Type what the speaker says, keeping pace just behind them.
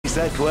6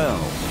 at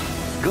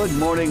 12. Good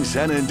Morning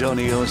San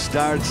Antonio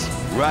starts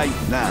right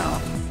now.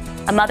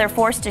 A mother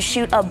forced to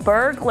shoot a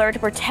burglar to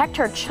protect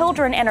her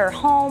children and her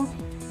home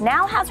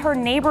now has her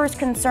neighbors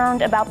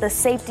concerned about the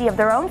safety of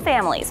their own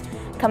families.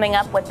 Coming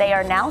up, what they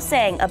are now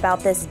saying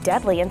about this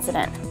deadly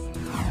incident.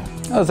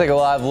 Let's take a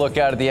live look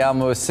out at the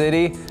Alamo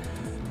City.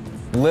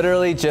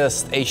 Literally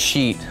just a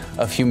sheet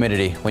of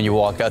humidity when you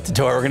walk out the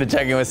door. We're going to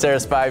check in with Sarah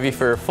Spivey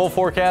for a full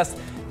forecast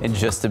in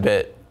just a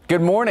bit.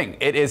 Good morning.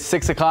 It is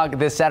 6 o'clock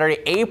this Saturday,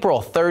 April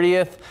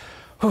 30th.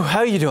 How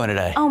are you doing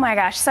today? Oh my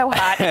gosh, so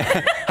hot.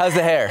 How's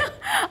the hair?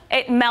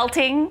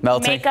 Melting.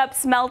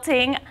 Makeup's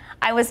melting.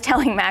 I was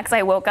telling Max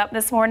I woke up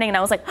this morning and I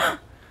was like,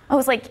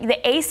 the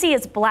AC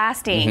is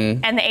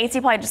blasting. And the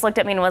AC probably just looked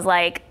at me and was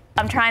like,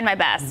 I'm trying my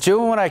best.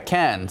 Doing what I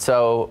can.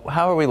 So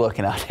how are we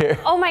looking out here?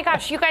 Oh my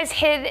gosh, you guys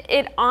hit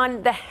it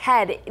on the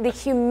head. The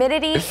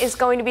humidity is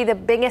going to be the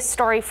biggest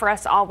story for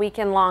us all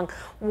weekend long.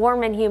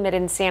 Warm and humid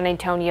in San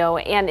Antonio.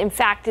 And in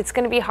fact, it's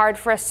going to be hard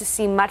for us to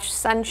see much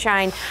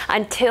sunshine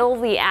until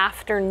the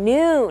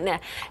afternoon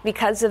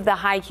because of the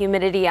high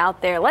humidity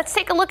out there. Let's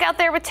take a look out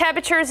there with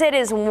temperatures. It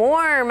is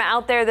warm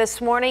out there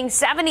this morning.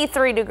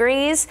 73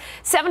 degrees,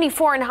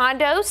 74 in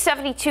Hondo,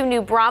 72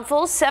 New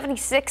Braunfels,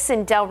 76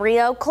 in Del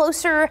Rio.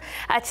 Closer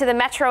to the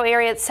metro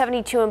area at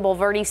 72 in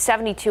Bulverde,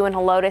 72 in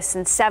Helotes,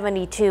 and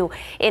 72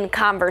 in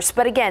Converse.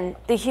 But again,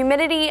 the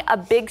humidity, a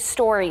big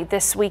story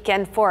this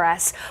weekend for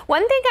us.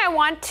 One thing I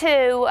want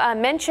to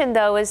mention,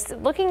 though, is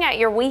looking at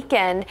your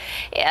weekend.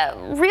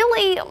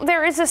 Really,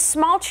 there is a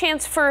small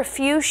chance for a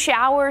few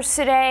showers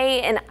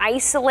today, an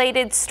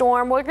isolated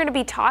storm. We're going to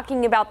be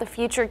talking about the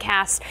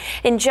futurecast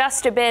in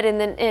just a bit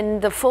in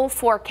the full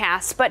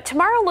forecast. But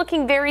tomorrow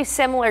looking very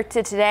similar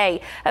to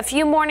today. A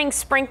few morning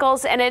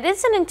sprinkles, and it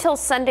isn't until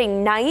Sunday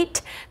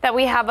night that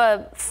we have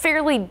a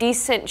fairly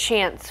decent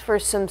chance for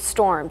some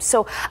storms.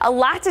 So a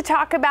lot to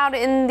talk about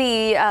in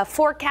the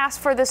forecast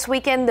for this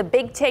weekend. The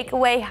big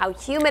takeaway, how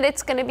humid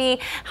it's going to be,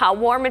 how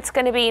warm it's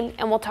going to be,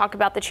 and we'll talk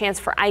about the chance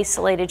for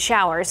isolated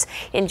showers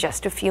in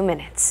just a few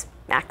minutes.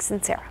 Max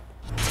and Sarah.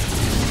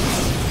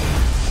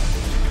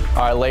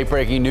 All right, late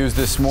breaking news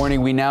this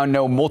morning. We now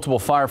know multiple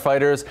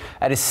firefighters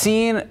at a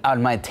scene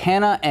on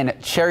Montana and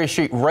Cherry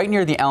Street right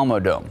near the Alamo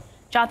Dome.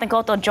 Jonathan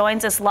Cotto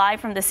joins us live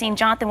from the scene.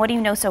 Jonathan, what do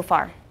you know so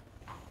far?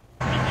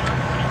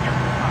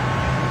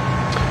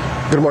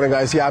 Good morning,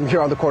 guys. Yeah, I'm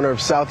here on the corner of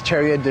South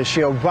Cherry and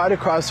DeShio, right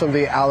across from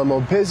the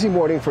Alamo. Busy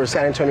morning for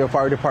San Antonio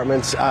Fire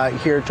Departments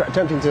here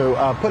attempting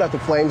to put out the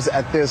flames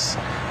at this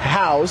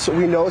house.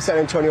 We know San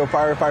Antonio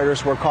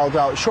firefighters were called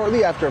out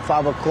shortly after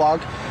 5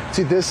 o'clock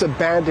to this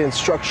abandoned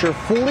structure,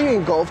 fully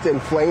engulfed in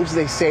flames.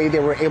 They say they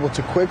were able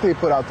to quickly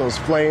put out those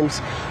flames.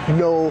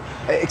 No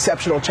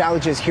exceptional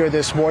challenges here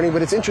this morning,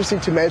 but it's interesting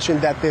to mention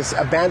that this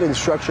abandoned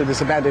structure,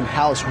 this abandoned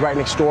house right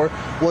next door,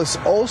 was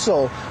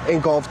also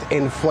engulfed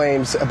in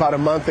flames about a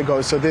month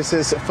ago. So this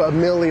is a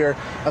familiar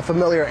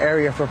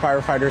area for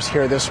firefighters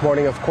here this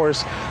morning. Of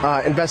course,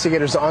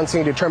 investigators on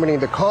scene determining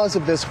the cause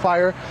of this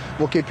fire.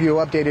 We'll keep you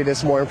updated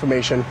as more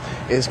information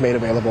is made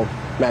available.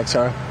 Max,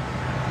 Sarah.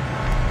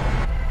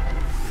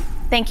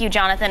 Thank you,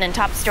 Jonathan. And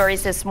top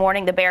stories this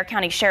morning, the Bexar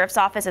County Sheriff's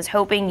Office is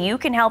hoping you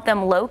can help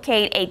them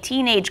locate a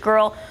teenage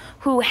girl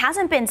who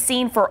hasn't been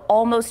seen for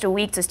almost a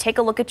week. Just take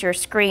a look at your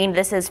screen.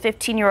 This is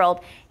 15-year-old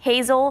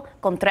Hazel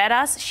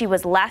Contreras. She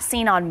was last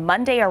seen on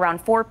Monday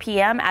around 4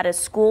 p.m. at a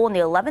school in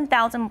the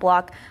 11,000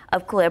 block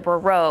of Culebra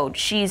Road.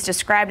 She's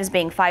described as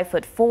being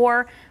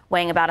 5'4",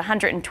 weighing about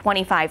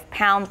 125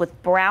 pounds,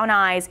 with brown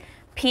eyes,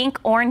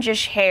 pink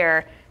orangish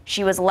hair.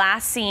 She was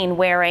last seen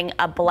wearing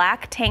a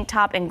black tank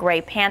top and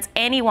gray pants.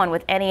 Anyone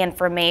with any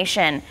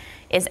information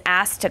is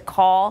asked to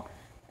call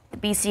the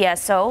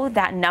BCSO.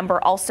 That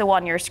number also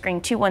on your screen,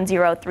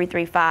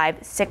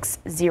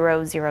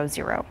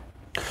 210-335-6000.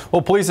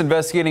 Well, police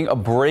investigating a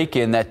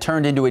break-in that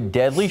turned into a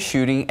deadly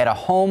shooting at a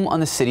home on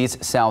the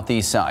city's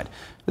southeast side.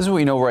 This is what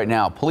we know right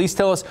now. Police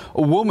tell us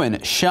a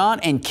woman shot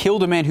and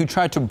killed a man who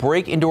tried to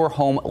break into her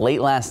home late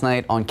last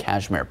night on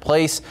Cashmere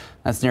Place.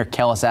 That's near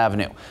Kellis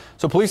Avenue.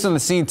 So police on the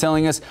scene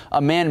telling us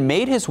a man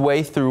made his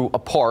way through a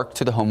park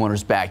to the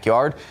homeowner's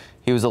backyard.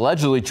 He was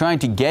allegedly trying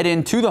to get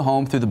into the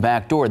home through the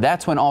back door.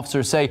 That's when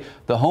officers say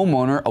the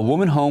homeowner, a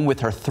woman home with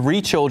her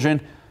 3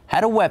 children,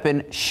 had a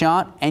weapon,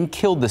 shot and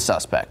killed the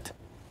suspect.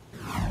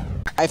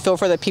 I feel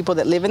for the people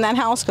that live in that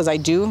house because I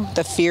do.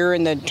 The fear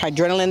and the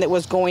adrenaline that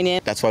was going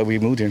in. That's why we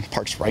moved here.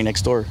 Park's right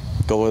next door.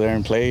 Go over there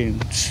and play.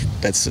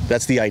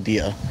 That's the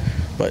idea.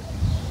 But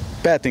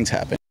bad things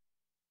happen.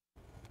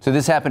 So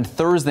this happened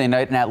Thursday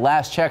night, and at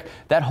last check,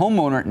 that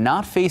homeowner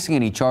not facing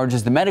any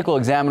charges. The medical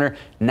examiner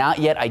not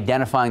yet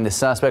identifying the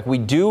suspect. We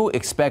do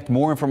expect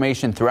more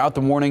information throughout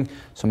the morning,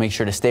 so make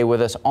sure to stay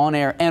with us on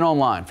air and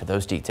online for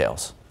those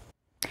details.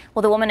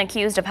 Well, the woman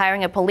accused of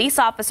hiring a police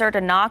officer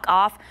to knock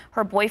off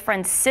her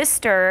boyfriend's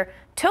sister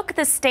took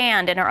the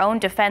stand in her own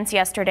defense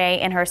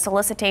yesterday in her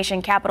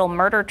solicitation capital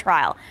murder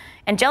trial.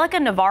 Angelica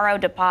Navarro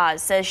de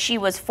Paz says she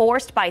was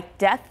forced by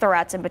death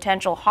threats and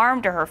potential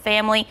harm to her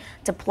family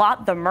to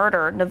plot the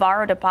murder.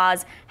 Navarro de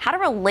Paz had a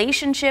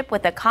relationship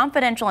with a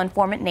confidential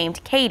informant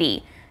named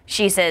Katie.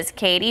 She says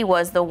Katie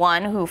was the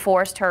one who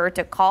forced her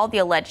to call the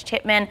alleged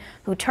hitman,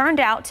 who turned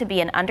out to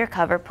be an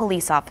undercover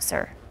police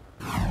officer.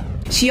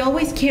 She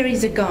always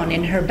carries a gun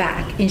in her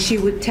bag, and she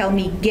would tell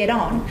me, get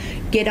on.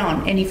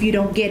 And if you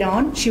don't get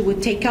on, she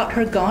would take out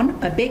her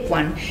gun, a big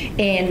one,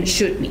 and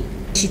shoot me.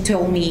 She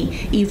told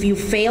me, if you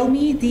fail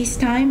me this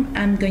time,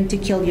 I'm going to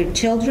kill your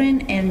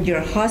children and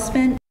your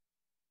husband.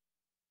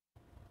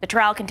 The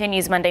trial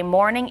continues Monday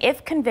morning.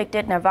 If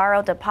convicted,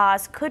 Navarro de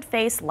Paz could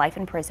face life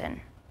in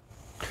prison.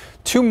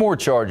 2 more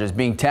charges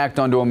being tacked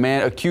onto a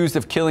man accused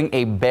of killing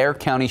a Bexar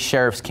County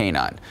Sheriff's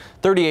canine.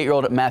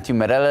 38-year-old Matthew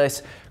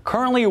Mireles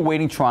currently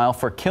awaiting trial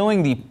for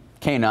killing the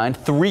canine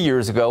 3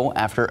 years ago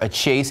after a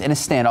chase and a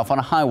standoff on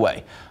a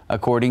highway.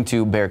 According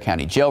to Bexar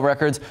County jail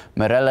records,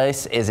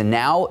 Mireles is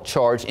now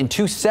charged in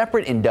 2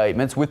 separate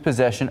indictments with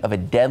possession of a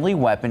deadly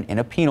weapon in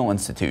a penal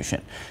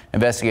institution.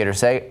 Investigators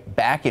say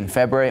back in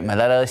February,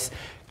 Mireles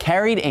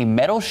carried a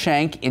metal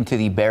shank into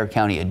the Bexar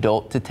County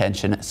Adult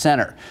Detention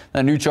Center.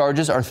 The new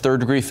charges are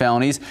 3rd-degree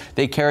felonies.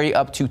 They carry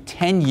up to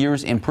 10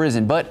 years in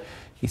prison, but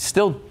he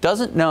still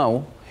doesn't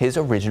know his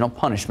original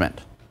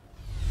punishment.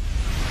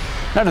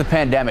 Now to the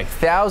pandemic,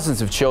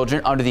 thousands of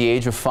children under the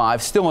age of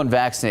 5 still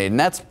unvaccinated, and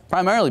that's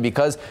primarily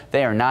because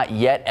they are not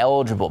yet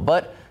eligible.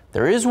 But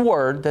there is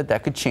word that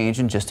that could change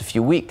in just a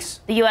few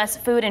weeks. The U.S.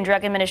 Food and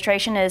Drug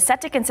Administration is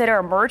set to consider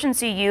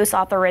emergency use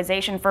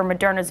authorization for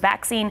Moderna's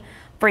vaccine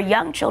for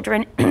young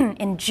children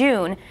in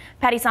June.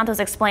 Patty Santos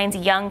explains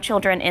young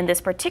children in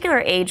this particular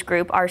age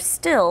group are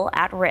still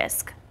at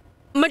risk.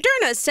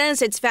 Moderna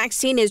says its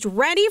vaccine is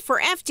ready for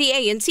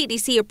FDA and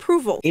CDC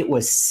approval. It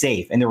was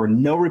safe and there were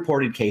no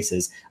reported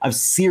cases of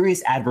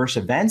serious adverse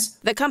events.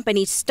 The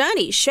company's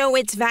studies show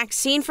its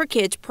vaccine for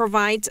kids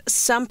provides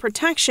some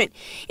protection.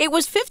 It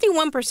was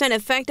 51%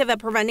 effective at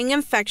preventing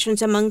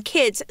infections among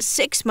kids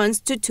 6 months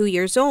to 2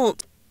 years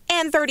old,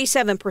 and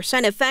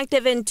 37%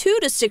 effective in 2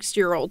 to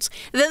 6-year-olds.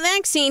 The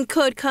vaccine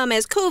could come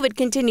as COVID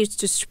continues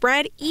to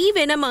spread,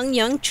 even among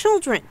young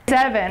children.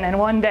 7 in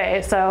one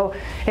day, so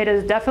it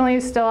is definitely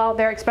still out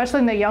there, especially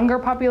in the younger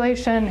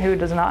population who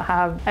does not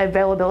have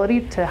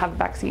availability to have a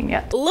vaccine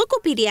yet. Local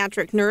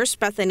pediatric nurse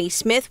Bethany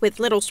Smith with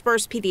Little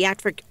Spurs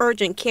Pediatric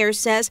Urgent Care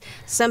says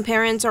some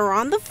parents are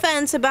on the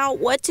fence about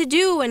what to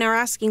do and are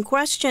asking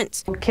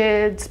questions.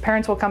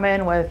 Parents will come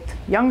in with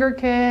younger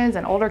kids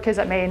and older kids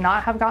that may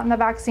not have gotten the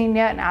vaccine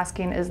yet and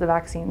asking, is the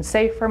vaccine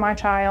safe for my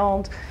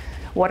child?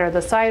 What are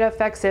the side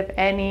effects, if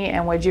any,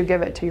 and would you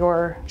give it to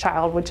your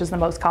child, which is the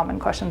most common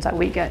questions that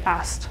we get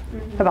asked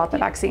about the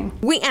vaccine.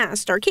 We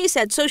asked our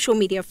KSAT social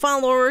media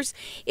followers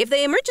if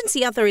the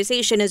emergency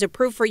authorization is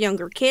approved for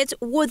younger kids,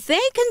 would they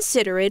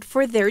consider it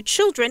for their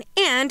children?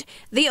 And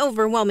the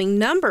overwhelming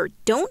number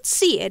don't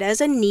see it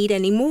as a need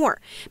anymore.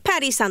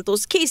 Patty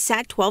Santos,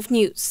 KSAT 12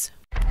 News.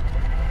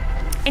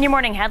 In your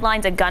morning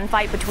headlines, a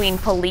gunfight between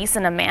police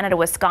and a man at a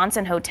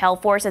Wisconsin hotel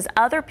forces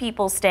other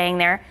people staying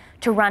there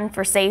to run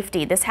for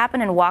safety. This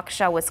happened in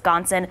Waukesha,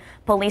 Wisconsin.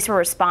 Police were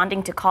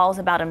responding to calls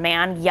about a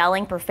man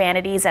yelling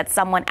profanities at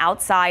someone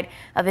outside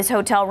of his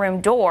hotel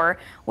room door.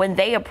 When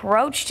they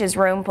approached his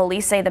room,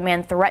 police say the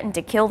man threatened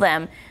to kill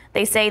them.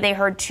 They say they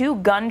heard 2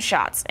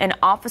 gunshots. An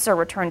officer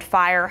returned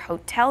fire.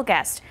 Hotel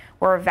guests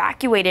were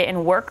evacuated,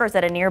 and workers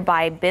at a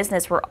nearby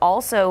business were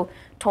also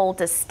told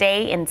to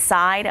stay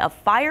inside. A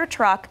fire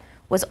truck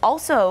was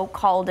also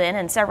called in,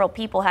 and several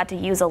people had to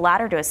use a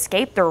ladder to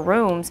escape their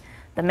rooms.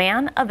 The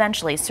man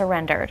eventually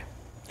surrendered.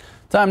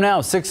 Time now,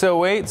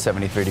 6:08,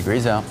 73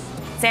 degrees out.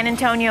 San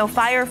Antonio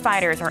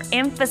firefighters are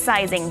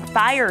emphasizing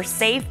fire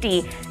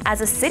safety as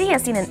the city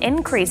has seen an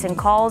increase in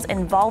calls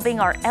involving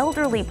our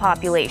elderly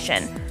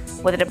population.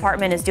 What the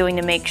department is doing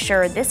to make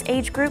sure this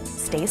age group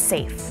stays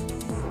safe.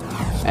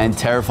 And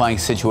terrifying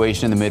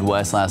situation in the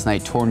Midwest last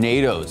night.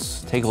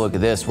 Tornadoes. Take a look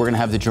at this. We're going to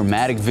have the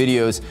dramatic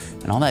videos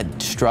and all that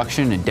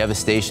destruction and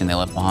devastation they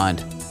left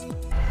behind.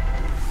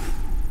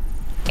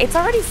 It's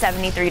already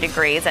 73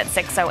 degrees at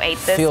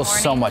 6:08 this Feels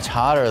morning. so much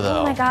hotter,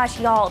 though. Oh my gosh,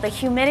 y'all, the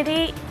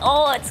humidity,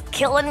 it's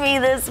killing me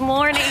this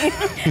morning.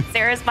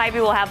 Sarah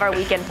Spivey will have our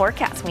weekend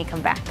forecast when we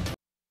come back.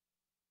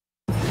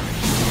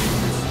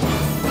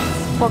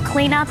 Well,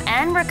 cleanup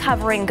and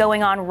recovering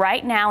going on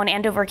right now in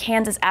Andover,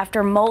 Kansas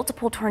after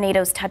multiple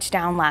tornadoes touched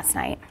down last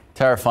night.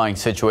 Terrifying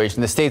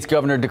situation. The state's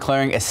governor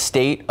declaring a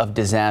state of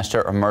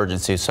disaster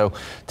emergency. So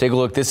take a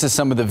look. This is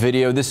some of the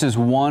video. This is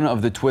one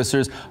of the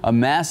twisters, a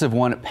massive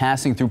one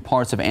passing through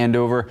parts of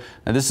Andover.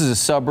 Now, this is a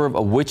suburb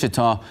of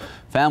Wichita.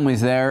 Families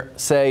there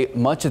say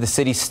much of the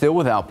city still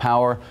without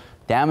power.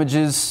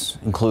 Damages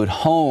include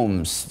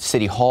homes,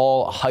 City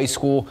Hall, a high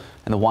school,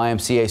 and the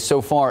YMCA. So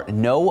far,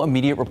 no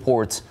immediate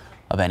reports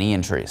of any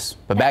injuries.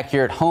 But back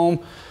here at home,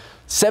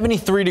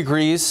 73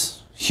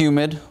 degrees,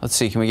 humid. Let's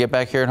see, can we get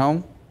back here at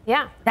home?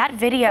 Yeah, that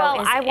video.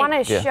 Well, I want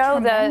to show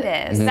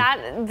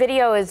that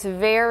video is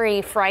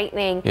very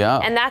frightening. Yeah.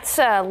 And that's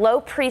a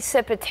low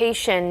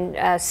precipitation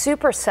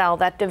supercell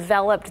that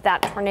developed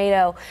that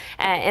tornado.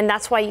 And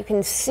that's why you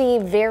can see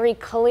very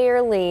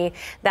clearly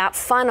that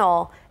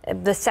funnel.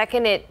 The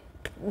second it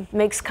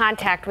makes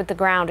contact with the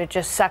ground, it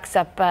just sucks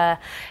up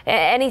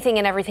anything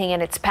and everything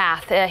in its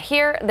path.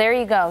 There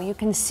you go. You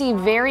can see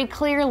very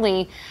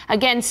clearly.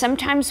 Again,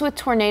 sometimes with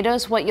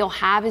tornadoes, what you'll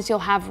have is you'll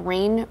have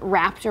rain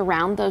wrapped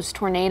around those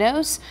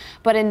tornadoes.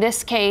 But in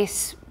this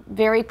case,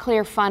 very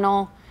clear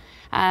funnel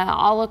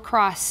all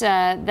across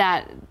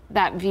that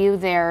view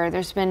there.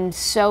 There's been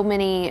so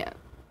many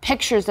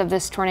pictures of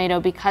this tornado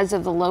because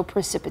of the low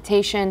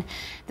precipitation,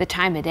 the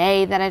time of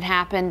day that it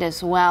happened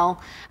as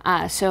well.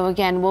 So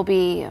again, we'll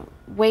be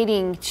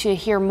waiting to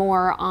hear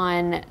more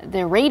on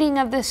the rating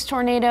of this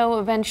tornado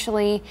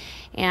eventually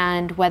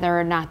and whether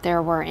or not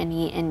there were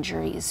any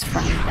injuries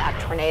from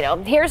that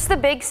tornado. Here's the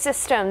big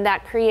system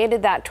that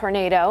created that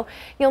tornado.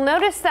 You'll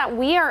notice that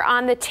we are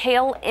on the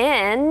tail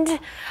end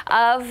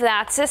of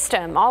that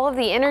system. All of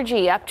the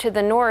energy up to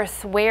the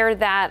north where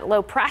that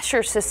low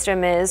pressure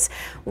system is,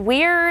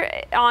 we're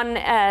on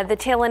the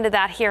tail end of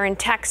that here in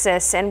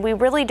Texas, and we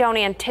really don't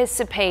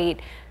anticipate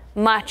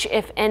much,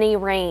 if any,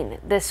 rain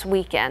this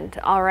weekend.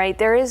 All right,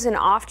 there is an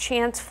off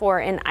chance for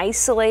an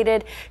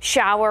isolated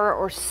shower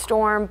or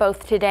storm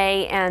both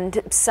today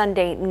and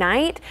Sunday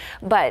night,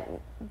 but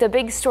the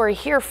big story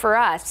here for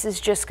us is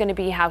just going to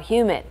be how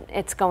humid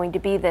it's going to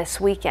be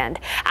this weekend.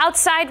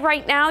 Outside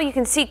right now, you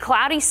can see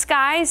cloudy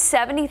skies,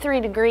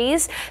 73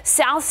 degrees,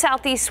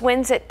 south-southeast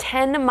winds at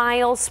 10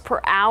 miles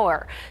per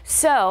hour.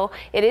 So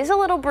it is a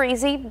little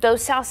breezy.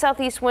 Those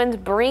south-southeast winds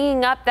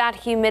bringing up that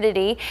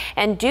humidity,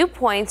 and dew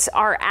points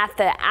are at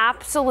the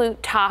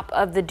absolute top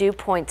of the dew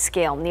point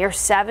scale, near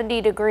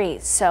 70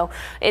 degrees. So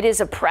it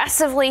is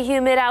oppressively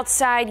humid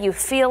outside. You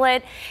feel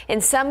it. In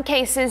some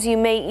cases, you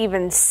may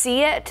even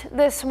see it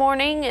this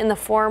morning in the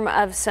form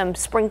of some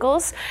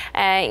sprinkles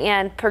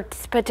and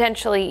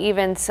potentially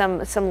even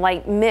some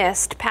light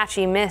mist,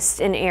 patchy mist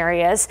in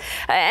areas.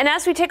 And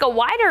as we take a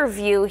wider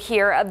view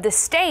here of the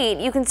state,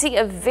 you can see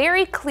a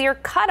very clear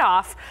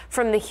cutoff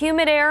from the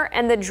humid air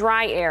and the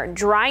dry air.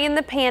 Dry in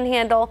the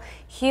Panhandle,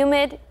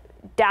 humid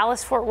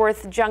Dallas-Fort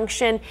Worth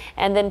Junction,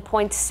 and then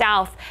points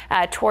south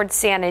towards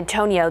San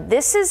Antonio.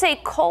 This is a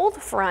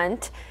cold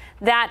front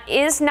that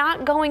is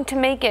not going to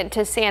make it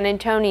to San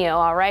Antonio,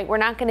 all right? We're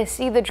not going to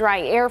see the dry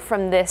air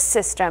from this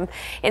system.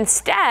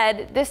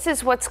 Instead, this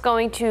is what's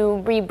going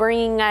to be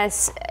bringing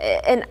us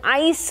an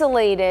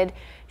isolated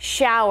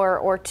shower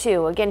or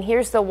two. Again,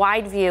 here's the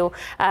wide view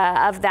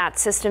of that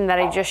system that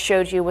I just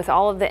showed you with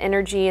all of the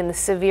energy and the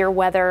severe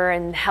weather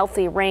and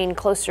healthy rain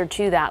closer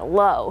to that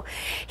low.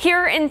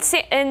 Here in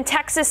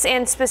Texas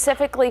and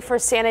specifically for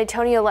San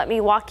Antonio, let me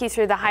walk you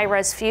through the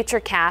high-res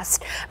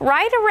futurecast.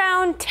 Right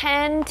around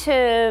 10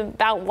 to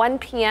about 1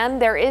 p.m.,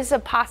 there is a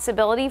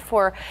possibility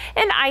for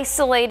an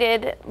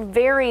isolated,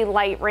 very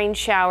light rain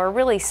shower,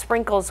 really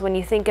sprinkles when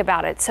you think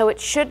about it. So it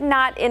should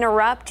not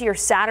interrupt your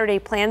Saturday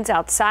plans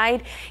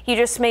outside. You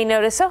just may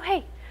notice, oh,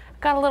 hey,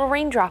 got a little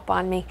raindrop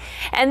on me.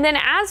 And then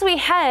as we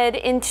head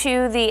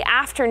into the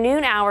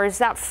afternoon hours,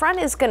 that front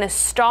is going to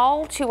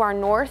stall to our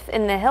north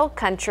in the hill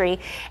country,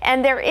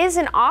 and there is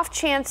an off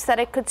chance that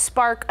it could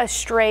spark a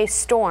stray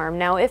storm.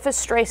 Now, if a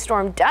stray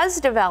storm does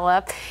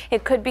develop,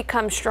 it could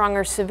become strong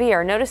or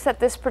severe. Notice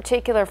that this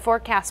particular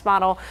forecast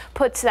model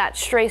puts that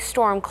stray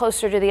storm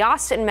closer to the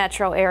Austin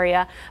metro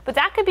area, but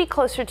that could be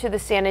closer to the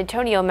San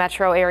Antonio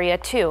metro area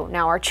too.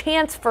 Now, our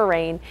chance for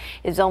rain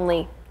is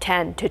only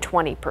 10 to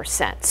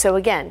 20%. So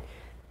again,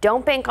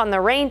 don't bank on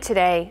the rain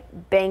today,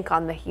 bank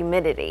on the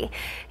humidity.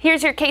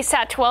 Here's your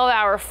KSAT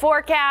 12-hour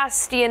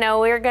forecast. You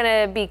know, we're going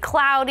to be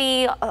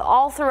cloudy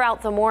all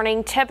throughout the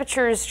morning.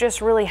 Temperatures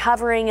just really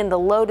hovering in the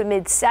low to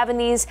mid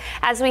 70s.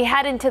 As we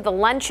head into the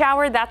lunch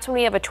hour, that's when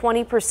we have a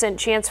 20%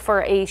 chance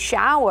for a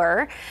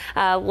shower,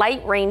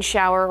 light rain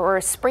shower or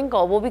a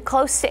sprinkle. We'll be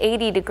close to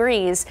 80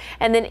 degrees.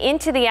 And then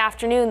into the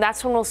afternoon,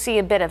 that's when we'll see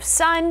a bit of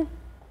sun.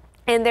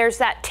 And there's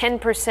that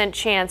 10%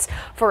 chance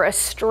for a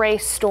stray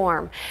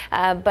storm.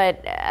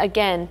 But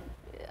again,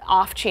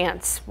 off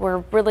chance.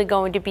 We're really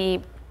going to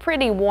be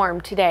pretty warm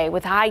today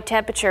with high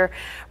temperature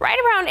right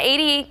around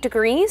 88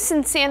 degrees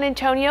in San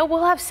Antonio.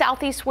 We'll have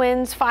southeast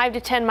winds 5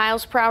 to 10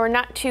 miles per hour,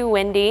 not too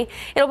windy.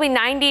 It'll be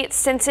 90 at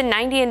Stinson,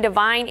 90 in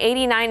Devine,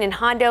 89 in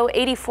Hondo,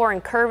 84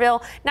 in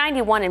Kerrville,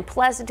 91 in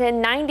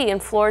Pleasanton, 90 in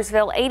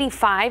Floresville,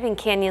 85 in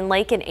Canyon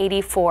Lake, and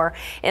 84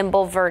 in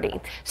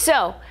Bulverde.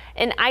 So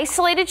an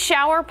isolated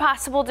shower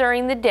possible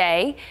during the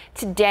day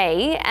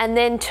today, and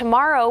then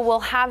tomorrow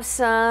we'll have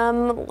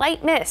some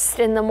light mist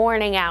in the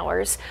morning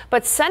hours.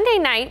 But Sunday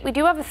night, we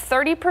do have a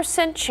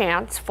 30%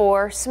 chance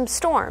for some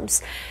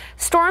storms.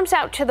 Storms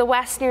out to the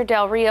west near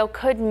Del Rio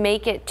could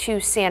make it to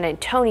San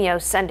Antonio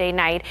Sunday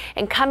night.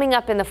 And coming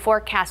up in the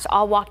forecast,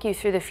 I'll walk you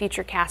through the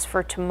futurecast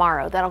for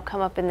tomorrow. That'll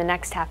come up in the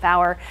next half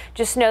hour.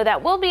 Just know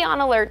that we'll be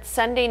on alert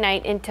Sunday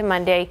night into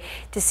Monday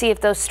to see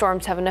if those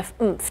storms have enough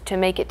oomph to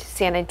make it to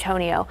San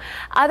Antonio.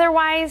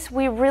 Otherwise,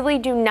 we really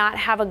do not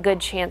have a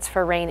good chance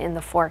for rain in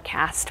the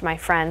forecast, my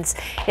friends.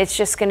 It's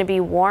just going to be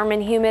warm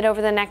and humid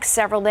over the next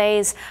several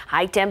days.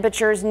 High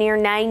temperatures near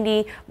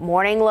 90,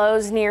 morning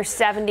lows near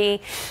 70,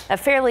 a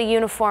fairly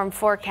uniform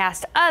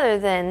forecast other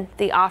than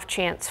the off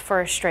chance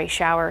for a stray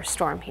shower or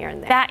storm here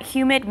and there. That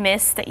humid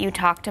mist that you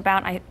talked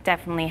about, I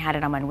definitely had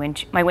it on my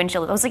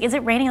windshield. I was like, is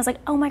it raining? I was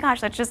like, oh my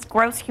gosh, that's just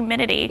gross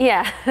humidity.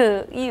 Yeah,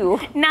 you.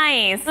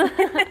 Nice.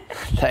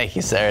 Thank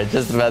you, Sarah.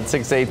 Just about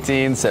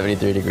 6:18,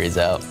 73 degrees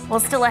out. Well,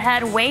 still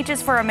ahead,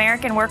 wages for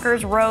American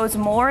workers rose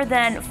more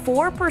than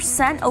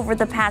 4% over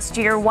the past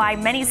year, why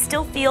many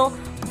still feel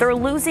they're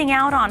losing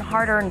out on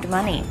hard-earned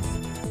money.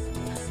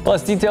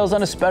 Plus, details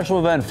on a special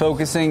event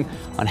focusing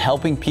on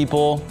helping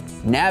people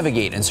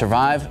navigate and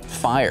survive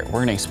fire. We're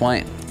going to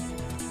explain.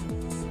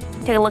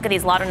 Take a look at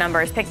these lotto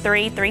numbers. Pick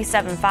 3,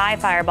 375,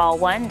 Fireball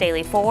 1,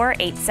 Daily 4,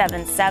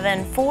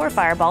 877, 4,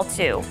 Fireball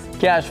 2.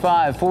 Cash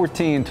 5,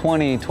 14,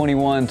 20,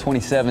 21,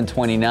 27,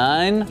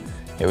 29.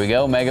 Here we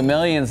go. Mega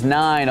Millions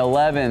 9,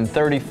 11,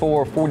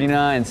 34,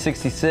 49,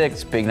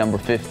 66. Big number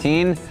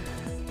 15.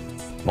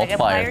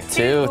 Multiplier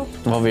 2.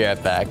 We'll be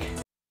right back.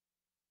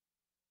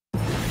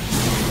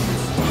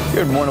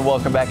 Good morning,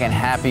 welcome back, and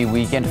happy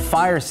weekend.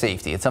 Fire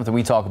safety, it's something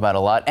we talk about a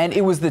lot, and it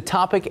was the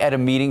topic at a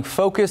meeting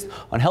focused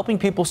on helping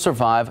people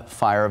survive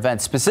fire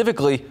events,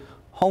 specifically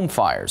home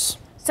fires.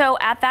 So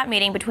at that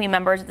meeting between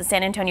members of the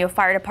San Antonio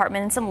Fire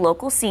Department and some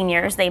local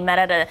seniors, they met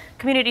at a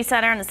community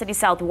center on the city's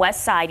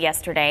southwest side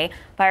yesterday.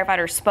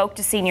 Firefighters spoke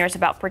to seniors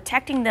about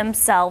protecting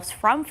themselves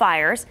from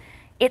fires.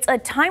 It's a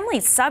timely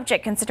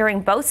subject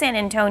considering both San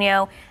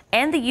Antonio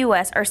and the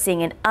U.S. are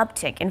seeing an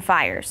uptick in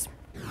fires.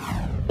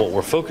 What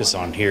we're focused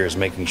on here is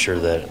making sure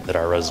that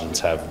our residents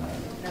have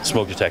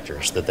smoke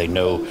detectors, that they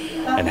know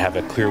and have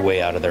a clear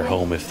way out of their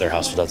home if their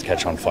house does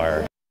catch on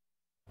fire.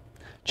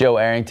 Joe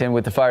Arrington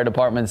with the fire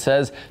department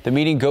says the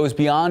meeting goes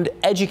beyond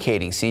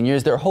educating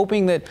seniors. They're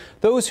hoping that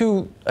those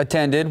who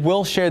attended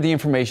will share the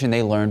information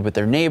they learned with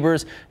their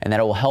neighbors and that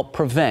it will help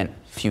prevent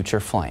future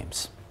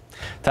flames.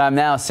 Time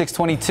now,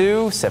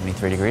 6:22,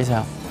 73 degrees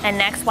out. And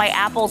next, why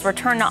Apple's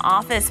return to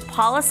office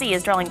policy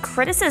is drawing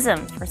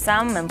criticism for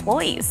some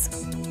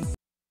employees.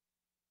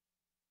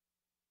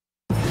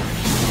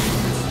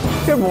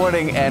 Good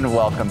morning and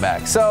welcome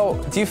back.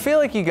 So, do you feel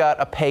like you got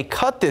a pay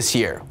cut this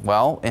year?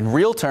 Well, in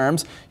real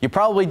terms, you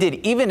probably did,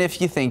 even if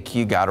you think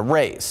you got a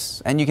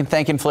raise. And you can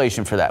thank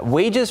inflation for that.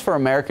 Wages for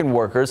American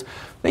workers,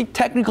 they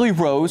technically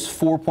rose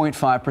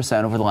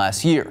 4.5% over the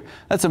last year.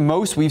 That's the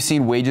most we've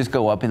seen wages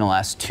go up in the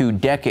last 2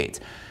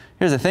 decades.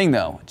 Here's the thing,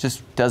 though, it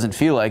just doesn't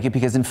feel like it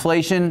because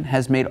inflation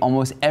has made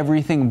almost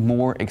everything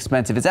more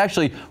expensive. It's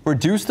actually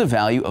reduced the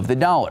value of the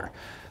dollar.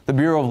 The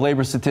Bureau of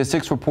Labor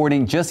Statistics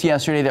reporting just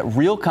yesterday that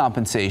real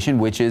compensation,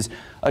 which is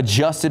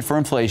adjusted for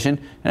inflation,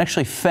 it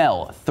actually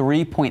fell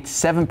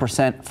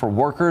 3.7% for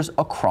workers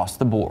across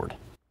the board.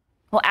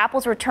 Well,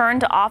 Apple's return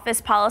to office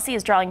policy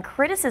is drawing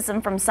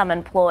criticism from some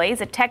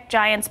employees. A tech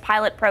giant's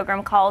pilot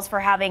program calls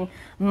for having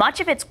much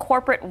of its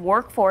corporate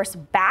workforce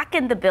back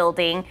in the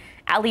building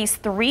at least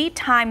 3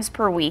 times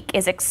per week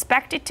is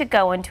expected to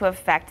go into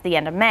effect the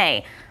end of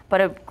May. But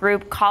a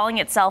group calling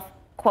itself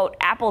quote,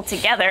 Apple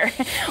Together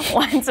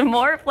wants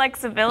more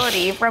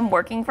flexibility from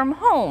working from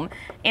home.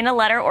 In a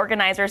letter,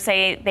 organizers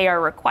say they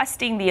are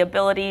requesting the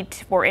ability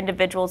for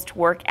individuals to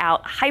work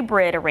out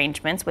hybrid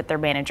arrangements with their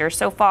managers.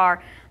 So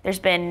far, there's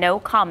been no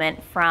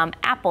comment from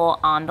Apple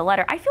on the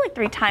letter. I feel like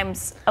 3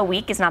 times a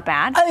week is not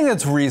bad. I think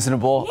that's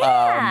reasonable.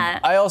 Yeah.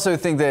 I also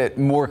think that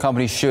more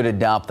companies should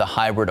adopt the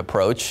hybrid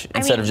approach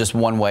instead of just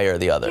one way or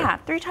the other. Yeah,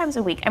 3 times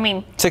a week. I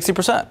mean,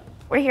 60%.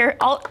 We're here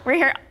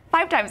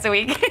 5 times a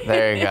week.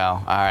 There you go.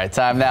 All right,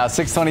 time now,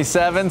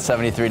 6:27,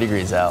 73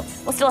 degrees out.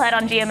 We'll still head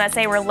on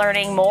GMSA. We're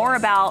learning more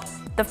about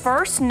the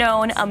first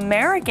known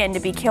American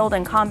to be killed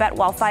in combat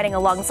while fighting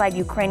alongside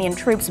Ukrainian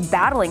troops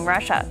battling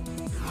Russia.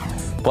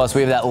 Plus, we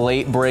have that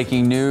late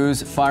breaking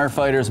news.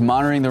 Firefighters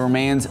monitoring the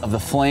remains of the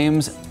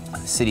flames on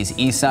the city's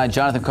east side.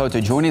 Jonathan Cota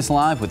joining us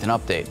live with an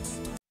update.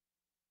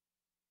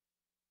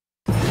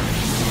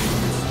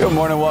 Good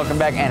morning, welcome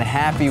back, and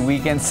happy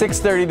weekend.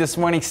 6:30 this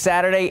morning,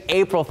 Saturday,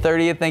 April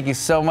 30th. Thank you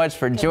so much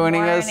for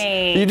joining us.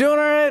 You doing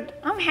all right?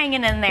 I'm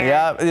hanging in there.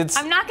 Yeah,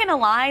 I'm not gonna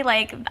lie,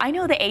 like, I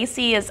know the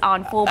AC is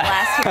on full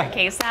blast here at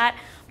KSAT,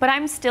 but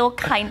I'm still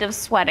kind of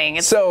sweating.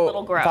 It's a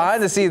little gross.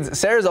 Behind the scenes,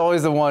 Sarah's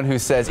always the one who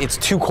says it's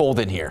too cold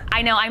in here.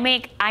 I know, I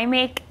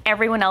make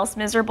everyone else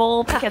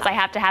miserable because I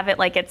have to have it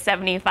like at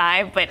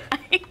 75, but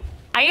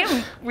I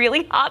am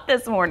really hot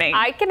this morning.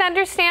 I can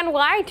understand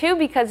why, too,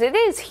 because it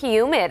is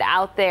humid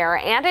out there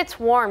and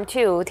it's warm,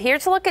 too.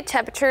 Here's a look at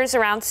temperatures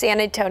around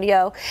San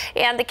Antonio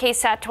and the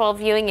KSAT 12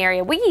 viewing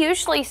area. We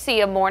usually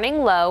see a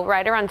morning low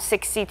right around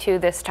 62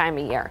 this time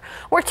of year.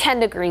 We're 10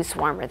 degrees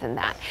warmer than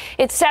that.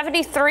 It's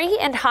 73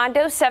 in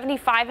Hondo,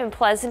 75 in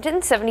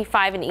Pleasanton,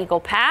 75 in Eagle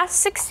Pass,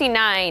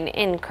 69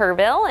 in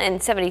Kerrville,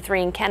 and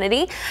 73 in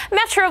Kennedy.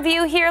 Metro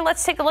view here.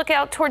 Let's take a look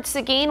out towards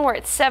Seguin, where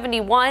it's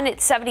 71.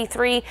 It's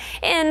 73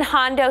 in Hondo.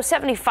 Hondo,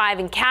 75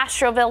 in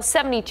Castroville,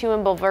 72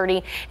 in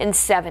Bulverde, and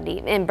 70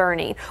 in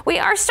Bernie. We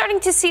are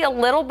starting to see a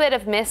little bit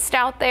of mist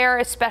out there,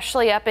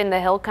 especially up in the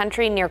hill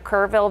country near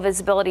Kerrville.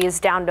 Visibility is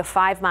down to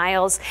 5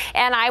 miles,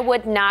 and I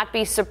would not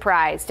be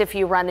surprised if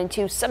you run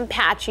into some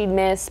patchy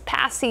mist,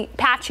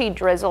 patchy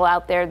drizzle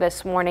out there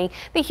this morning.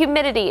 The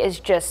humidity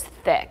is just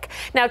thick.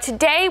 Now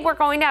today we're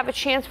going to have a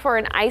chance for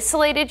an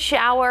isolated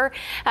shower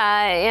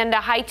and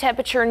a high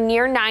temperature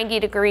near 90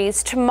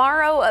 degrees.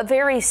 Tomorrow a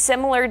very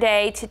similar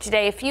day to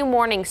today, a few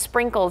morning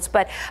sprinkles,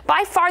 but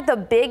by far the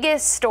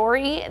biggest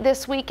story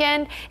this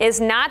weekend is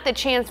not the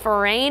chance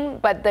for rain,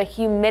 but the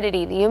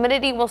humidity. The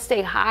humidity will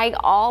stay high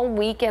all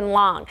weekend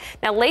long.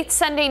 Now late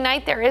Sunday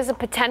night there is a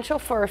potential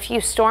for a few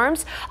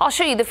storms. I'll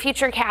show you the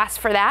future cast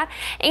for that,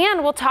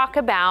 and we'll talk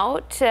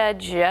about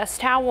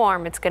just how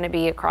warm it's going to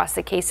be across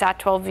the KSAT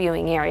 12 viewing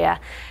area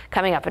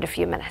coming up in a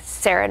few minutes.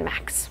 Sarah and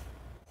Max.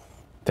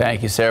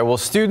 Thank you, Sarah. Well,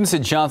 students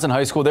at Johnson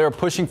High School, they are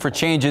pushing for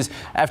changes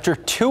after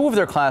 2 of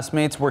their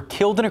classmates were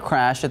killed in a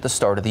crash at the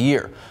start of the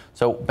year.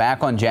 So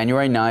back on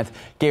January 9th,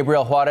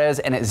 Gabriel Juarez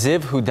and Ziv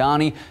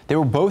Houdani, they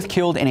were both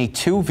killed in a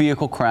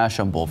 2-vehicle crash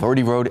on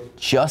Bulverde Road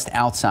just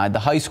outside the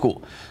high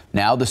school.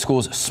 Now the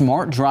school's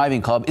Smart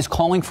Driving Club is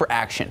calling for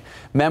action.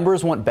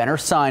 Members want better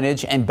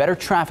signage and better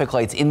traffic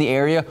lights in the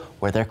area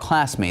where their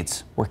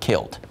classmates were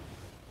killed.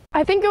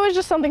 I think it was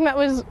just something that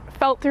was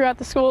felt throughout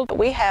the school.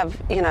 We have,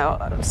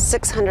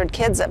 600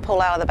 kids that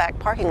pull out of the back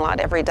parking lot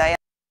every day.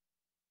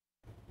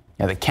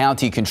 Now, the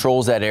county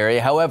controls that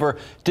area. However,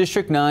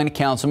 District 9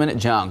 Councilman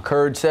John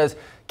Curd says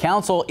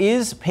council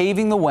is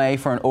paving the way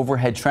for an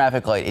overhead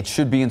traffic light. It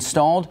should be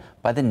installed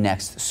by the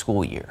next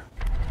school year.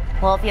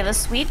 Well, if you have a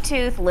sweet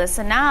tooth,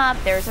 listen up.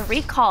 There's a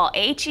recall.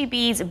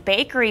 H-E-B's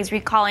Bakery is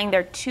recalling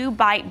their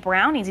 2-bite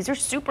brownies. These are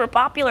super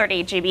popular at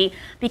H-E-B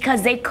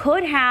because they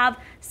could have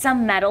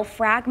some metal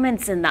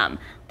fragments in them.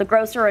 The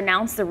grocer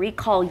announced the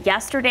recall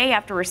yesterday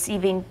after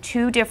receiving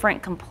 2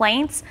 different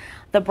complaints.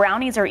 The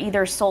brownies are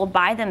either sold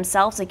by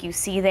themselves, like you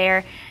see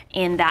there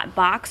in that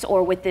box,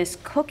 or with this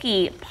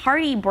cookie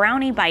party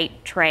brownie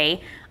bite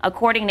tray.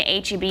 According to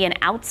H-E-B, an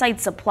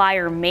outside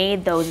supplier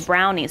made those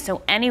brownies,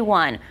 so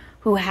anyone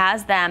who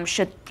has them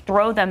should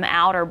throw them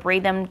out or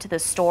bring them to the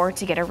store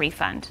to get a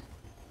refund.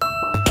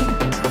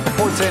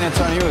 Port San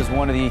Antonio is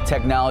one of the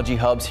technology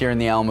hubs here in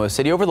the Alamo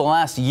City. Over the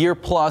last year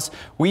plus,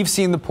 we've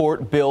seen the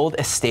port build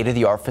a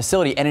state-of-the-art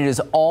facility, and it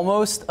is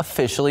almost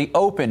officially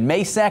open.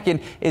 May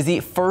 2nd is the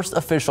first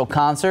official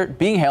concert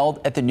being held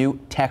at the new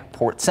Tech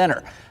Port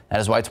Center. That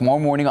is why tomorrow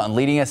morning on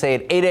Leading SA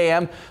at 8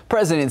 a.m.,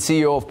 President and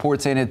CEO of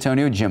Port San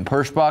Antonio, Jim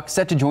Perschbach,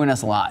 set to join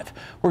us live.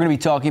 We're going to be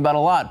talking about a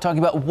lot, talking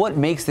about what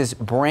makes this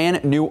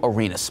brand new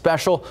arena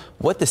special,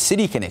 what the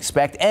city can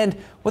expect, and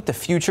what the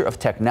future of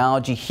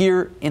technology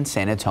here in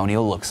San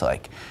Antonio looks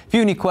like. If you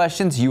have any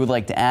questions you would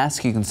like to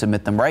ask, you can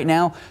submit them right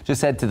now.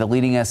 Just head to the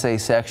Leading SA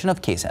section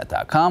of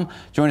KSAT.com.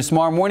 Join us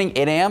tomorrow morning,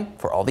 8 a.m.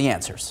 for all the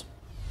answers.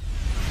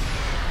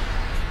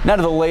 Now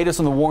to the latest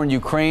on the war in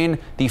Ukraine.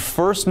 The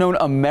first known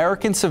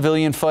American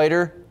civilian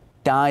fighter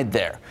died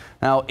there.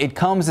 Now, it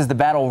comes as the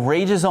battle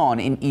rages on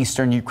in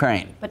eastern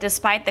Ukraine. But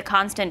despite the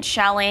constant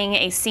shelling,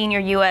 a senior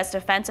U.S.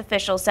 defense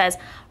official says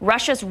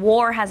Russia's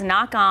war has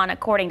not gone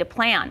according to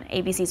plan.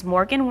 ABC's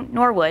Morgan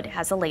Norwood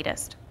has the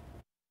latest.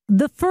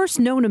 The first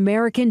known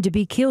American to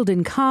be killed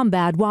in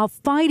combat while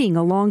fighting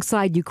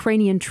alongside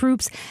Ukrainian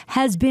troops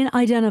has been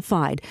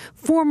identified.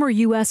 Former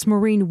U.S.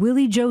 Marine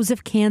Willie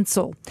Joseph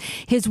Cancel.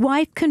 His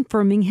wife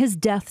confirming his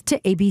death to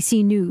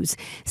ABC News,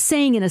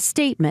 saying in a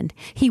statement,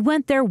 he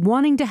went there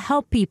wanting to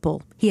help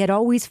people. He had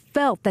always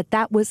felt that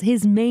that was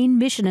his main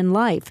mission in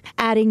life,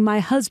 adding,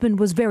 my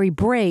husband was very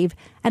brave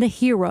and a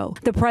hero.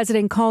 The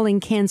president calling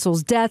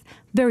Cancel's death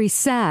very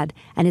sad,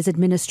 and his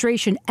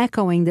administration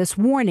echoing this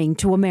warning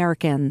to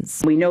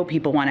Americans. We know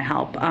people want to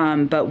help,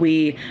 but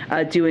we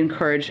do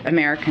encourage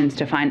Americans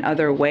to find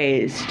other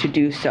ways to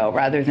do so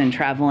rather than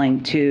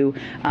traveling to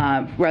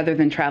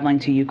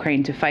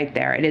Ukraine to fight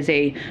there. It is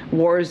a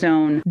war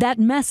zone. That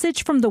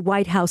message from the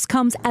White House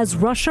comes as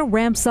Russia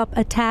ramps up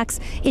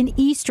attacks in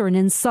eastern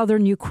and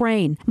southern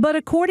Ukraine. But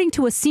according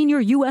to a senior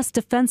U.S.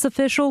 defense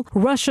official,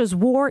 Russia's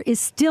war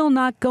is still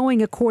not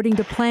going according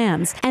to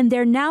plans, and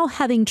they're now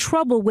having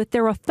trouble with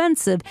their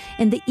offensive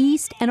in the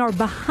east and are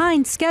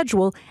behind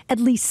schedule at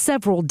least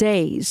several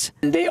days.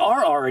 They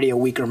are already a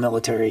weaker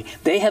military.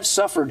 They have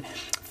suffered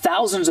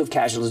thousands of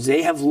casualties.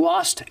 They have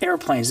lost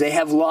airplanes. They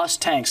have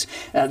lost tanks.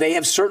 They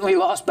have certainly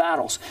lost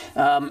battles,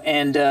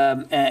 and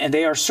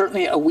they are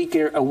certainly a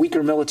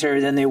weaker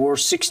military than they were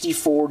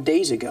 64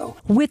 days ago.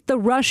 With the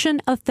Russian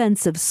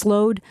offensive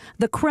slowed,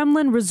 the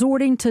Kremlin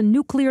resorting to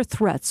nuclear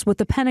threats, with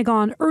the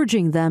Pentagon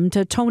urging them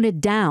to tone it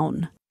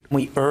down.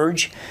 We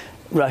urge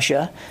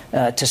Russia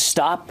to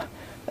stop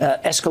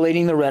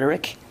escalating the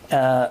rhetoric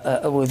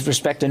with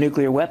respect to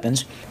nuclear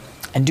weapons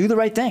and do the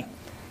right thing.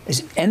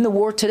 Is end the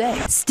war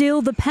today.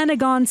 Still, the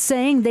Pentagon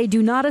saying they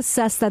do not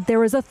assess that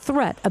there is a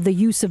threat of the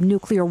use of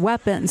nuclear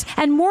weapons,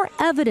 and more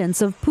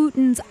evidence of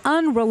Putin's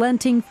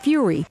unrelenting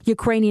fury.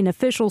 Ukrainian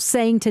officials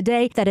saying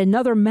today that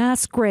another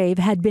mass grave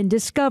had been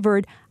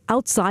discovered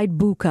outside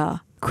Bucha.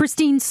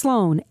 Christine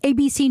Sloan,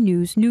 ABC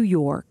News, New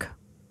York.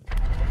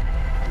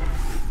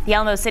 The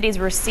Alamo City is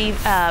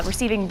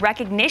receiving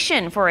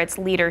recognition for its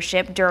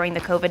leadership during the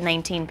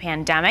COVID-19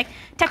 pandemic.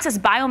 Texas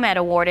Biomed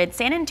awarded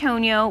San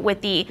Antonio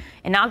with the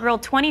inaugural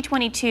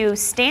 2022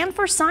 Stand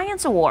for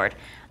Science Award.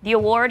 The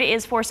award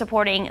is for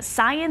supporting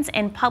science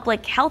and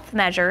public health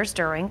measures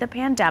during the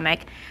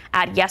pandemic.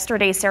 At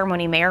yesterday's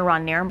ceremony, Mayor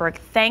Ron Nirenberg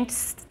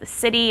thanked the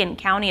city and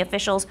county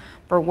officials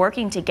for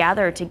working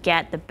together to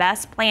get the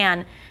best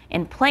plan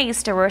in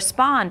place to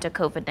respond to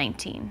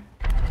COVID-19.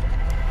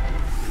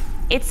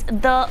 It's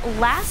the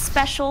last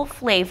special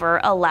flavor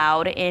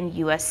allowed in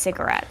U.S.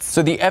 cigarettes.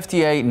 So the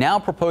FDA now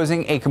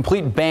proposing a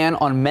complete ban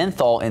on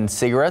menthol in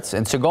cigarettes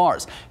and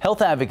cigars.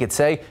 Health advocates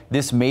say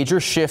this major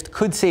shift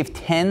could save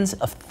tens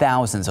of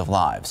thousands of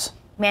lives.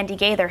 Mandy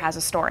Gaither has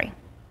a story.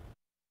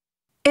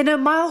 In a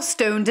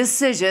milestone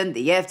decision,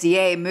 the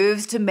FDA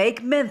moves to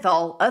make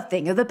menthol a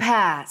thing of the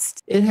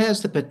past. It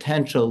has the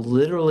potential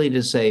literally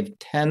to save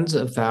tens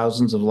of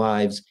thousands of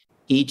lives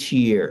each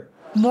year.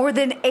 More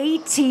than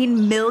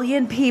 18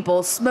 million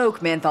people smoke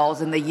menthols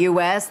in the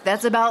U.S.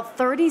 That's about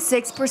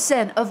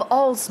 36% of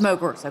all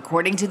smokers,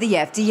 according to the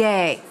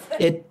FDA.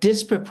 It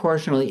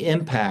disproportionately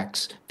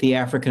impacts the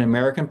African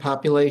American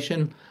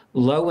population,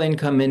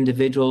 low-income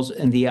individuals,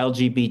 and the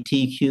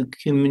LGBTQ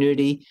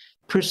community,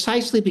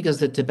 precisely because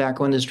the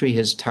tobacco industry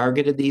has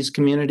targeted these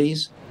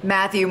communities.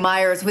 Matthew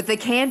Myers with the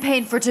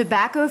Campaign for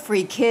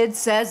Tobacco-Free Kids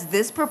says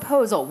this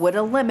proposal would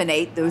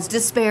eliminate those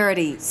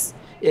disparities.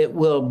 It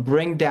will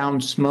bring down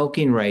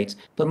smoking rates,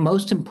 but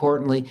most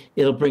importantly,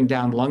 it'll bring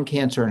down lung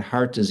cancer and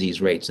heart disease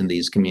rates in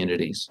these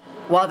communities.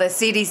 While the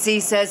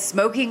CDC says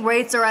smoking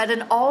rates are at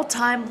an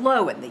all-time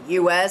low in the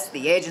U.S.,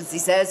 the agency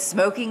says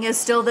smoking is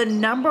still the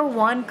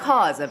 #1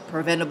 cause of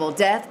preventable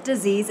death,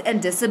 disease,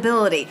 and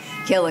disability,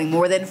 killing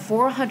more than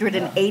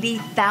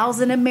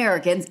 480,000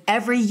 Americans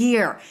every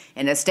year.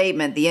 In a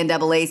statement, the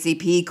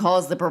NAACP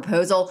calls the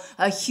proposal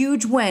a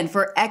huge win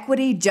for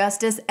equity,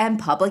 justice, and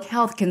public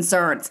health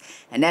concerns.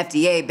 An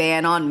FDA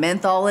ban on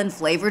menthol and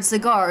flavored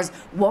cigars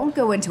won't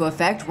go into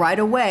effect right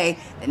away.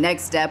 The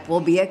next step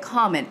will be a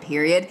comment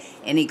period.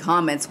 Any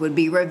comments would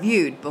be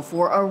reviewed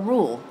before a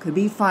rule could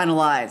be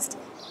finalized.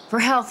 For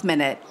Health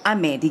Minute,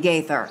 I'm Mandy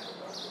Gaither.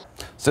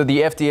 So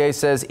the FDA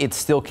says it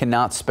still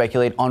cannot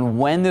speculate on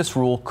when this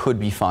rule could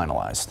be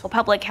finalized. Well,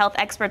 public health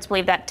experts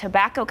believe that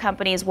tobacco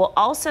companies will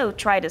also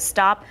try to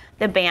stop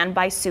the ban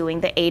by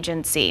suing the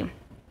agency.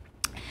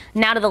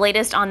 Now to the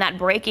latest on that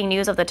breaking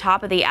news of the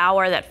top of the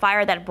hour, that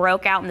fire that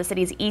broke out in the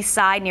city's east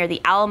side near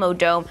the Alamo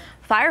Dome.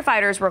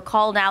 Firefighters were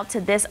called out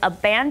to this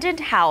abandoned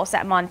house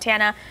at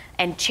Montana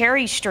and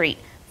Cherry Street.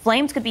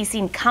 Flames could be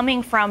seen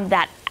coming from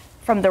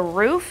the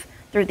roof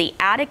through the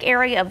attic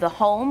area of the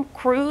home.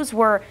 Crews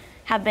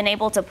have been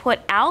able to put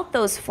out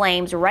those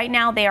flames. Right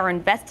now they are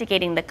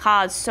investigating the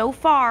cause. So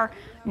far,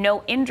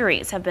 no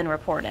injuries have been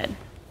reported.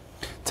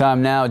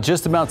 Time now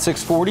just about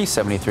 6:40,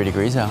 73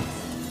 degrees out.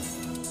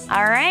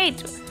 All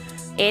right.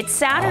 It's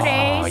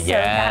Saturday, Oh, so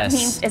yes. that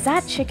means, is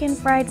that chicken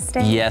fried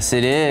steak? Yes,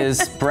 it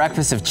is.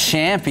 Breakfast of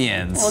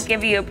Champions. We'll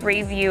give you a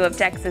preview of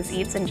Texas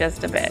Eats in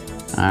just a bit.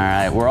 All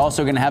right, we're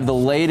also going to have the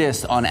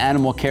latest on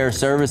animal care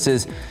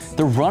services.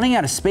 They're running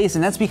out of space,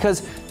 and that's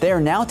because they are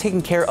now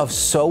taking care of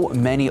so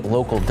many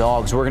local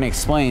dogs. We're going to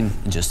explain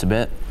in just a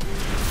bit.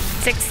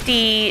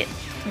 73.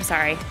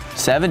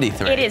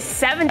 It is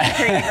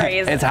 73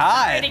 degrees. It's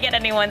hot. Trying to get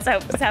anyone's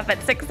hopes up at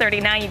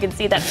 6:39. You can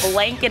see that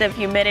blanket of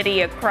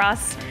humidity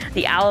across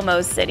the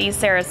Alamo City.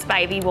 Sarah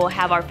Spivey will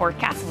have our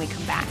forecast when we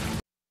come back.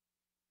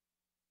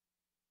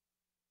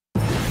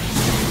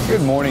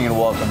 Good morning and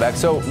welcome back.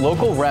 So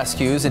local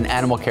rescues and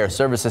animal care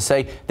services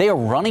say they are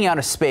running out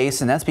of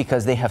space, and that's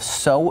because they have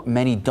so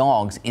many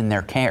dogs in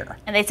their care.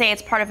 And they say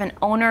it's part of an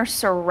owner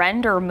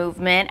surrender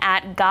movement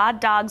at God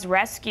Dogs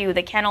Rescue.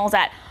 The kennels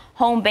at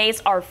home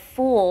base are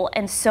full,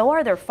 and so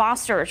are their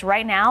fosters.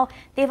 Right now,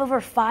 they have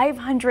over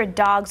 500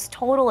 dogs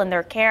total in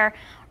their care.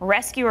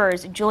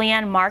 Rescuers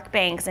Julianne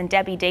Markbanks and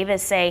Debbie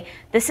Davis say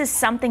this is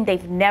something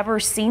they've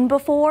never seen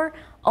before.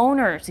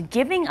 Owners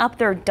giving up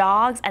their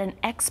dogs at an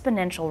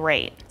exponential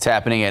rate. It's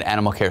happening at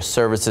animal care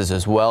services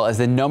as well as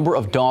the number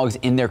of dogs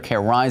in their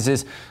care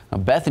rises. Now,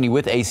 Bethany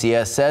with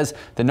ACS says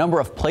the number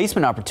of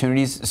placement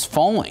opportunities is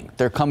falling.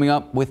 They're coming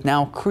up with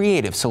now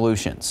creative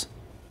solutions.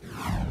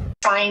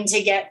 Trying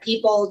to get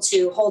people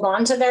to hold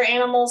on to their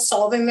animals,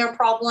 solving their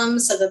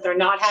problems so that they're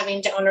not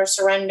having to owner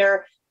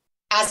surrender,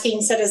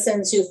 asking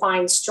citizens who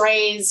find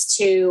strays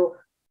to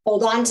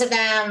hold on to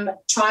them,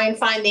 try and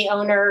find the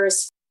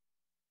owners.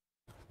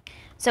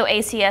 So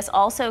ACS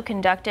also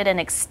conducted an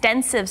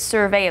extensive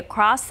survey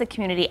across the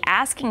community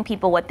asking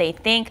people what they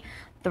think.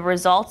 The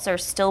results are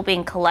still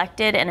being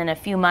collected, and in a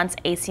few months,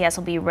 ACS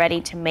will be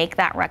ready to make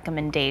that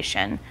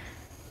recommendation.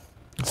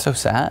 It's so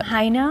sad.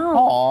 I know.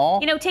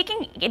 Aww. You know,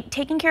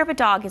 taking care of a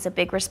dog is a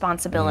big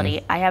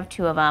responsibility. I have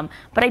 2 of them,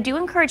 but I do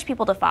encourage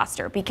people to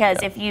foster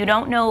because if you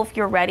don't know if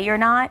you're ready or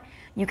not,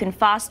 you can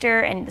foster,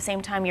 and at the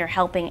same time, you're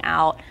helping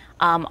out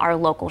our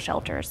local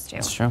shelters too.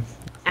 That's true.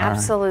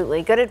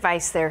 Absolutely. Good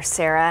advice there,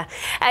 Sarah.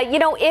 You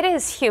know, it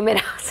is humid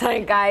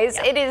outside, guys.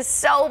 It is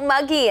so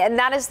muggy, and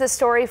that is the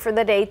story for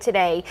the day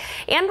today.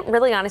 And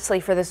really, honestly,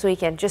 for this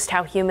weekend, just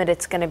how humid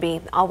it's going to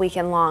be all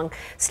weekend long.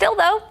 Still,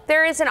 though,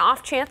 there is an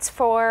off chance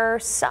for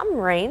some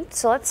rain,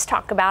 so let's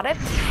talk about it.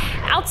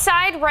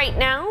 Outside right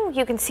now,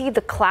 you can see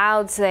the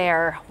clouds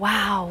there.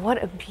 Wow,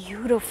 what a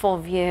beautiful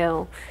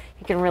view.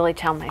 You can really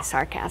tell my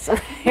sarcasm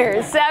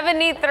here.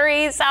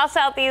 73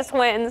 south-southeast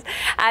winds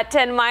at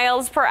 10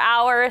 miles per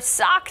hour,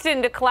 socked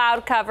into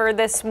cloud cover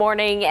this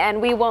morning, and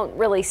we won't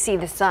really see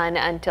the sun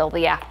until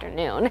the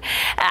afternoon.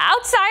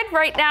 Outside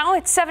right now,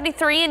 it's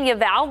 73 in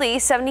Uvalde,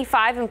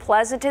 75 in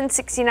Pleasanton,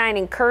 69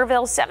 in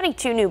Kerrville,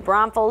 72 New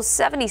Braunfels,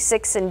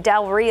 76 in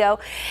Del Rio.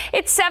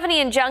 It's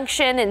 70 in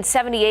Junction and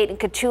 78 in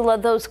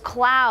Cotulla. Those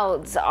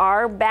clouds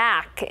are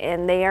back,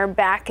 and they are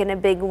back in a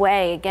big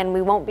way. Again,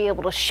 we won't be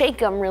able to shake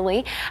them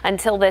really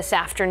until this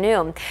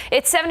afternoon.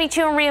 It's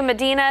 72 in Rio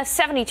Medina,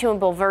 72 in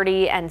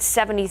Bulverde, and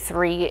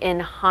 73 in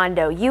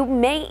Hondo. You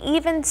may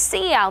even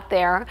see out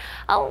there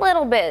a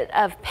little bit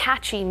of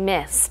patchy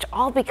mist,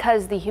 all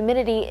because the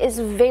humidity is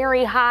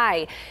very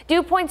high.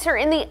 Dew points are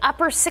in the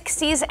upper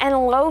 60s and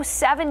low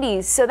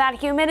 70s, so that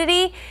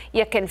humidity,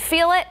 you can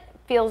feel it.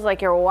 Feels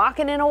like you're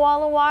walking in a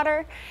wall of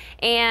water,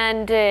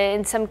 and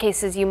in some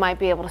cases you might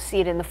be able to see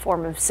it in the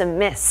form of some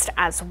mist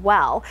as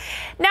well.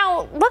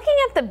 Now, looking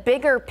at the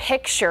bigger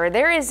picture,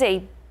 there is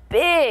a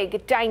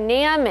big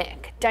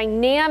dynamic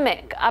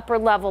upper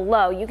level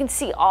low. You can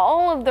see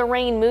all of the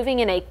rain moving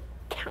in a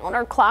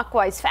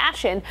counterclockwise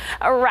fashion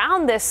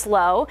around this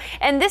low,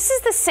 and this is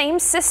the same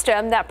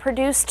system that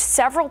produced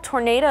several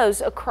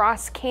tornadoes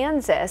across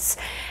Kansas,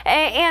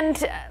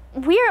 and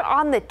we're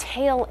on the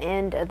tail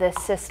end of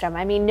this system.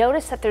 I mean,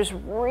 notice that there's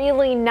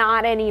really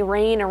not any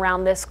rain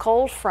around this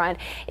cold front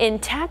in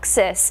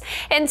Texas.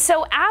 And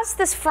so as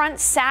this front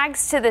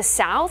sags to the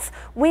south,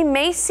 we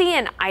may see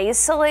an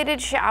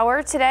isolated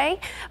shower today,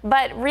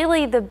 but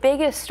really the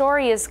biggest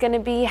story is going to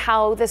be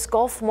how this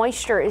Gulf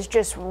moisture is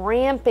just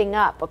ramping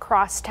up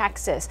across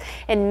Texas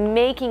and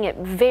making it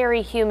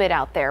very humid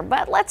out there.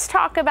 But let's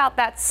talk about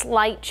that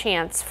slight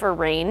chance for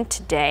rain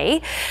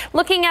today.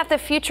 Looking at the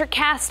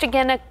futurecast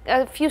again,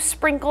 a few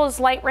sprinkles,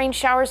 light rain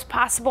showers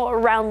possible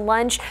around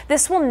lunch.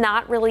 This will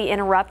not really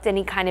interrupt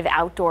any kind of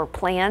outdoor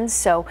plans,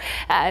 so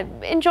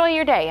enjoy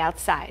your day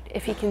outside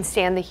if you can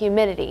stand the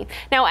humidity.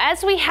 Now,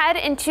 as we head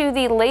into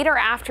the later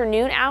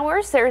afternoon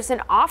hours, there's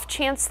an off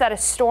chance that a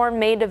storm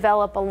may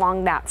develop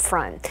along that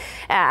front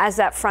as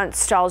that front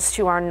stalls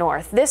to our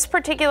north. This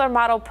particular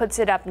model puts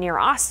it up near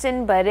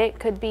Austin, but it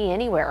could be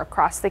anywhere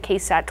across the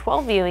KSAT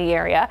 12 viewing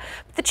area.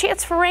 The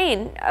chance for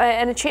rain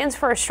and a chance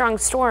for a strong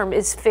storm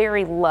is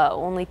very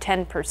low, only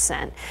 10%.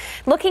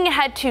 Looking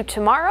ahead to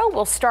tomorrow,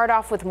 we'll start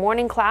off with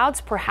morning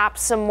clouds,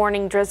 perhaps some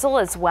morning drizzle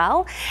as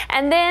well.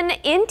 And then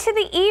into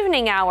the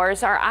evening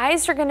hours, our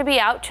eyes are going to be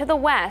out to the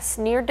west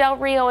near Del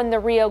Rio and the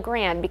Rio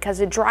Grande, because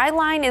a dry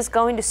line is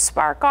going to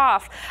spark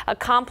off a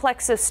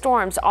complex of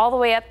storms all the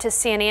way up to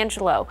San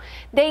Angelo.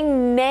 They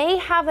may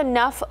have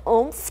enough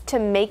oomph to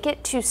make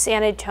it to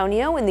San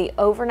Antonio in the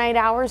overnight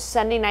hours,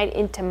 Sunday night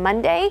into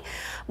Monday.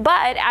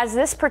 But as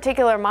this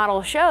particular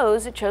model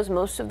shows, it shows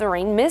most of the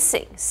rain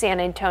missing San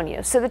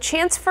Antonio. So the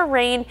chance for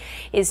rain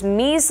is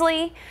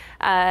measly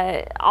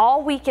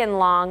all weekend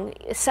long.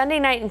 Sunday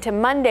night into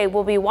Monday,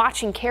 we'll be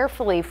watching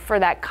carefully for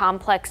that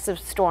complex of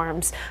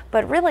storms.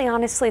 But really,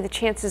 honestly, the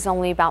chance is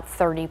only about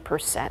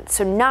 30%.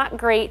 So not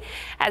great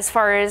as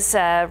far as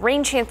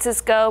rain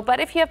chances go. But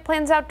if you have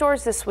plans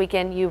outdoors this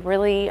weekend, you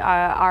really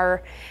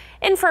are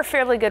in for a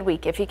fairly good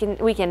week if you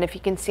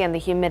can stand the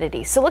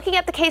humidity. So looking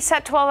at the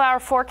KSAT 12-hour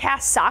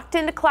forecast, socked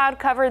into cloud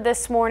cover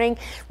this morning.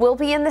 We'll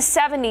be in the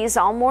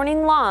 70s all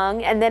morning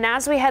long, and then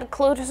as we head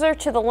closer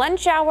to the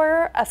lunch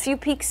hour, a few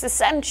peaks of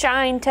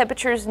sunshine,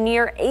 temperatures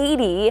near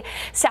 80,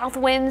 south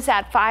winds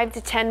at 5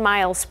 to 10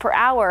 miles per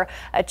hour,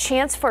 a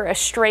chance for a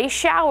stray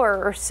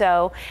shower or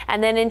so,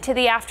 and then into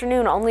the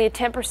afternoon, only a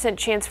 10%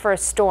 chance for a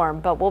storm,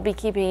 but we'll be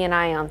keeping an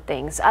eye on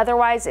things.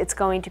 Otherwise, it's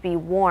going to be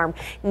warm,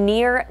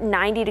 near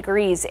 90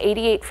 degrees,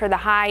 88 for the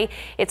high.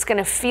 It's going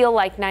to feel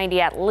like 90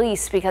 at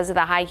least because of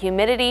the high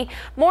humidity.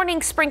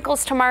 Morning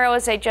sprinkles tomorrow,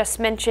 as I just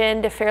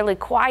mentioned, a fairly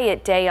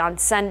quiet day on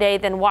Sunday.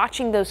 Then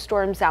watching those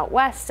storms out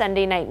west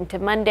Sunday night into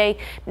Monday.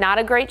 Not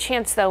a great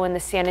chance, though, in the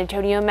San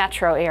Antonio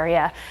metro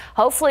area.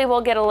 Hopefully we'll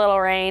get a little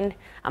rain.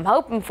 I'm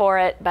hoping for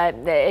it, but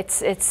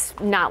it's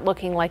not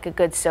looking like a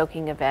good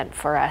soaking event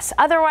for us.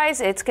 Otherwise,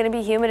 it's going to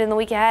be humid in the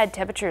week ahead.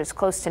 Temperatures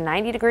close to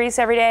 90 degrees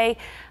every day.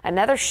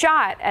 Another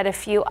shot at a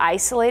few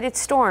isolated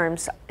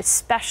storms,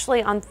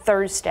 especially on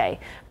Thursday.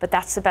 But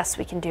that's the best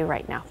we can do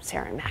right now,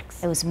 Sarah and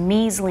Max. Those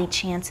measly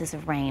chances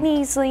of rain.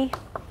 Measly.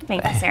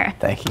 Thank you, Sarah.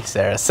 Thank you,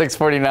 Sarah.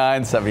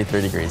 6:49,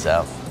 73 degrees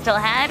out. Still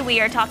ahead, we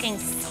are talking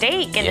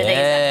steak in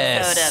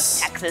today's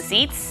episode of Texas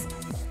Eats.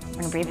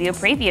 We're going to preview a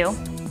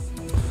preview.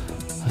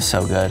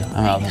 So good.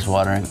 My mouth is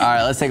watering. All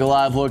right, let's take a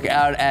live look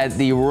out at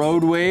the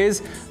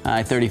roadways,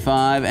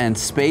 I-35 and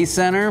Space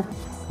Center.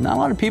 Not a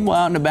lot of people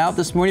out and about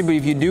this morning, but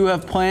if you do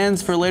have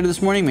plans for later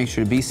this morning, make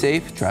sure to be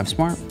safe, drive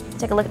smart.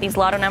 Take a look at these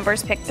lotto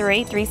numbers. Pick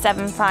 3,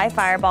 375,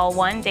 Fireball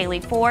 1,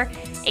 Daily 4,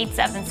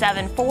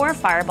 8774,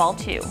 Fireball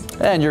 2.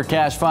 And your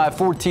cash 5,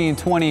 14,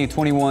 20,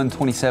 21,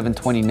 27,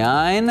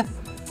 29.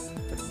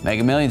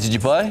 Mega Millions, did you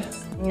play?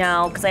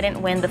 No, because I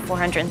didn't win the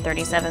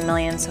 $437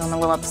 million, so I'm a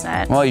little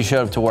upset. Well, you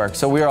showed up to work,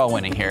 so we're all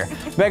winning here.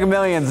 Mega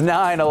Millions,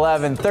 9,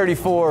 11,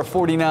 34,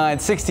 49,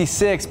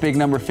 66, big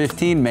number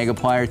 15,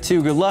 Megaplier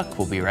 2. Good luck.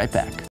 We'll be right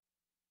back.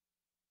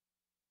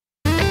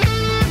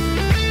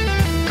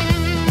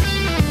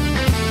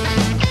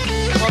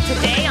 Well,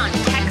 today on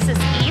Texas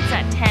Eats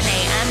at 10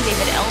 a.m.,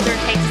 David Elder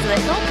takes to the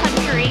Hill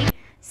Country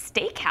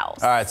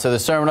Steakhouse. All right, so they're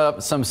serving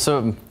up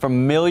some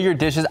familiar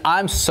dishes.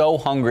 I'm so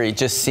hungry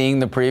just seeing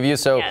the preview,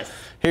 so yes.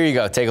 Here you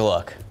go. Take a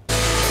look.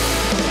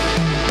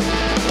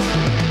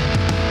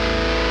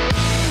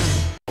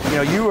 You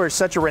know, you are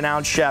such a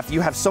renowned chef. You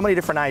have so many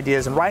different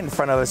ideas, and right in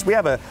front of us, we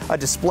have a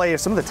display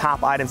of some of the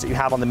top items that you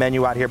have on the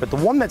menu out here, but the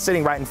one that's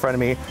sitting right in front of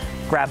me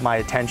grabbed my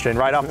attention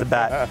right off the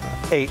bat.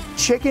 A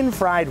chicken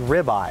fried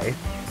ribeye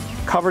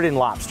covered in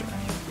lobster.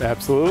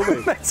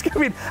 Absolutely. I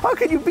mean, how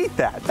can you beat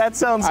that? That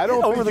sounds over the top.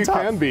 I don't think you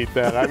can beat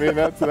that. I mean,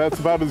 that's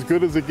about as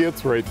good as it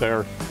gets right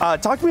there.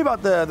 Talk to me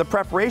about the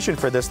preparation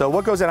for this, though.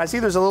 What goes in? I see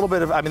there's a little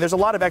bit of, there's a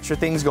lot of extra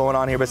things going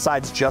on here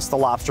besides just the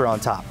lobster on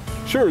top.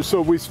 Sure.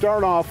 So we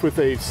start off with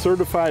a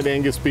certified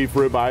Angus beef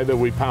ribeye that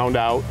we pound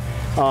out.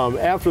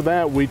 After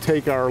that, we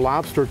take our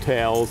lobster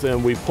tails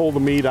and we pull the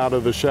meat out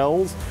of the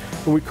shells.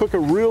 And we cook it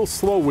real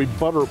slow. We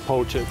butter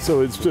poach it, so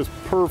it's just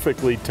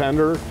perfectly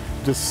tender.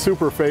 Just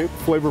super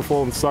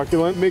flavorful and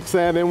succulent. Mix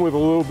that in with a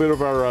little bit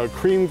of our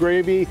cream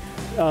gravy,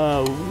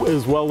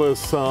 as well as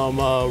some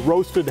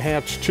roasted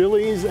hatch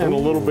chilies and a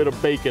little bit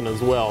of bacon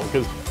as well,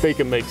 because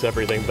bacon makes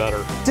everything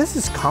better. This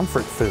is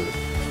comfort food,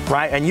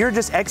 right? And you're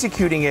just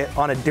executing it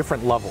on a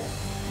different level.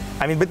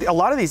 I mean, but a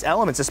lot of these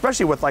elements,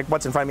 especially with like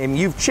what's in front of me, I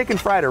mean, you've chicken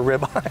fried a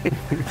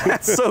ribeye.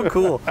 That's so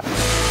cool.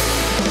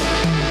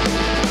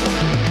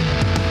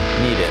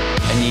 Need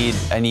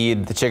it. I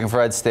need the chicken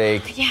fried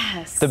steak.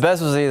 Yes. The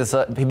best was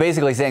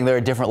basically saying there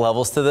are different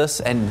levels to this,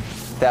 and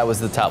that was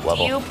the top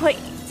level. Do you put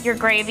your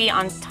gravy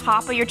on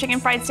top of your chicken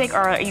fried steak, or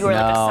are you like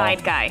a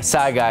side guy?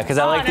 Side guy, because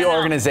I like the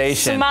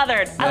organization.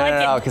 Smothered.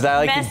 I like because I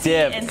like the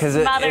dip. Because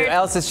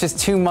else it's just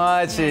too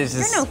much. It's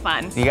just, you're no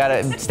fun. You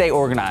gotta stay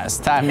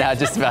organized. Time now,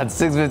 just about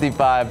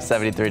 6:55,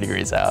 73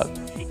 degrees out.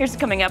 Here's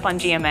coming up on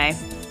GMA.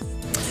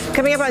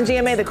 Coming up on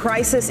GMA, the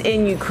crisis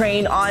in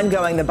Ukraine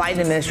ongoing. The Biden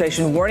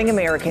administration warning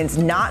Americans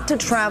not to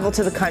travel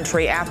to the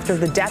country after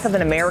the death of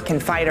an American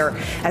fighter,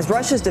 as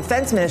Russia's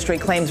defense ministry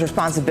claims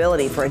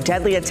responsibility for a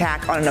deadly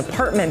attack on an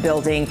apartment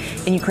building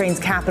in Ukraine's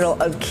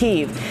capital of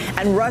Kyiv.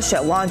 And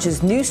Russia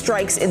launches new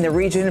strikes in the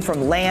region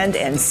from land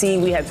and sea.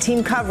 We have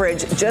team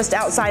coverage just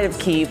outside of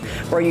Kyiv,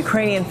 where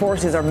Ukrainian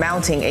forces are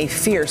mounting a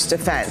fierce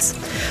defense.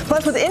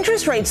 Plus, with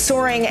interest rates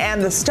soaring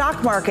and the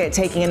stock market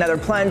taking another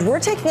plunge, we're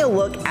taking a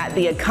look at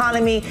the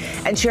economy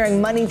and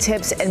sharing money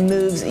tips and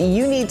moves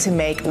you need to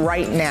make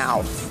right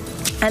now.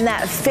 And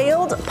that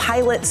failed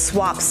pilot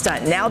swap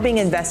stunt now being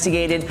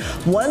investigated.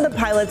 One of the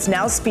pilots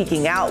now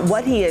speaking out,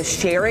 what he is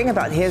sharing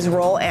about his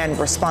role and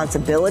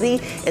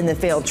responsibility in the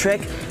failed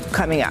trick,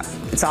 coming up.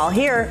 It's all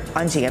here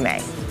on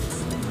GMA.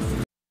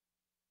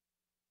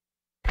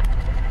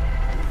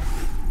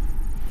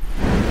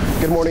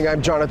 Good morning,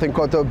 I'm Jonathan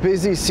Cotto.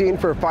 Busy scene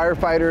for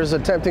firefighters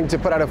attempting to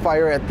put out a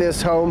fire at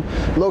this home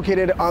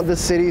located on the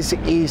city's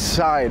east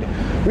side.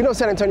 We know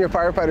San Antonio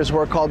firefighters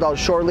were called out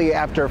shortly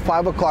after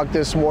 5 o'clock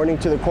this morning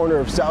to the corner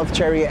of South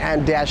Cherry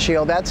and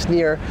Dashiell. That's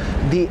near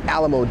the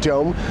Alamo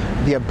Dome.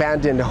 The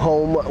abandoned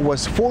home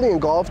was fully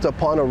engulfed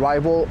upon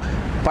arrival.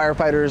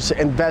 Firefighters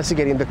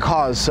investigating the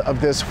cause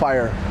of this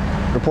fire.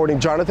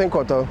 Reporting Jonathan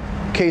Cotto,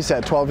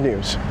 KSAT 12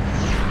 News.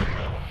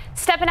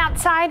 Stepping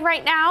outside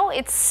right now,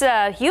 it's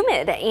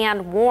humid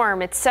and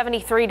warm. It's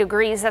 73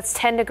 degrees. That's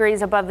 10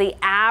 degrees above the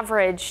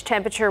average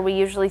temperature we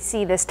usually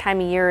see this time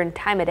of year and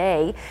time of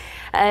day.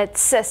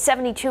 It's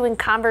 72 in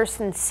Converse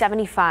and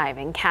 75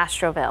 in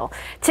Castroville.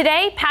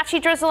 Today, patchy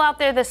drizzle out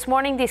there this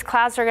morning. These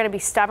clouds are going to be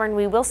stubborn.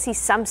 We will see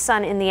some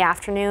sun in the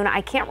afternoon.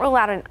 I can't rule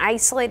out an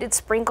isolated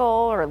sprinkle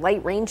or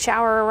light rain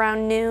shower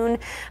around noon,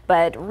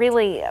 but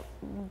really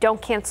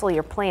don't cancel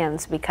your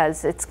plans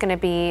because it's going to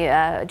be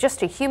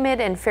just a humid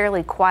and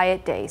fairly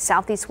quiet day.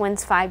 Southeast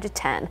winds 5 to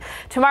 10.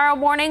 Tomorrow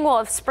morning we'll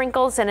have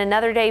sprinkles, and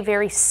another day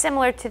very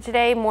similar to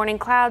today. Morning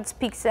clouds,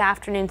 peaks of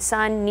afternoon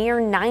sun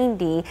near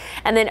 90.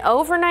 And then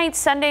overnight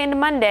Sunday into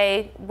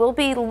Monday, we'll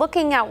be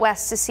looking out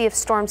west to see if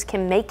storms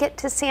can make it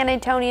to San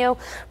Antonio.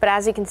 But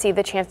as you can see,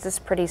 the chance is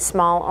pretty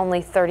small,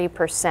 only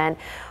 30%.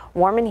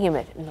 Warm and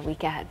humid in the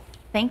week ahead.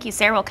 Thank you,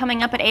 Sarah. Well,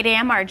 coming up at 8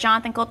 a.m., our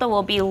Jonathan Cotto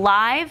will be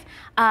live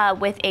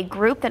with a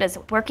group that is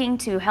working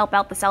to help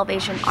out the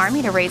Salvation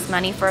Army to raise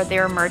money for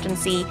their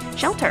emergency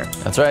shelter.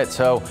 That's right.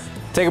 So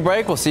take a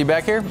break. We'll see you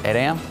back here, 8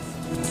 a.m.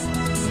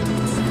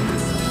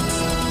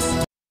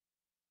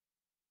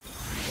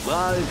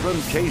 Live from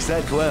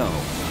KSAT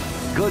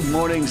 12. Good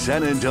Morning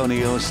San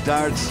Antonio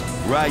starts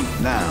right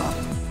now.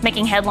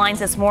 Making headlines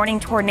this morning,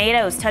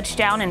 tornadoes touched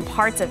down in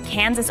parts of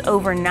Kansas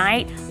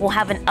overnight. We'll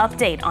have an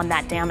update on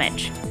that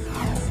damage.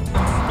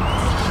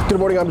 Good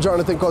morning, I'm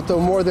Jonathan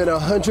Cotto. More than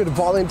 100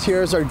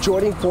 volunteers are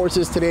joining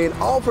forces today, and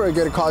all for a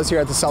good cause here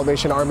at the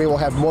Salvation Army. We'll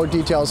have more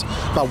details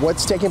about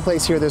what's taking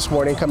place here this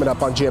morning coming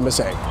up on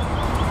GMSA.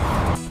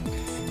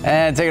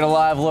 And taking a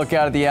live look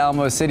out at the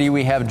Alamo City,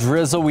 we have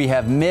drizzle, we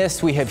have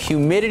mist, we have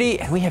humidity,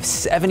 and we have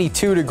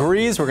 72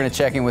 degrees. We're going to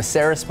check in with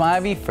Sarah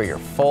Spivey for your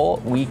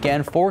full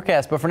weekend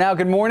forecast. But for now,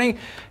 good morning.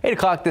 8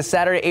 o'clock this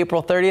Saturday,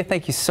 April 30th.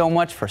 Thank you so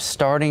much for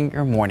starting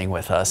your morning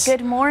with us.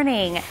 Good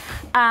morning.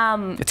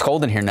 It's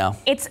cold in here now.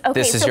 It's okay.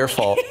 This is your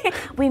fault.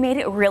 We made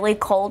it really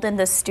cold in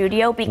the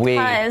studio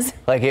because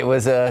like it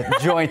was a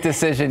joint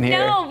decision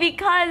here. No,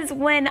 because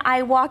when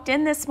I walked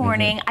in this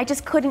morning, I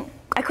just couldn't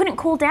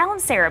cool down,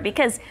 Sarah,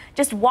 because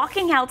just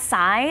walking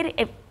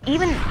outside,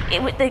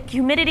 with the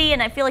humidity,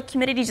 and I feel like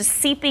humidity just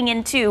seeping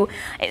into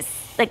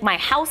like my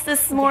house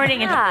this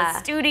morning, into the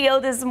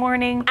studio this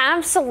morning.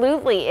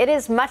 Absolutely. It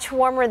is much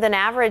warmer than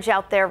average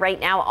out there right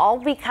now, all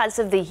because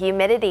of the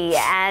humidity.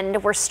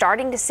 And we're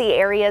starting to see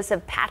areas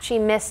of patchy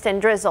mist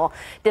and drizzle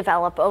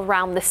develop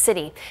around the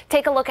city.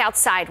 Take a look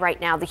outside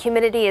right now. The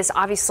humidity is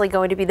obviously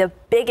going to be the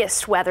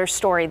biggest weather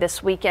story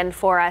this weekend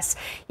for us.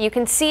 You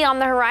can see on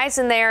the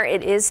horizon there,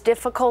 it is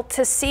difficult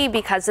to see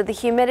because of the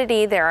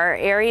humidity. There are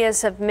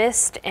areas of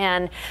mist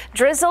and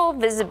drizzle.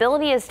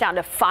 Visibility is down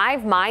to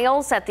 5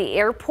 miles at the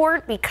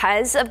airport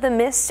because of the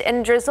mist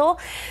and drizzle.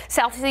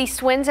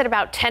 Southeast winds at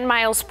about 10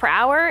 miles per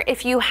hour.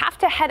 If you have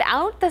to head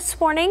out this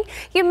morning,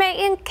 you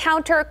may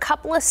encounter a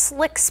couple of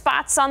slick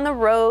spots on the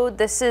road.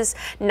 This is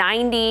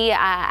 90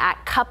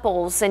 at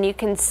Couples, and you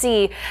can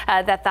see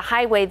that the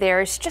highway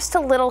there is just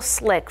a little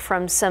slick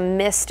from some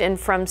mist and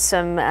from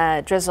some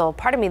drizzle.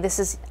 Pardon me, this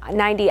is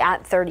 90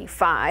 at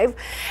 35.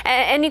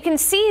 And you can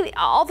see,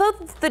 although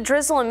the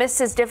drizzle and mist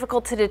is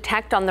difficult to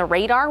detect on the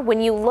radar, when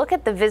you look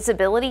at the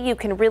visibility, you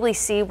can really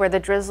see where the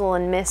drizzle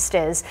and mist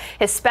is,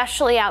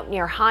 especially out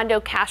near Hondo.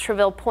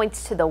 Castroville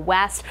points to the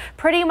west,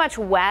 pretty much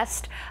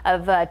west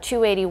of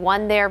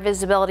 281 there.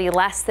 Visibility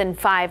less than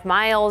 5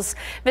 miles.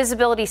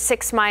 Visibility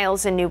 6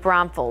 miles in New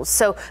Braunfels.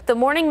 So the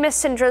morning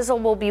mist and drizzle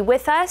will be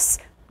with us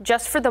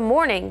just for the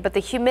morning, but the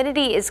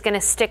humidity is going to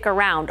stick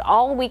around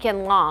all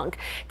weekend long.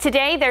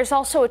 Today, there's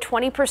also a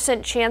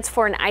 20% chance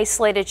for an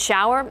isolated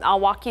shower. I'll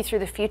walk you through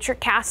the future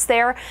cast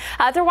there.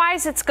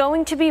 Otherwise, it's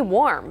going to be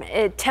warm.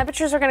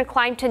 Temperatures are going to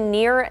climb to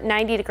near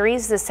 90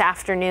 degrees this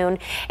afternoon.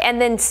 And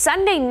then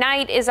Sunday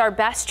night is our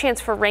best chance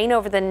for rain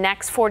over the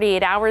next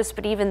 48 hours,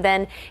 but even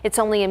then, it's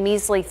only a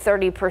measly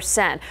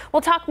 30%.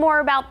 We'll talk more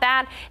about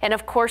that and,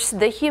 of course,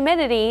 the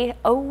humidity.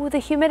 Oh, the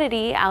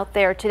humidity out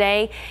there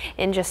today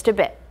in just a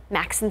bit.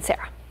 Max and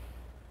Sarah.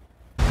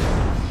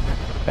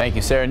 Thank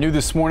you, Sarah. New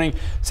this morning,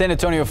 San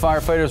Antonio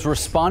firefighters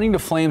responding to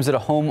flames at a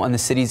home on the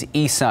city's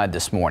east side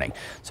this morning.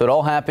 So it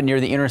all happened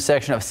near the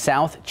intersection of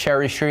South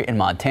Cherry Street in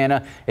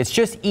Montana. It's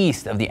just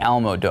east of the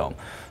Alamo Dome.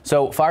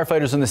 So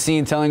firefighters on the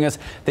scene telling us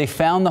they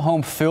found the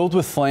home filled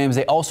with flames.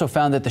 They also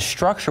found that the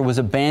structure was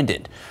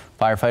abandoned.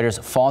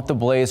 Firefighters fought the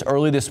blaze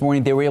early this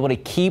morning. They were able to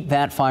keep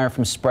that fire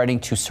from spreading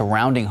to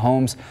surrounding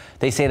homes.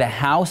 They say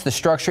the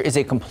structure is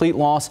a complete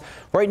loss.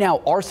 Right now,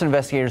 arson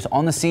investigators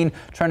on the scene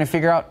trying to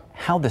figure out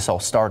how this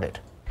all started.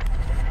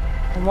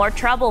 More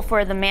trouble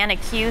for the man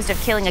accused of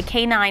killing a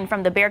canine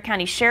from the Bexar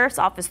County Sheriff's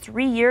Office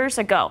 3 years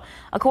ago.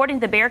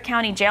 According to the Bexar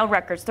County jail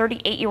records,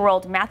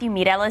 38-year-old Matthew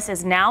Mireles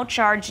is now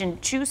charged in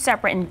 2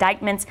 separate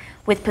indictments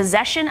with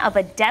possession of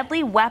a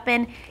deadly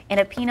weapon in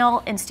a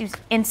penal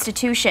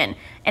institution.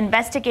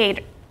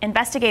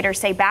 Investigators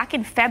say back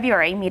in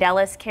February,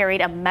 Mireles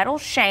carried a metal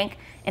shank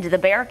into the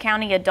Bexar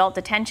County Adult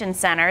Detention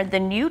Center. The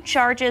new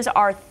charges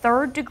are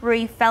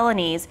third-degree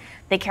felonies.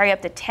 They carry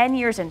up to 10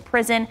 years in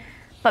prison.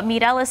 But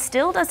Mireles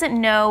still doesn't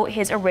know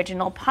his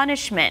original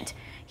punishment.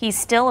 He's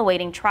still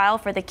awaiting trial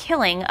for the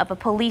killing of a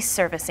police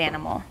service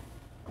animal.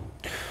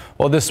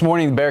 Well, this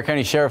morning, the Bexar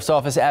County Sheriff's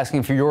Office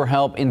asking for your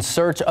help in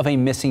search of a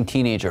missing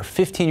teenager.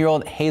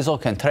 15-year-old Hazel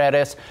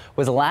Contreras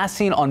was last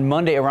seen on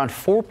Monday around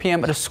 4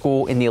 p.m. at a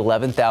school in the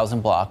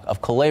 11,000 block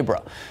of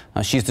Culebra.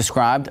 She's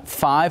described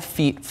 5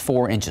 feet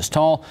 4 inches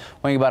tall,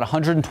 weighing about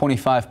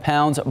 125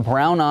 pounds,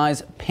 brown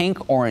eyes,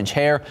 pink-orange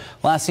hair.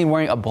 Last seen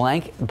wearing a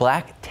black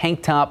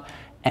tank top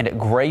and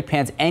gray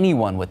pants.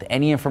 Anyone with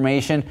any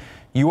information,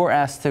 you are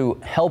asked to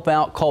help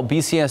out. Call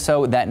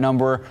BCSO, that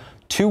number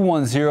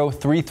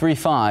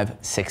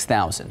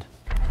 210-335-6000.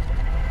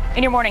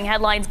 In your morning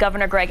headlines,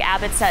 Governor Greg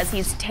Abbott says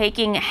he's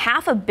taking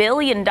 $500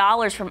 million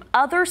from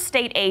other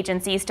state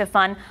agencies to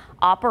fund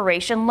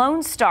Operation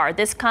Lone Star.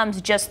 This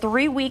comes just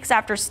 3 weeks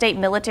after state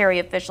military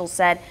officials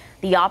said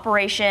the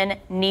operation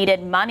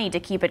needed money to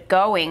keep it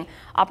going.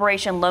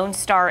 Operation Lone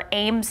Star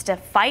aims to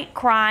fight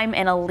crime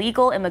and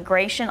illegal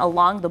immigration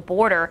along the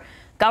border.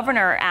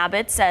 Governor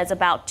Abbott says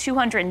about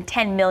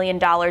 $210 million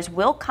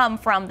will come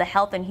from the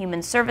Health and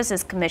Human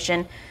Services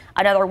Commission.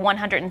 Another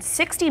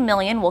 $160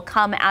 million will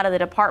come out of the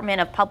Department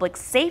of Public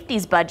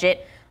Safety's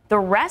budget. The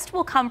rest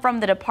will come from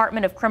the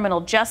Department of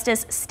Criminal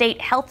Justice,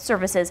 State Health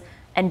Services,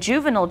 and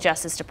Juvenile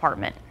Justice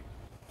Department.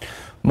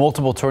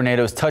 Multiple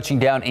tornadoes touching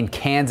down in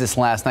Kansas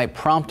last night,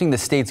 prompting the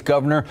state's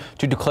governor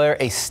to declare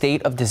a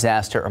state of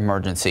disaster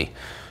emergency.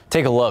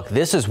 Take a look.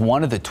 This is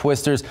one of the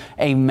twisters,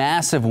 a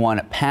massive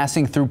one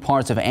passing through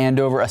parts of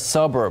Andover, a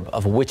suburb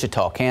of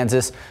Wichita,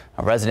 Kansas.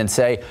 Residents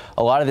say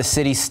a lot of the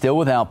city still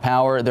without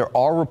power. There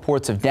are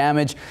reports of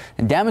damage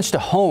to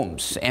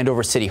homes,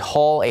 Andover City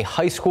Hall, a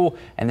high school,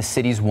 and the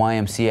city's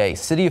YMCA.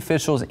 City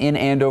officials in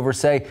Andover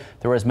say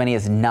there were as many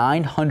as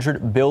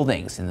 900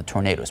 buildings in the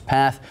tornado's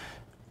path.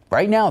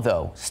 Right now,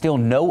 though, still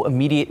no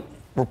immediate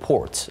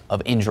reports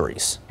of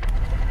injuries.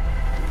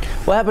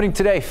 Well, happening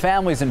today,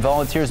 families and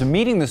volunteers are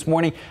meeting this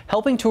morning,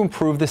 helping to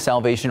improve the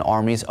Salvation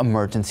Army's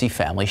emergency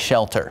family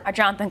shelter. Our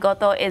Jonathan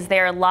Goto is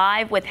there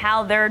live with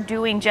how they're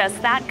doing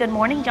just that. Good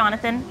morning,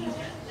 Jonathan.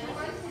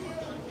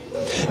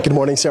 Good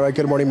morning, Sarah.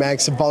 Good morning,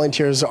 Max.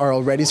 Volunteers are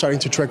already starting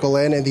to trickle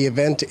in, and the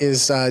event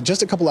is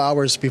just a couple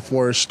hours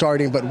before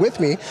starting. But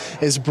with me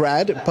is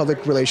Brad,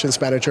 Public Relations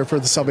Manager for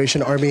the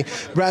Salvation Army.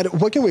 Brad,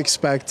 what can we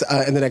expect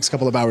in the next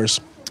couple of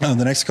hours? The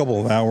next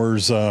couple of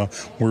hours,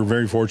 we're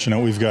very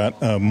fortunate. We've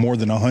got more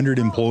than 100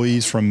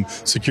 employees from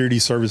Security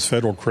Service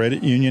Federal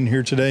Credit Union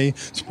here today.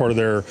 It's part of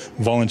their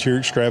volunteer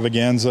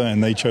extravaganza,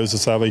 and they chose the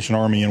Salvation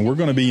Army. And we're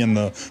going to be in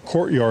the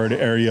courtyard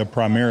area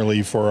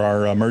primarily for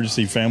our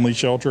emergency family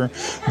shelter.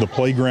 The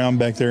playground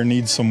back there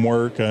needs some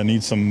work,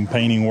 needs some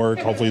painting work.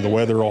 Hopefully the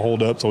weather will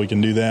hold up so we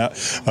can do that.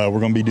 We're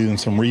going to be doing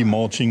some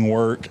remulching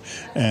work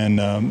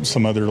and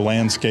some other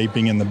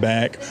landscaping in the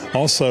back.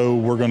 Also,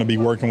 we're going to be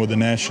working with the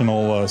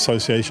National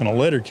Association of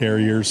Letter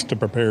Carriers to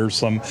prepare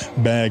some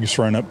bags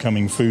for an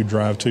upcoming food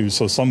drive too.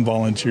 So some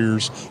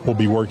volunteers will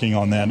be working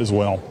on that as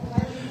well.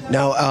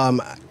 Now,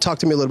 talk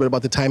to me a little bit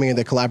about the timing and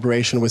the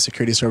collaboration with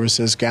Security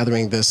Services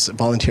gathering this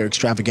volunteer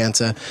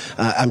extravaganza.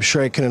 I'm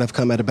sure it couldn't have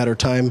come at a better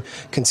time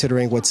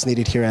considering what's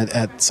needed here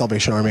at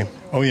Salvation Army.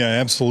 Oh yeah,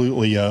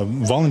 absolutely.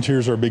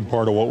 Volunteers are a big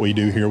part of what we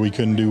do here. We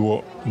couldn't do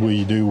what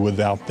we do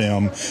without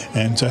them.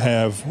 And to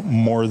have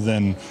more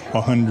than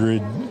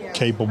 100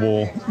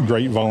 capable,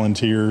 great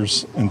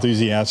volunteers,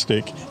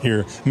 enthusiastic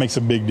here makes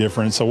a big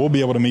difference. So we'll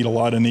be able to meet a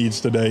lot of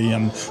needs today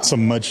and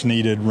some much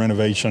needed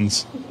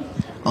renovations.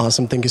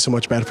 Awesome. Thank you so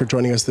much, Brad, for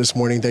joining us this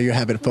morning. There you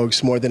have it,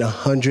 folks. More than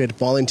 100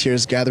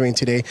 volunteers gathering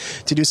today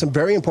to do some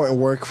very important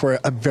work for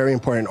a very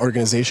important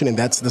organization, and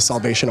that's the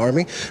Salvation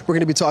Army. We're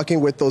going to be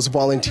talking with those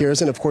volunteers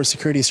and, of course,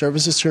 Security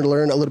Services to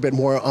learn a little bit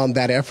more on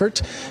that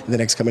effort in the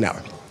next coming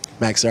hour.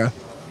 Max, Sarah.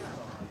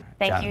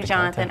 Thank you,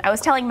 Jonathan. I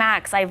was telling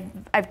Max,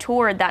 I've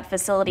toured that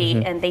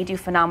facility, and they do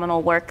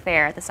phenomenal work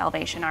there at the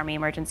Salvation Army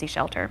Emergency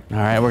Shelter. All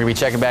right, we're going to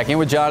be checking back in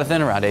with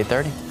Jonathan around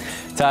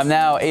 8:30. Time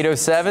now,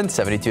 8:07,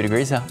 72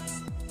 degrees out.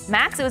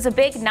 Max, it was a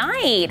big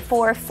night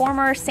for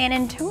former San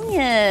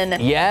Antonian.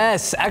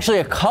 Yes, actually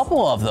a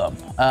couple of them.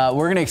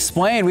 We're going to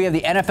explain. We have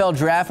the NFL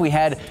draft. We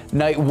had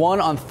night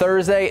 1 on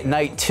Thursday,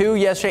 night 2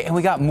 yesterday, and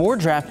we got more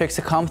draft picks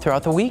to come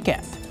throughout the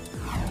weekend.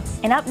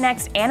 And up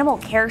next, animal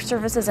care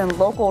services and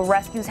local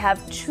rescues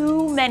have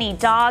too many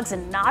dogs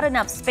and not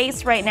enough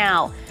space right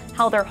now.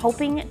 How they're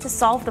hoping to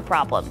solve the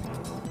problem.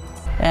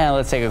 And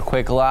let's take a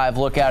quick live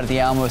look out at the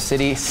Alamo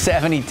City,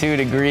 72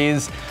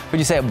 degrees. Would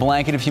you say a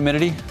blanket of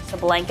humidity? It's a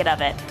blanket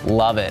of it.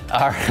 Love it.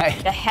 All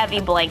right. A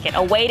heavy blanket,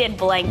 a weighted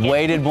blanket.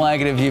 Weighted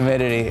blanket of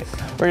humidity.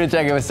 We're going to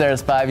check in with Sarah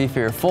Spivey for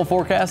your full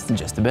forecast in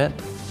just a bit.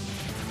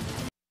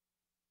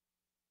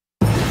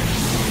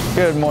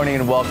 Good morning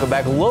and welcome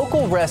back.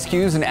 Local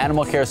rescues and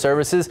animal care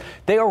services,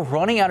 they are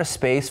running out of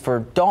space for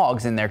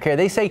dogs in their care.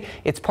 They say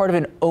it's part of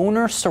an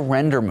owner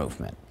surrender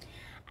movement.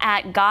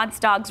 At God's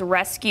Dogs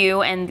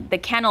Rescue and the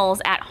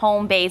kennels at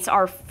home base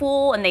are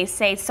full, and they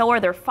say so are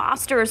their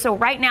fosters. So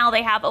right now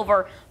they have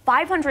over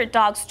 500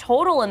 dogs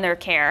total in their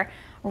care.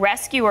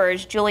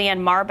 Rescuers Julianne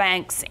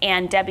Marbanks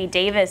and Debbie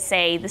Davis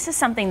say this is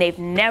something they've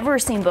never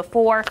seen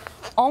before.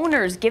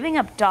 Owners giving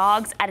up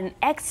dogs at an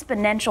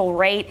exponential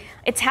rate.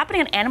 It's happening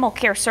in animal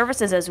care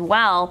services as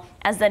well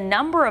as the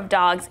number of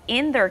dogs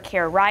in their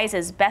care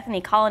rises.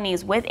 Bethany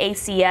Colonies with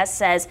ACS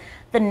says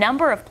the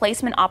number of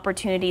placement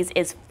opportunities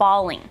is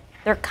falling.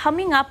 They're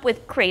coming up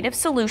with creative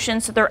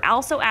solutions, so they're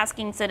also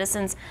asking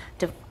citizens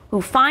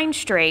who find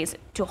strays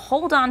to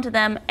hold on to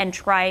them and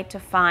try to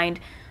find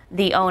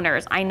the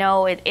owners. I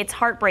know it's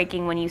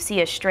heartbreaking when you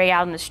see a stray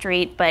out in the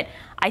street, but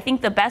I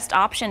think the best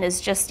option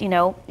is just,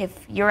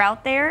 if you're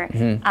out there,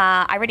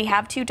 I already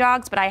have 2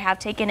 dogs, but I have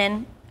taken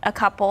in a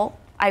couple.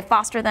 I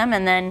foster them,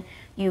 and then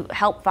you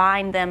help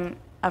find them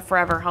a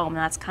forever home.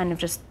 That's kind of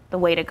just the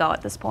way to go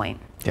at this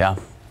point. Yeah.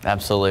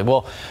 Absolutely.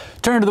 Well,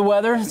 turn to the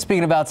weather.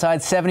 Speaking of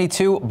outside,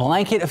 72,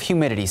 blanket of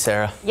humidity,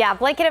 Sarah. Yeah,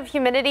 blanket of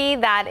humidity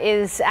that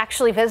is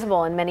actually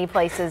visible in many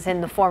places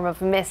in the form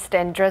of mist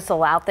and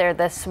drizzle out there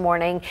this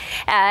morning.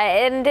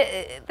 And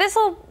this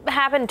will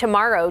happen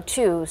tomorrow,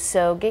 too.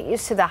 So get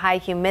used to the high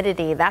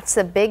humidity. That's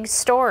the big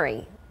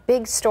story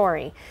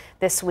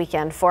this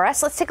weekend for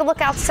us. Let's take a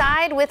look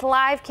outside with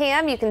live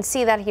cam. You can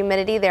see that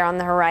humidity there on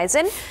the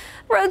horizon.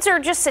 Roads are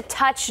just a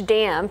touch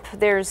damp.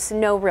 There's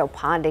no real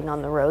ponding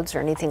on the roads or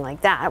anything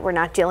like that. We're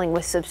not dealing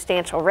with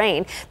substantial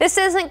rain. This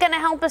isn't going to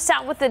help us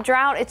out with the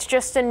drought. It's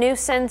just a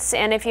nuisance.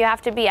 And if you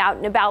have to be out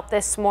and about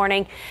this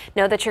morning,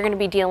 know that you're going to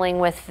be dealing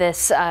with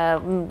this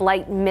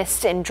light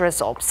mist and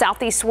drizzle.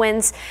 Southeast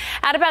winds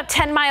at about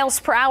 10 miles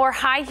per hour,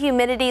 high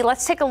humidity.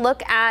 Let's take a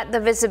look at the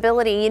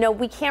visibility. You know,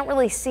 we can't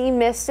really see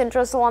mist and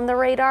drizzle on the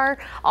radar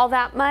all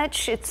that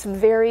much. It's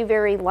very,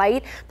 very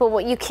light. But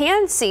what you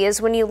can see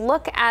is when you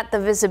look at the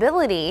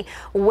visibility,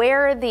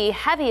 where the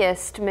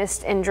heaviest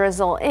mist and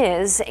drizzle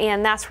is,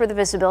 and that's where the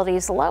visibility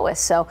is the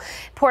lowest. So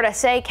Port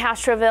SA,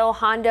 Castroville,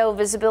 Hondo,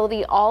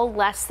 visibility all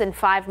less than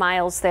 5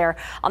 miles there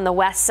on the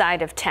west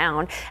side of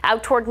town.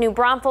 Out toward New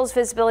Braunfels,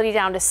 visibility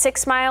down to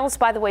 6 miles.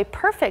 By the way,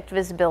 perfect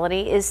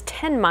visibility is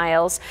 10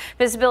 miles.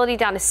 Visibility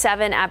down to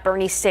 7 at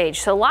Bernie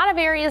Stage. So a lot of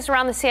areas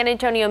around the San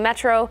Antonio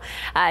metro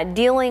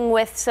dealing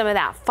with some of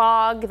that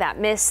fog, that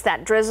mist,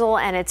 that drizzle,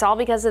 and it's all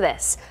because of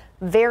this.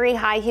 Very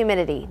high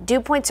humidity.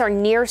 Dew points are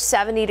near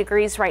 70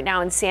 degrees right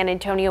now in San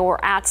Antonio. We're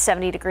at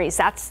 70 degrees.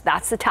 That's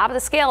the top of the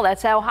scale.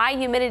 That's how high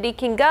humidity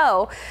can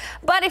go.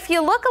 But if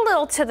you look a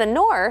little to the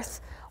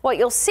north, what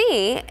you'll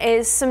see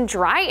is some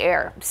dry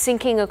air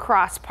sinking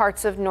across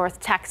parts of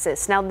North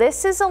Texas. Now,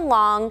 this is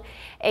along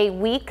a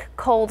weak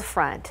cold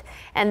front,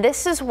 and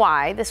this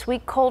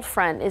weak cold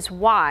front is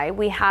why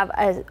we have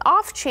an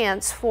off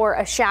chance for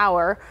a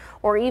shower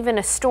or even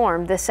a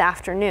storm this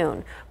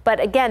afternoon. But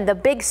again, the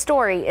big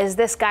story is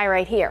this guy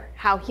right here,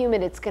 how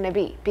humid it's going to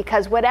be,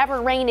 because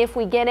whatever rain, if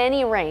we get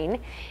any rain,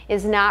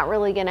 is not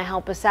really going to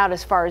help us out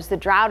as far as the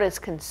drought is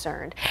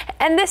concerned.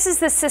 And this is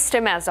the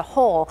system as a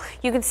whole.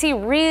 You can see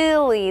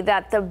really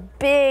that the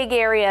big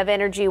area of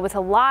energy with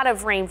a lot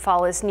of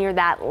rainfall is near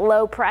that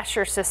low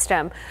pressure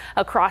system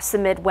across the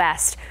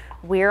Midwest.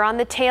 We're on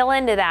the tail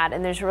end of that,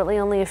 and there's really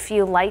only a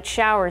few light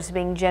showers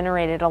being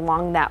generated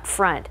along that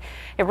front.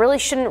 It really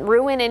shouldn't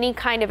ruin any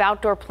kind of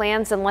outdoor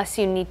plans unless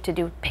you need to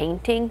do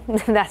painting.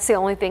 That's the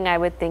only thing I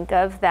would think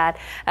of that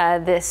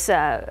this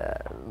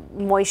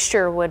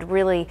moisture would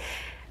really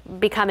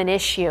become an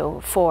issue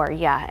for.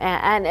 Yeah,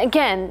 and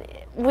again,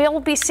 we'll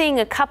be seeing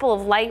a couple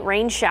of light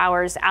rain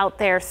showers out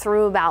there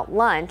through about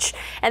lunch.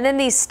 And then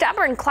these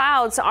stubborn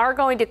clouds are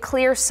going to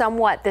clear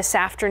somewhat this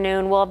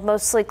afternoon. We'll have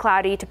mostly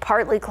cloudy to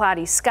partly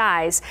cloudy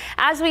skies.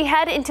 As we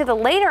head into the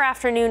later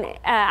afternoon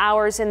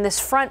hours and this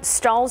front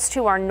stalls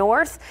to our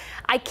north,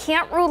 I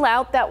can't rule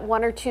out that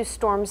 1 or 2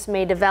 storms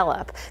may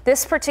develop.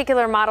 This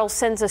particular model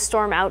sends a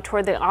storm out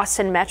toward the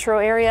Austin metro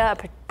area,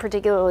 a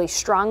particularly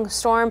strong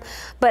storm.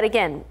 But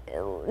again,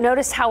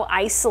 notice how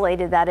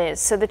isolated that is.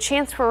 So the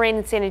chance for rain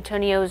in San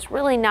Antonio is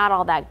really not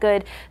all that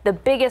good. The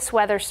biggest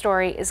weather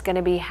story is going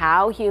to be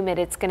how humid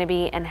it's going to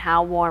be and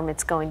how warm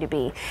it's going to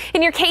be.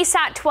 In your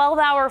KSAT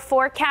 12-hour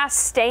forecast,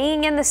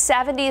 staying in the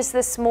 70s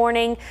this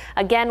morning,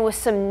 again with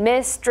some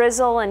mist,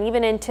 drizzle, and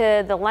even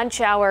into the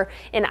lunch hour,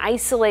 an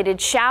isolated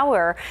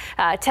shower.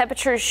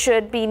 Temperatures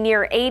should be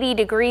near 80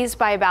 degrees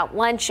by about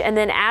lunch. And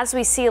then as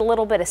we see a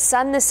little bit of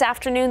sun this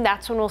afternoon,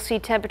 that's when we'll see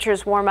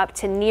temperatures warm up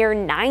to near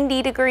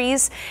 90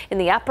 degrees in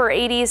the upper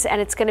 80s,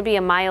 and it's going to be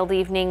a mild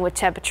evening with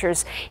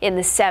temperatures in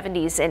the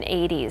 70s and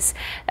 80s.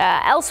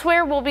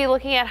 Elsewhere, we'll be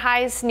looking at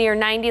highs near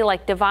 90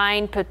 like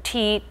Devine,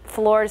 Petite,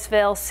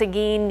 Floresville,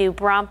 Seguin, New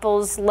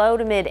Braunfels, low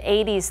to mid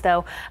 80s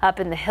though up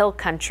in the hill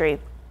country.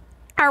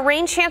 Our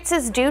rain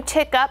chances do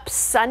tick up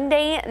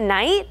Sunday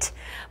night,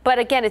 but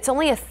again, it's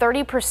only a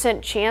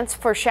 30% chance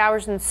for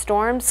showers and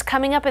storms.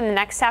 Coming up in the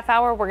next half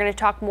hour, we're going to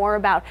talk more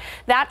about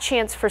that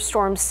chance for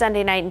storms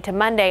Sunday night into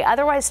Monday.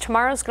 Otherwise,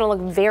 tomorrow's going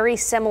to look very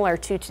similar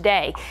to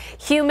today.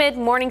 Humid,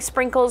 morning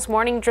sprinkles,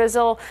 morning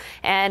drizzle,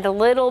 and a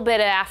little bit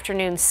of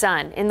afternoon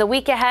sun. In the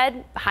week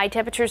ahead, high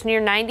temperatures near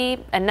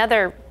 90,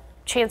 another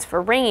chance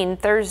for rain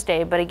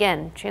Thursday, but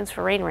again, chance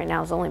for rain right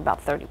now is only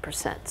about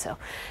 30%, so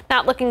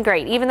not looking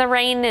great. Even the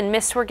rain and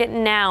mist we're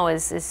getting now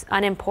is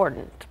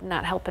unimportant,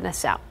 not helping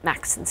us out.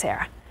 Max and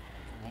Sarah.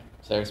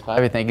 Sarah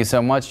Spivey, thank you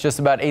so much. Just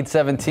about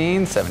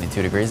 8:17,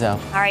 72 degrees out.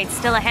 All right,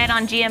 still ahead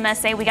on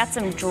GMSA, we got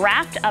some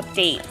draft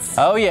updates.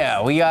 Oh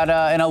yeah, we got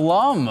an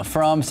alum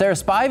from Sarah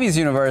Spivey's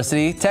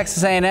university,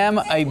 Texas A&M,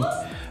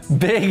 a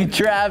big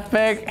draft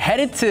pick,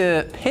 headed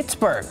to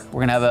Pittsburgh.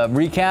 We're gonna have a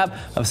recap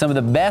of some of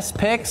the best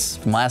picks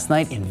from last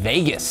night in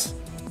Vegas.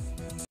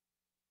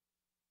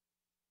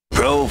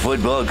 Pro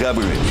football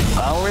coverage,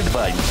 powered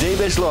by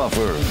Davis Law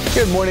Firm.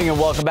 Good morning and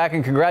welcome back,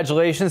 and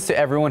congratulations to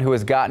everyone who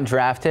has gotten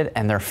drafted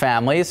and their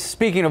families.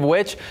 Speaking of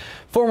which,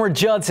 former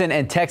Judson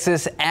and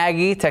Texas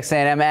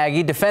A&M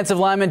Aggie defensive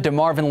lineman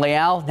DeMarvin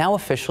Leal, now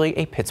officially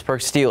a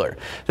Pittsburgh Steeler.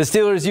 The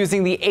Steelers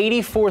using the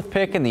 84th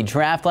pick in the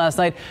draft last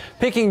night,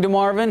 picking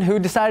DeMarvin, who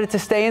decided to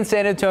stay in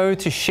San Antonio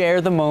to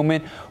share the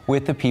moment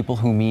with the people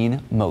who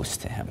mean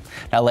most to him.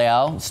 Now,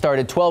 Leal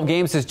started 12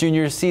 games his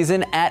junior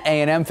season at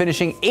A&M,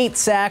 finishing 8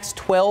 sacks,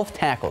 12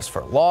 tackles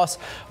for loss.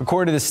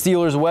 According to the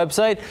Steelers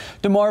website,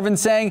 DeMarvin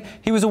saying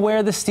he was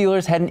aware the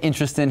Steelers had an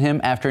interest in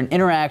him after an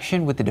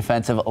interaction with the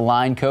defensive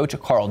line coach,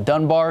 Carl Dunn,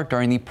 Dunbar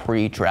during the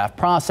pre-draft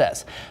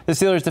process. The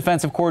Steelers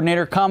defensive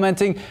coordinator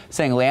commenting,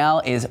 saying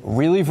Leal is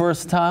really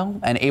versatile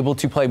and able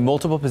to play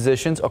multiple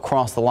positions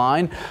across the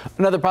line.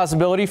 Another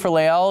possibility for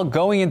Leal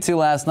going into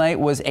last night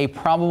was a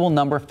probable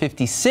number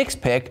 56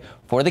 pick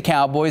for the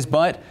Cowboys,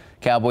 but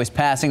Cowboys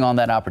passing on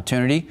that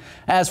opportunity.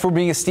 As for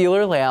being a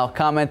Steeler, Leal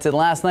commented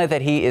last night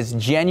that he is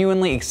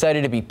genuinely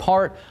excited to be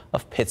part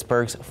of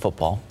Pittsburgh's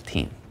football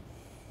team.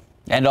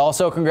 And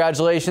also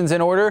congratulations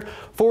in order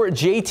for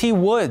JT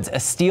Woods, a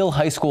Steele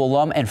High School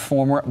alum and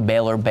former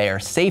Baylor Bear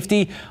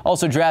safety.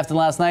 Also drafted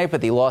last night by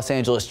the Los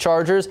Angeles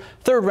Chargers.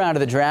 Third round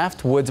of the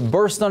draft, Woods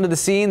burst onto the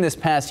scene this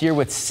past year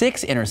with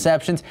 6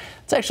 interceptions.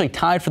 It's actually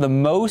tied for the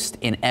most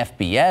in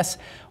FBS.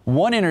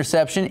 1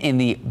 interception in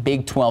the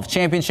Big 12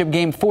 championship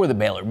game for the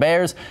Baylor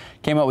Bears.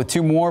 Came out with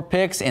 2 more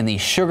picks in the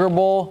Sugar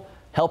Bowl,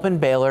 helping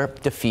Baylor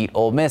defeat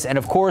Ole Miss. And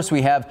of course,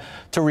 we have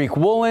Tariq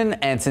Woolen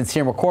and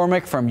Sincere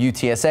McCormick from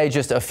UTSA.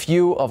 Just a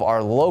few of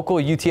our local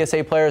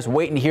UTSA players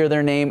waiting to hear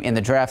their name in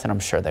the draft, and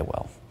I'm sure they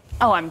will.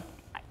 Oh, I'm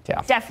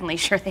definitely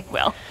sure they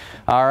will.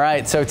 All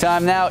right, so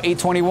time now,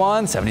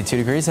 8:21, 72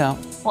 degrees out.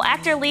 Well,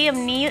 actor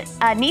Liam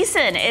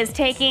Neeson is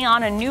taking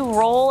on a new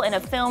role in a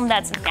film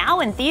that's now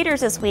in theaters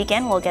this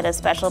weekend. We'll get a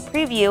special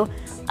preview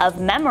of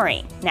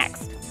Memory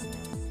next.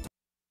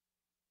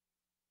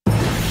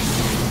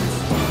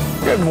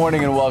 Good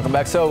morning and welcome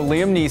back. So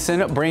Liam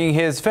Neeson bringing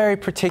his very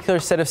particular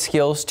set of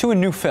skills to a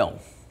new film.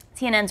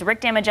 CNN's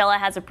Rick Damigella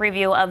has a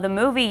preview of the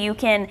movie you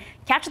can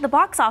catch at the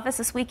box office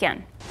this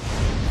weekend.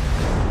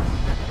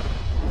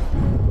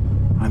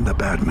 I'm the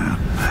bad man.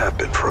 Have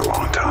been for a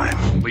long time.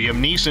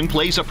 Liam Neeson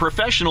plays a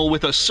professional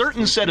with a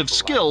certain set of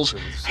skills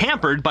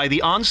hampered by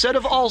the onset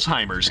of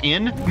Alzheimer's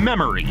in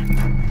Memory.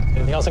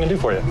 Anything else I can do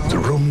for you? The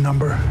room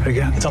number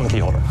again? It's on the key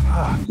holder.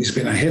 He's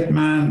been a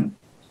hitman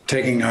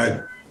taking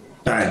out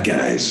bad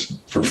guys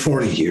for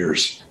 40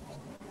 years.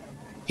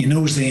 He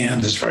knows the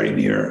end is very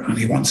near and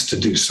he wants to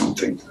do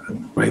something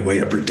by way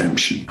of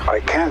redemption. I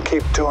can't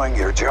keep doing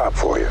your job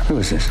for you. Who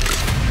is this?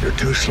 You're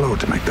too slow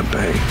to make them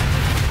pay.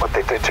 What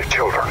they did to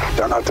children,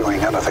 they're not doing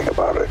anything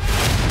about it.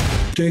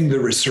 Doing the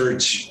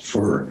research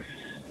for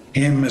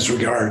him as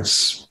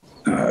regards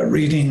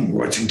reading,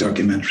 watching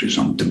documentaries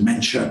on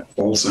dementia,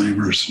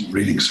 Alzheimer's,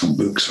 reading some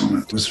books on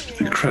it was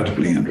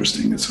incredibly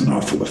interesting. It's an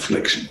awful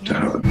affliction to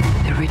have it.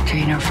 The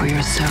retainer for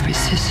your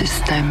services is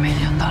 $10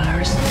 million.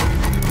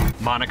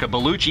 Monica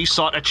Bellucci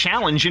sought a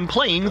challenge in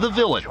playing the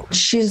villain.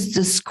 She's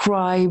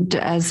described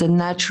as a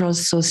natural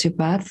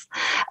sociopath,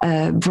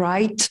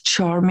 bright,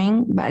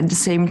 charming, but at the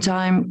same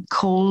time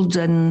cold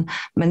and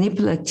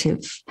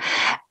manipulative.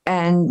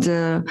 And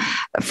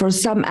for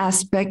some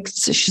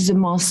aspects, she's a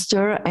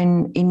monster,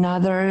 and in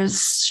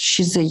others,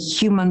 she's a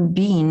human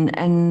being.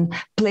 And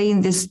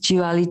playing this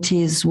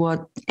duality is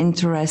what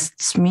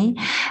interests me.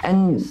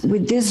 And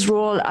with this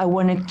role, I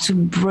wanted to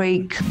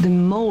break the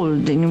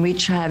mold in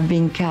which I have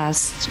been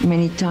cast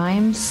many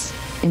times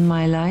in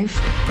my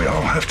life. We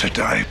all have to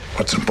die.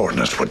 What's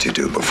important is what you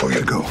do before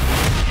you go.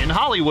 In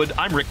Hollywood,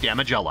 I'm Rick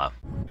Damigella.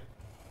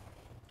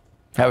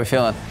 How are we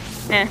feeling?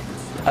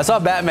 I saw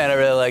Batman. I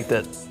really liked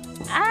it.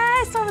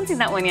 I still haven't seen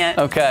that one yet.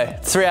 Okay,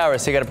 it's 3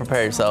 hours, so you got to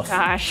prepare yourself.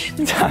 Gosh,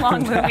 it's a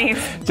long movie.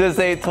 Just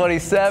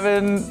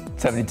 8:27,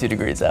 72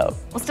 degrees out.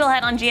 We'll still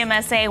head on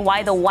GMSA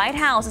why the White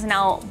House is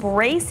now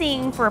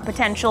bracing for a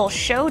potential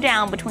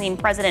showdown between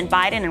President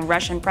Biden and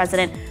Russian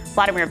President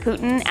Vladimir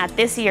Putin at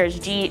this year's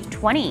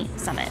G20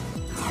 summit.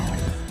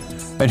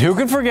 And who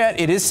can forget,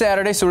 it is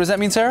Saturday, so what does that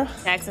mean, Sarah?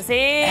 Texas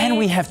Eve. And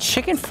we have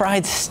chicken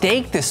fried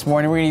steak this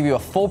morning. We're going to give you a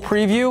full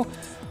preview.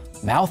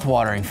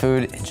 Mouth-watering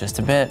food in just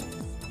a bit.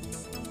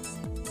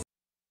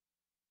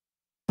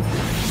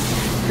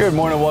 Good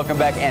morning, welcome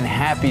back, and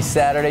happy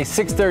Saturday.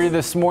 6:30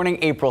 this morning,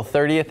 April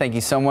 30th. Thank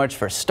you so much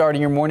for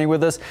starting your morning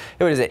with us.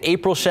 What is it,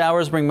 April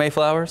showers bring May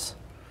flowers?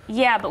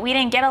 Yeah, but we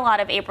didn't get a lot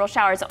of April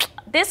showers.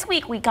 This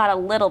week we got a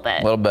little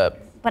bit. A little bit.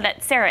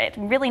 But Sarah, it's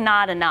really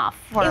not enough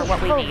for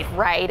what we need.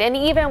 Right, and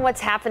even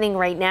what's happening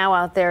right now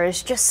out there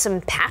is just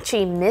some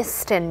patchy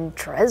mist and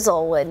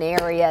drizzle in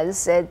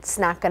areas. It's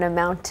not going to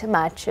amount to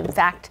much. In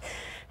fact,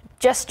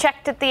 just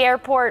checked at the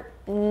airport,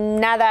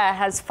 nada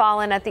has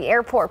fallen at the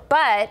airport,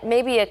 but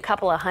maybe a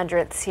couple of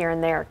hundredths here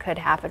and there could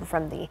happen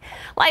from the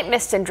light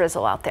mist and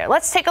drizzle out there.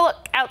 Let's take a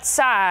look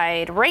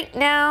outside. Right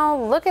now,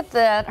 look at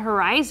the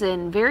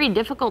horizon. Very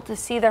difficult to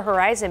see the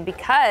horizon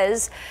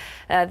because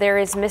there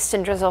is mist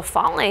and drizzle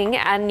falling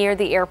near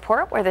the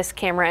airport where this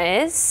camera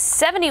is.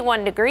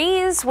 71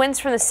 degrees, winds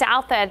from the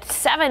south at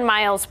 7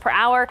 miles per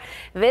hour.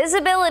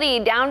 Visibility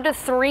down to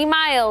 3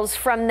 miles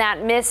from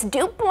that mist.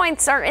 Dew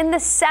points are in the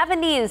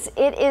 70s.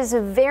 It is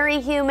very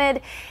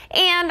humid.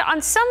 And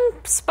on some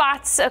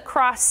spots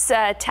across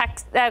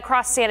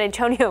San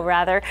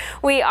Antonio,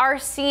 we are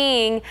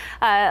seeing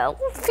a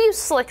few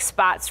slick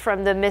spots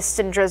from the mist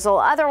and drizzle.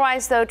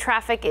 Otherwise, though,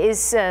 traffic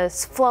is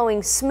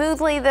flowing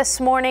smoothly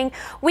this morning.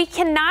 We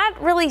cannot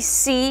really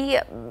see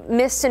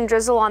mist and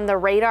drizzle on the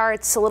radar.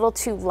 It's a little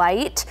too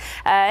light.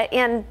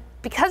 And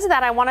because of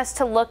that, I want us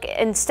to look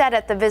instead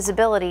at the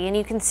visibility. And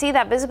you can see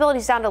that visibility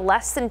is down to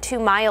less than 2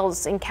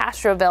 miles in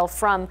Castroville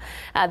from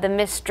the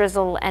mist,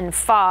 drizzle, and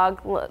fog.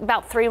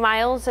 About 3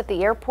 miles at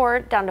the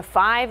airport, down to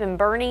 5 in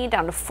Bernie,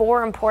 down to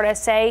 4 in Port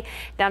SA,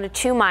 down to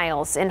 2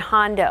 miles in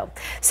Hondo.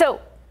 So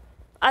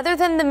other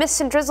than the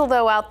mist and drizzle,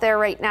 though, out there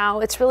right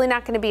now, it's really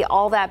not going to be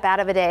all that bad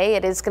of a day.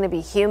 It is going to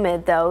be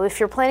humid, though. If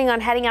you're planning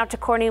on heading out to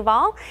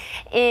Cornwall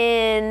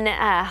in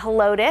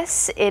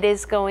Helotes, it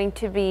is going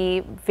to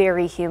be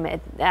very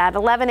humid. At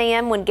 11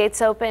 a.m. when gates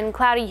open,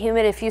 cloudy,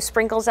 humid, a few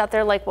sprinkles out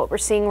there like what we're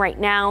seeing right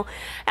now.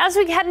 As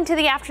we head into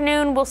the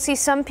afternoon, we'll see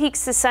some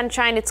peaks of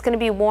sunshine. It's going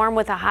to be warm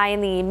with a high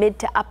in the mid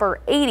to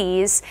upper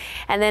 80s.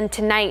 And then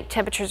tonight,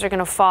 temperatures are going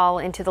to fall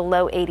into the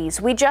low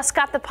 80s. We just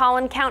got the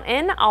pollen count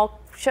in. I'll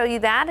show you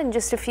that in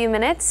just a few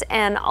minutes.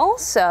 And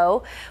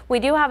also, we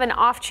do have an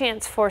off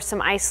chance for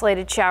some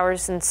isolated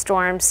showers and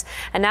storms,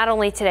 and not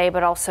only today,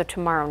 but also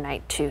tomorrow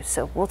night, too.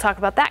 So we'll talk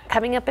about that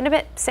coming up in a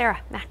bit. Sarah,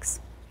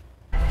 Max.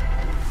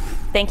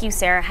 Thank you,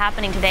 Sarah.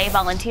 Happening today,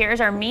 volunteers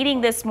are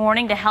meeting this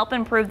morning to help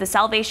improve the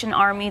Salvation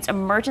Army's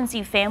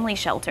emergency family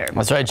shelter.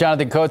 That's right.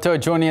 Jonathan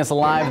Cotto joining us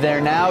live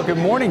there now. Good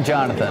morning,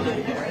 Jonathan.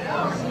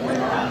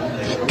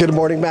 Good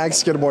morning,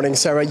 Max. Good morning,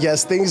 Sarah.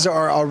 Yes, things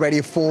are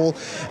already full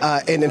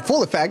and in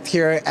full effect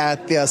here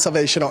at the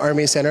Salvation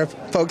Army Center.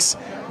 Folks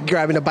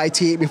grabbing a bite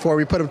to eat before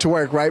we put them to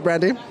work, right,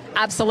 Brandy?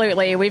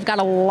 Absolutely. We've got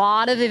a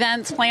lot of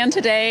events planned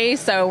today,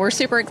 so we're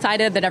super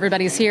excited that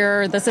everybody's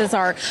here. This is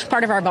our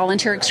part of our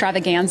volunteer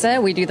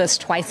extravaganza. We do this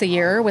twice a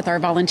year with our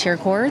volunteer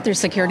corps through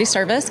Security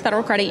Service,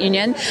 Federal Credit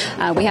Union.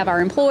 We have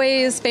our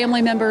employees,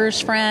 family members,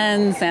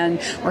 friends, and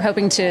we're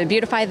hoping to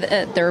beautify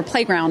their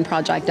playground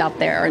project out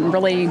there and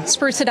really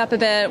spruce it up a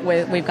bit.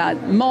 We've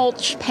got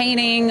mulch,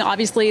 painting.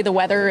 Obviously, the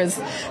weather is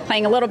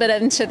playing a little bit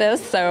into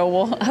this,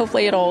 so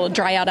hopefully it'll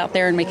dry out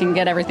there and we can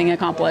get everything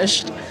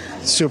accomplished.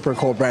 Super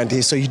cool,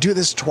 Brandy. So you do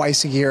this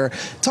twice a year.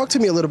 Talk to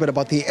me a little bit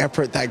about the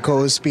effort that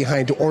goes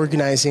behind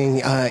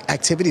organizing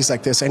activities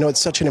like this. I know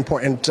it's such an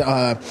important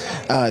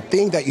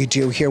thing that you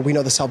do here. We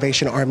know the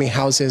Salvation Army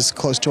houses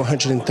close to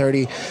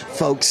 130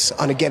 folks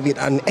on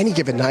any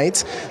given night.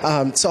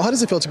 So how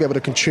does it feel to be able to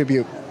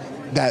contribute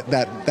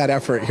that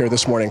effort here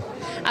this morning?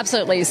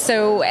 Absolutely.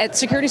 So at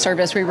Security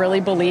Service, we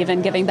really believe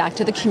in giving back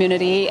to the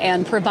community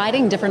and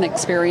providing different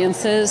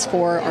experiences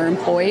for our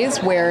employees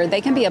where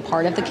they can be a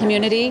part of the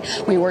community.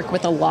 We work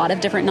with a lot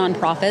of different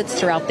nonprofits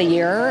throughout the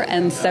year.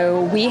 And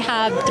so we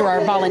have, through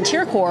our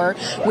volunteer corps,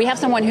 we have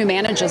someone who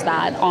manages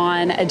that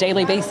on a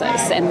daily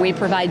basis. And we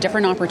provide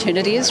different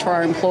opportunities for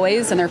our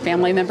employees and their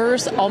family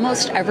members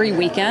almost every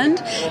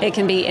weekend. It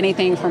can be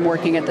anything from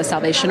working at the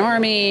Salvation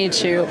Army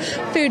to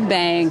food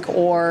bank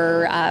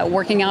or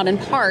working out in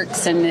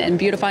parks and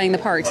beautifying the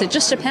parks. It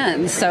just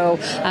depends. So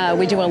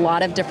we do a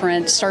lot of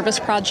different service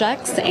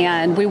projects,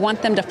 and we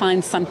want them to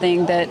find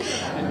something that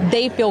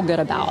they feel good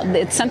about.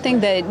 It's something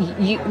that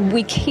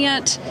we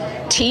can't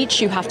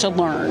teach, you have to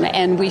learn.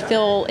 And we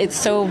feel it's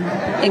so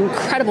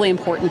incredibly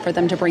important for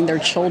them to bring their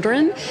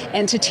children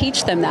and to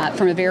teach them that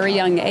from a very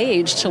young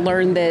age, to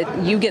learn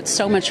that you get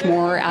so much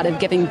more out of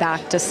giving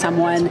back to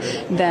someone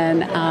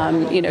than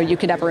you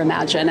could ever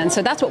imagine. And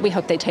so that's what we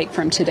hope they take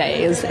from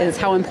today is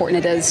how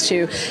important it is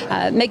to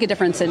make a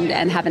difference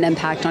and have an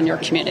impact on your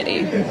community.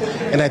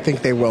 And I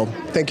think they will.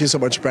 Thank you so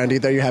much, Brandy.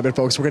 There you have it,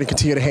 folks. We're going to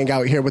continue to hang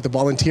out here with the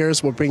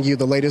volunteers. We'll bring you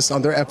the latest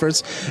on their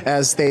efforts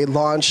as they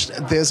launched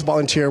this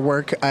volunteer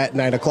work at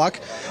 9 o'clock.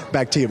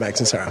 Back to you, Max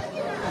and Sarah.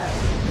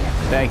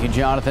 Thank you,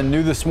 Jonathan.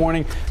 New this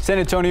morning, San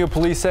Antonio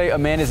police say a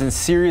man is in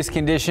serious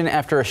condition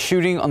after a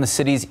shooting on the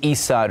city's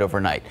east side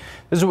overnight.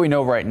 This is what we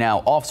know right now.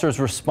 Officers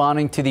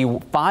responding to the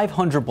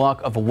 500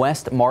 block of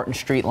West Martin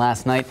Street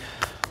last night,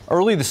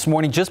 early this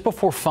morning, just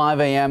before 5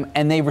 a.m.,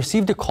 and they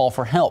received a call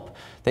for help.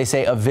 They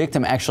say a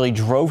victim actually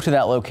drove to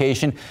that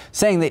location,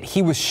 saying that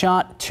he was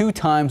shot 2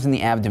 times in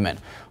the abdomen.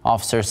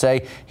 Officers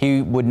say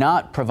he would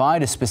not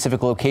provide a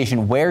specific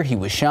location where he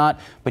was shot,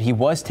 but he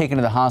was taken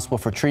to the hospital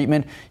for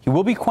treatment. He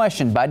will be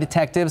questioned by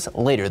detectives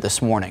later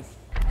this morning.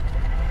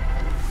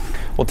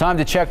 Well, time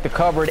to check the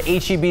cupboard.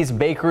 H-E-B's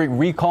bakery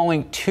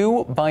recalling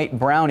 2 Bite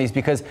brownies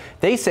because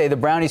they say the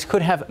brownies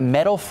could have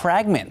metal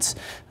fragments.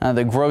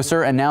 The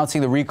grocer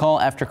announcing the recall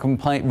after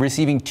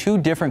receiving 2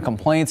 different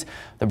complaints.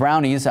 The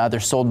brownies either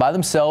sold by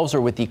themselves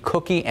or with the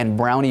cookie and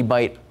brownie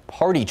bite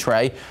party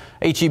tray.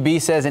 H-E-B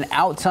says an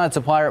outside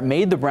supplier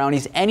made the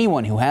brownies.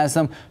 Anyone who has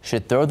them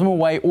should throw them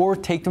away or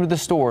take them to the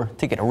store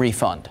to get a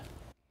refund.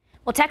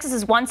 Well, Texas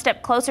is one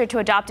step closer to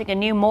adopting a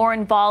new, more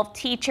involved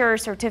teacher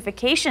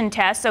certification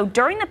test. So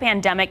during the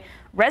pandemic,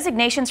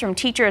 resignations from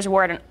teachers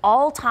were at an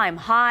all-time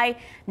high.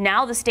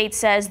 Now the state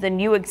says the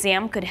new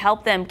exam could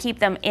help them keep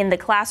them in the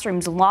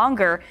classrooms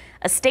longer.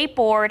 A state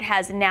board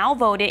has now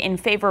voted in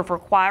favor of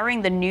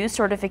requiring the new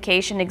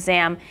certification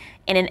exam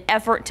in an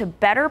effort to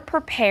better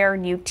prepare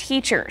new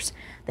teachers.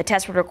 The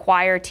test would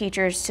require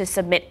teachers to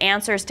submit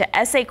answers to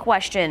essay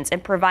questions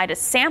and provide a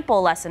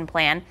sample lesson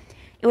plan.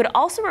 It would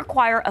also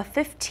require a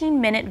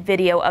 15-minute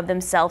video of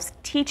themselves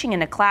teaching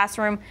in a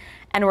classroom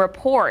and a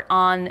report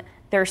on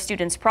their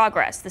students'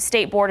 progress. The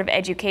State Board of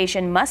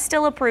Education must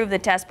still approve the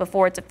test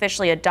before it's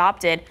officially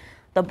adopted.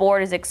 The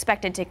board is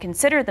expected to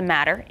consider the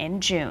matter in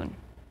June.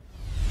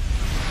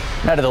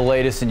 Now to the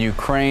latest in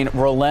Ukraine.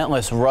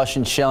 Relentless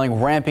Russian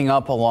shelling ramping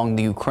up along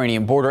the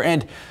Ukrainian border,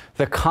 and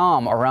the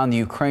calm around the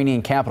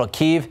Ukrainian capital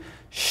Kyiv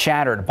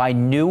shattered by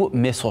new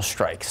missile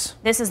strikes.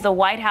 This is the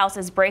White House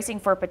is bracing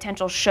for a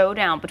potential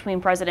showdown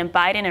between President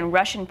Biden and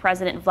Russian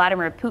President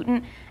Vladimir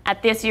Putin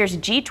at this year's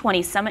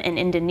G20 summit in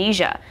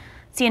Indonesia.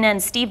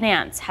 CNN's Steve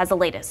Nance has the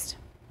latest.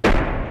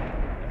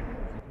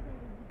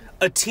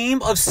 A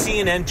team of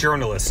CNN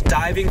journalists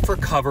diving for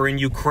cover in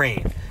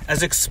Ukraine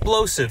as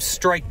explosives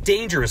strike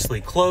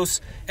dangerously close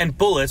and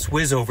bullets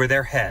whiz over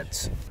their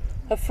heads.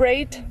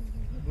 Afraid?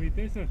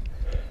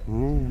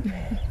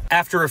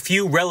 After a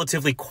few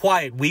relatively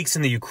quiet weeks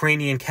in the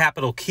Ukrainian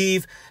capital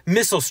Kyiv,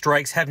 missile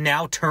strikes have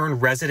now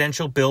turned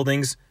residential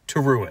buildings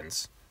to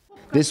ruins.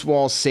 This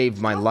wall saved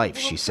my life,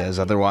 she says,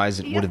 otherwise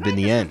it would have been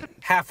the end.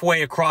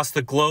 Halfway across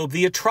the globe,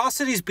 the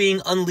atrocities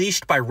being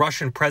unleashed by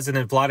Russian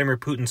President Vladimir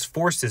Putin's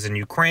forces in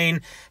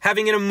Ukraine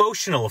having an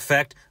emotional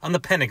effect on the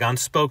Pentagon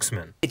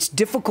spokesman. It's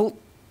difficult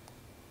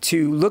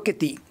to look at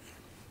the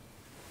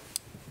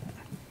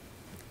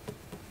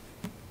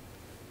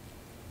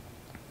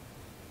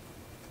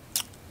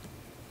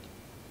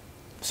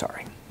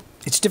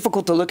It's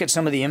difficult to look at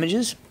some of the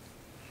images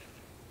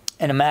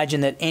and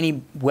imagine that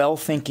any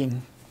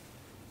well-thinking,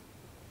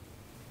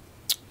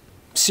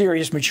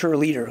 serious, mature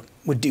leader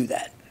would do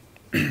that.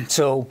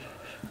 So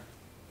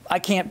I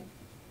can't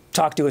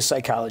talk to his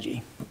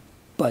psychology,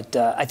 but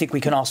I think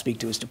we can all speak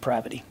to his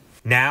depravity.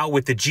 Now,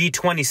 with the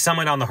G20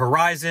 summit on the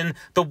horizon,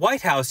 the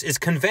White House is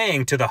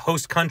conveying to the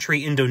host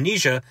country,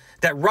 Indonesia,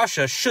 that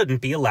Russia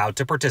shouldn't be allowed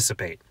to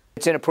participate.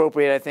 It's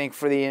inappropriate, I think,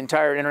 for the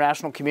entire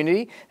international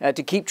community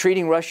to keep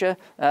treating Russia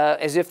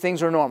as if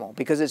things are normal,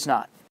 because it's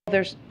not.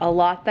 There's a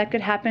lot that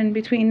could happen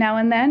between now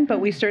and then,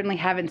 but we certainly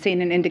haven't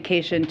seen an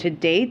indication to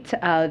date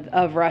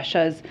of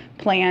Russia's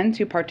plan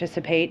to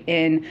participate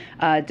in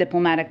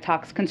diplomatic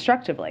talks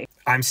constructively.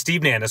 I'm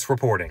Steve Nannis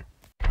reporting.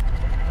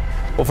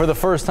 Well, for the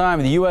first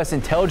time, the U.S.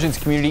 intelligence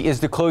community is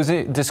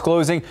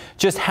disclosing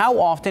just how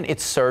often it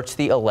searched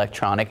the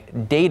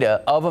electronic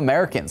data of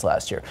Americans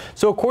last year.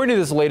 So according to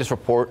this latest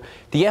report,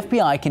 the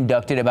FBI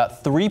conducted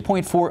about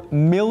 3.4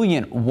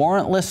 million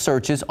warrantless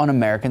searches on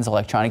Americans'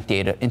 electronic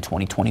data in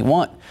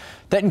 2021.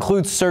 That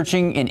includes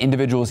searching an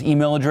individual's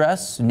email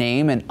address,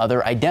 name, and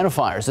other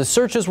identifiers. The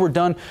searches were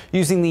done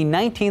using the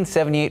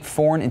 1978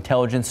 Foreign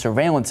Intelligence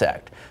Surveillance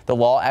Act. The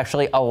law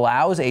actually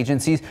allows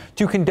agencies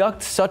to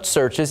conduct such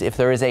searches if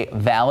there is a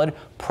valid,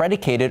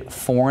 predicated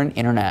foreign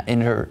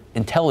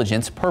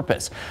intelligence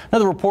purpose. Now,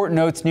 the report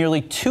notes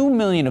nearly 2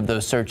 million of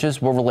those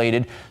searches were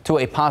related to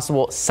a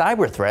possible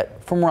cyber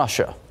threat from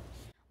Russia.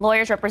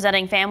 Lawyers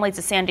representing families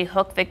of Sandy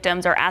Hook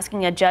victims are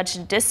asking a judge to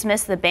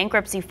dismiss the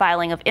bankruptcy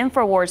filing of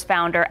InfoWars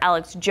founder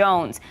Alex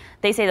Jones.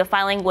 They say the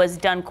filing was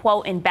done,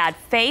 quote, in bad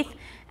faith.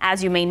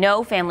 As you may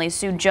know, families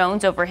sued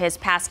Jones over his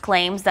past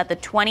claims that the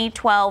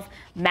 2012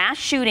 mass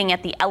shooting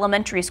at the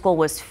elementary school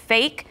was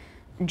fake.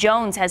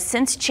 Jones has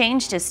since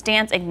changed his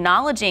stance,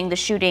 acknowledging the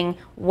shooting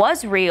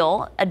was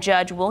real. A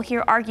judge will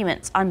hear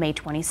arguments on May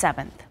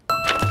 27th.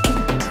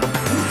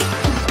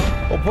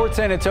 Well, Port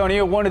San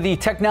Antonio, one of the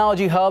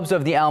technology hubs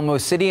of the Alamo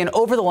City, and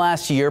over the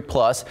last year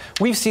plus,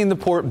 we've seen the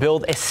port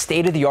build a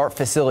state-of-the-art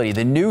facility,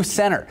 the new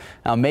center.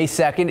 Now, May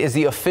 2nd is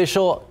the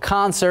official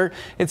concert.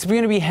 It's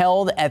going to be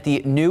held at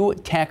the new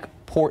Tech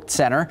Port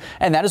Center,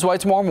 and that is why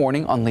tomorrow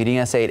morning on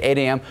Leading SA at 8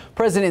 a.m.,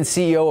 President and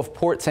CEO of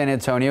Port San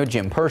Antonio,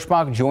 Jim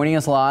Perschbach, joining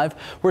us live.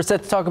 We're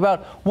set to talk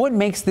about what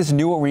makes this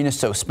new arena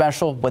so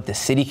special, what the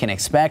city can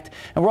expect,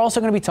 and we're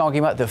also going to be talking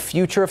about the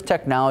future of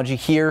technology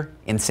here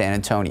in San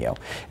Antonio.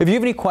 If you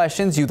have any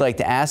questions you'd like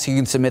to ask, you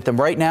can submit them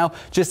right now.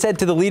 Just head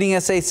to the Leading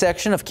SA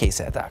section of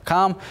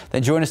KSAT.com.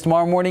 Then join us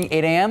tomorrow morning,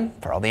 8 a.m.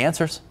 for all the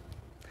answers.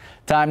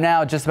 Time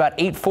now, just about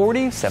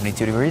 8:40,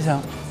 72 degrees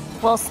out.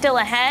 Well, still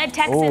ahead,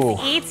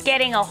 Texas Eats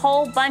getting a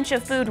whole bunch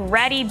of food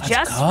ready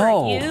just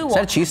for you. Is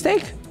that a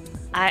cheesesteak?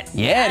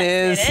 Yeah, it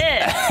is. It is.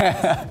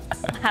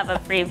 We'll have a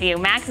preview.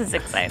 Max is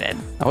excited.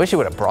 I wish you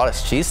would have brought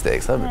us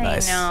cheesesteaks. That would be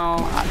nice. I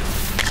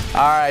know.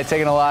 All right,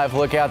 taking a live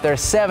look out there.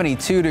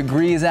 72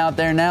 degrees out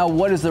there now.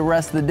 What does the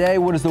rest of the day,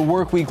 what does the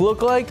work week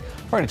look like?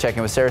 We're going to check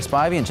in with Sarah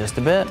Spivey in just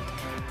a bit.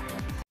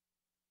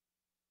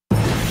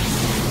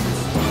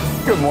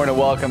 Good morning,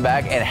 welcome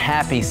back, and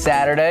happy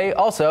Saturday.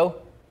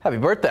 Also, happy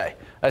birthday.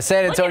 A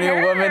San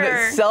Antonio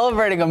woman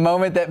celebrating a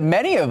moment that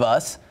many of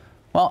us,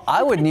 well,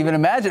 I wouldn't even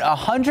imagine,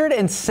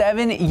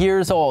 107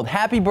 years old.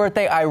 Happy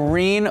birthday,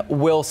 Irene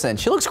Wilson.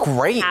 She looks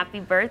great.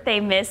 Happy birthday,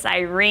 Miss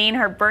Irene.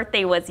 Her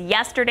birthday was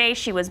yesterday.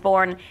 She was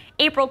born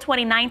April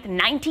 29th,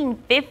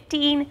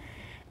 1915.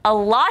 A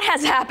lot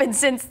has happened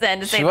since then,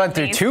 to say the least.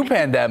 She went through 2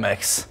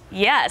 pandemics.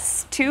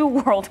 Yes, 2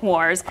 world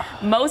wars.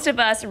 Most of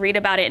us read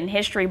about it in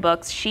history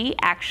books. She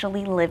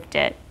actually lived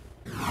it.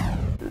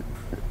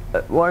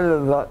 One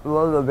of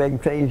the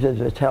big things is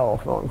the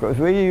telephone, because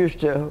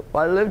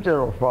I lived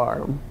on a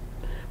farm.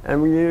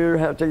 and you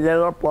have to get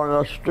up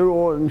on a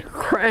stool and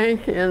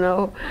crank, you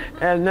know,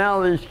 and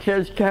now these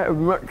kids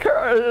can't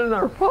carry it in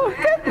their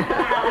pocket.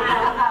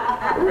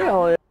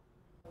 Really.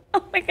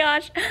 Oh my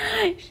gosh,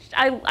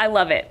 I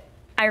love it.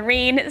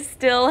 Irene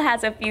still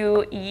has a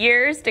few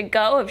years to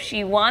go if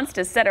she wants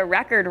to set a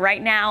record.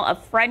 Right now, a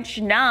French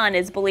nun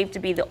is believed to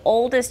be the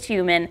oldest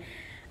human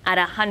at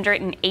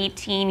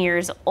 118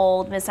 years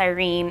old. Miss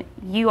Irene,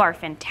 you are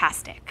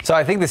fantastic. So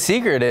I think the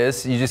secret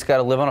is you just got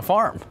to live on a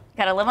farm.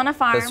 Got to live on a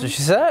farm. That's what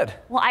she said.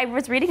 Well, I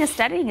was reading a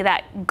study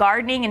that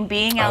gardening and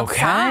being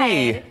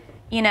outside,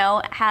 you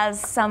know, has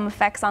some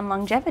effects on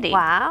longevity.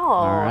 Wow.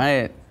 All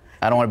right.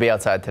 I don't want to be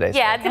outside today.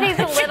 Yeah, today's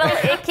a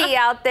little icky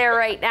out there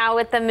right now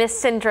with the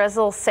mist and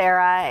drizzle,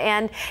 Sarah.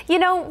 And, you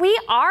know, we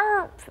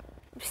are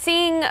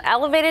seeing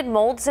elevated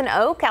molds and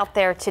oak out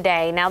there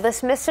today. Now,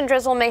 this mist and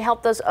drizzle may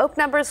help those oak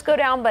numbers go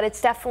down, but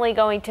it's definitely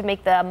going to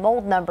make the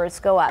mold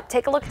numbers go up.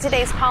 Take a look at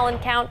today's pollen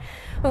count.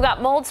 We've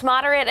got molds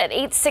moderate at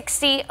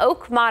 860,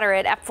 oak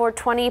moderate at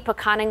 420,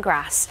 pecan and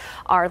grass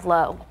are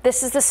low.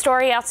 This is the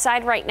story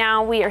outside right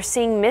now. We are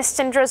seeing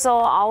mist and drizzle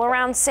all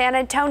around San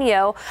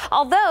Antonio.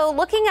 Although,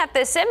 looking at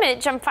this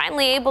image, I'm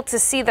finally able to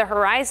see the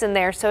horizon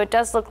there. So it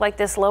does look like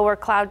this lower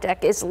cloud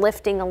deck is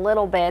lifting a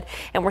little bit,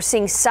 and we're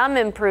seeing some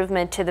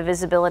improvement to the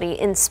visibility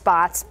in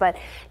spots. But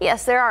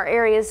yes, there are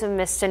areas of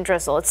mist and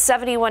drizzle. It's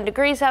 71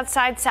 degrees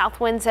outside, south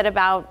winds at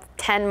about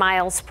 10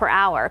 miles per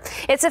hour.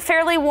 It's a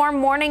fairly warm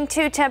morning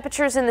too.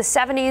 Temperatures in the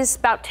 70s,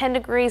 about 10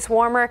 degrees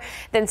warmer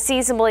than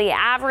seasonably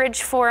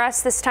average for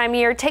us this time of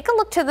year. Take a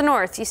look to the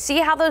north. You see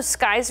how those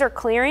skies are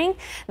clearing?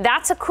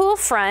 That's a cool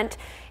front.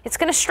 It's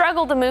going to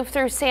struggle to move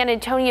through San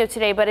Antonio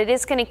today, but it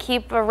is going to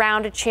keep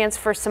around a chance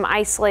for some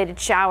isolated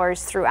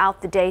showers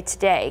throughout the day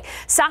today.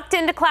 Socked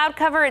into cloud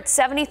cover at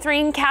 73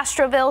 in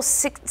Castroville,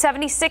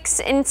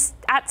 76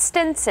 at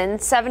Stinson,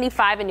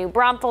 75 in New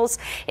Braunfels,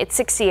 it's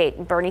 68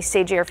 in Bernie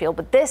Stage Airfield.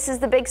 But this is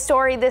the big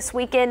story this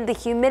weekend. The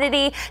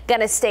humidity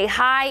going to stay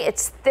high.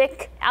 It's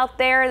thick out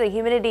there. The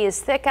humidity is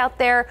thick out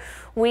there.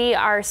 We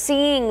are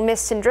seeing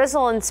mist and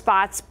drizzle in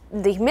spots.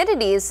 The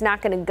humidity is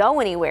not going to go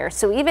anywhere.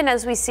 So even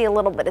as we see a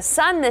little bit of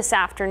sun this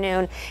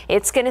afternoon,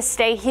 it's going to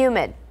stay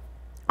humid.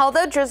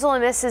 Although drizzle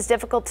and mist is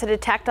difficult to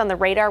detect on the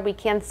radar, we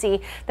can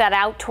see that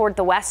out toward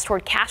the west,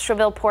 toward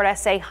Castroville, Port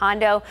SA,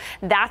 Hondo.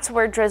 That's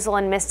where drizzle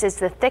and mist is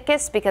the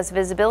thickest because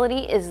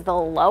visibility is the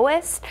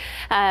lowest.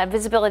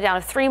 Visibility down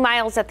to 3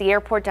 miles at the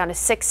airport, down to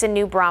 6 in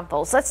New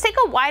Braunfels. Let's take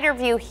a wider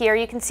view here.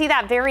 You can see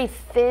that very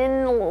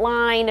thin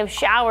line of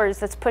showers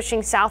that's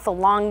pushing south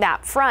along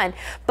that front.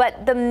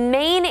 But the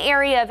main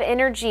area of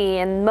energy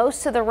and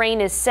most of the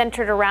rain is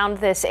centered around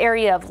this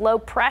area of low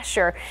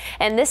pressure.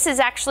 And this is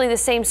actually the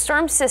same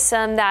storm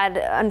system that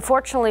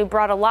unfortunately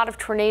brought a lot of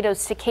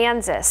tornadoes to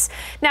Kansas.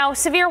 Now,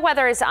 severe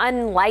weather is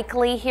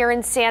unlikely here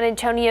in San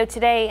Antonio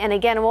today. And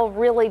again, we'll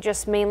really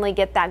just mainly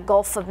get that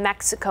Gulf of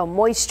Mexico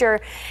moisture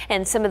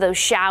and some of those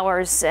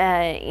showers.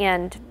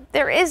 And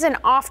there is an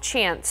off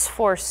chance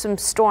for some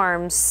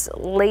storms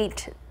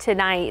late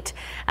tonight,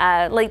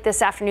 late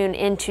this afternoon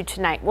into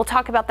tonight. We'll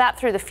talk about that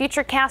through the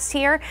Futurecast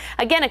here.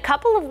 Again, a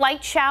couple of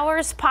light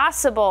showers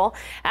possible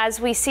as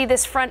we see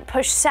this front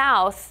push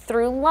south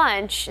through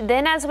lunch.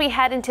 Then as we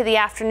head into the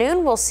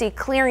afternoon, we'll see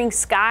clearing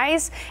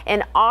skies,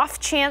 an off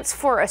chance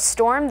for a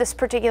storm. This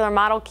particular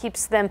model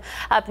keeps them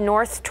up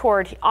north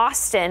toward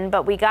Austin,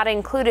 but we got to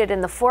include it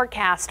in the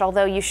forecast,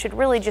 although you should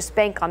really just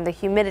bank on the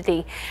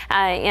humidity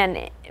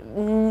and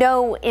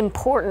no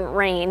important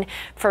rain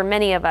for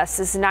many of us.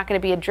 This is not going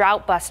to be a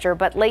drought buster,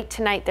 but late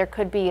tonight there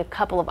could be a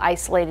couple of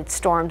isolated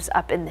storms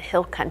up in the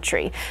hill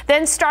country.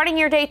 Then starting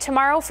your day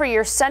tomorrow for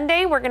your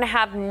Sunday, we're going to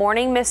have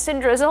morning mist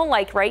and drizzle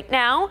like right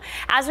now.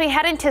 As we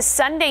head into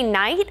Sunday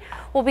night,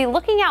 we'll be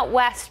looking out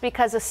west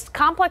because a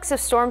complex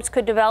of storms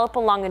could develop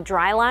along a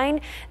dry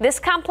line. This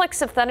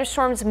complex of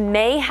thunderstorms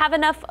may have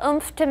enough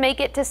oomph to make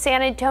it to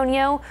San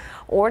Antonio,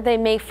 or they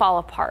may fall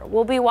apart.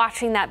 We'll be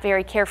watching that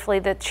very carefully.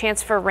 The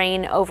chance for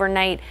rain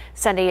overnight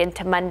Sunday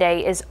into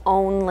Monday is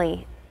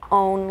only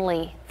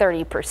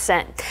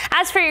 30%.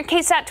 As for your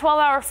KSAT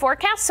 12-hour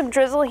forecast, some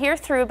drizzle here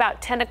through about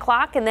 10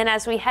 o'clock. And then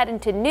as we head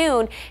into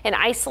noon, an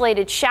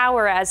isolated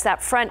shower as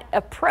that front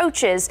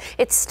approaches.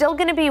 It's still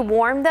going to be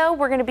warm, though.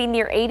 We're going to be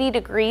near 80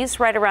 degrees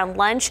right around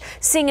lunch,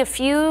 seeing a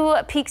few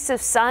peaks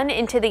of sun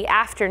into the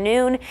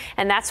afternoon.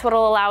 And that's what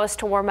will allow us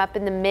to warm up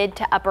in the mid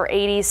to upper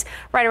 80s,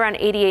 right around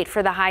 88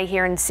 for the high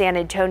here in San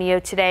Antonio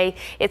today.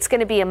 It's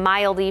going to be a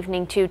mild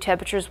evening, too.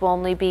 Temperatures will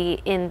only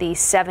be in the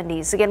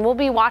 70s. Again, we'll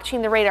be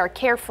watching the radar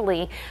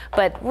carefully,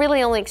 but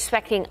really only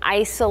expecting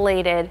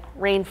isolated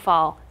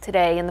rainfall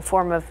today in the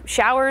form of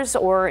showers,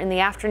 or in the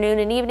afternoon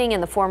and evening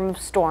in the form of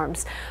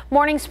storms.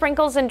 Morning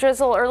sprinkles and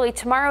drizzle early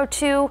tomorrow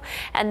too,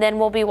 and then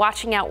we'll be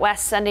watching out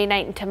west Sunday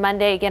night into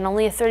Monday. Again,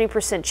 only a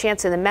 30%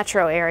 chance in the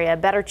metro area,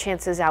 better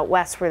chances out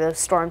west where those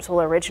storms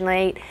will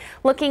originate.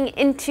 Looking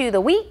into the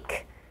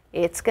week,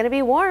 it's going to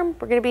be warm.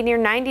 We're going to be near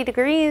 90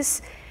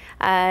 degrees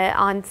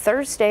on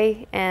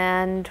Thursday,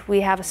 and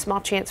we have a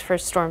small chance for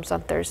storms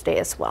on Thursday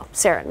as well.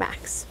 Sarah and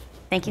Max.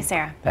 Thank you,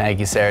 Sarah. Thank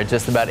you, Sarah.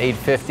 Just about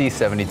 8:50,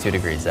 72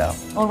 degrees out.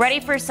 Well,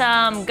 ready for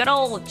some good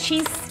old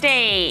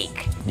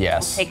cheesesteak?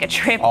 Yes. We'll take a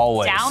trip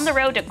Always. down the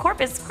road to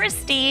Corpus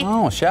Christi.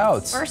 Oh,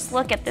 shouts. First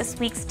look at this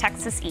week's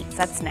Texas Eats.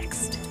 That's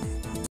next.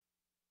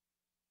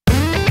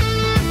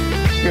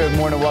 Good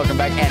morning, welcome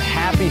back, and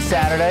happy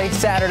Saturday.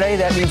 Saturday,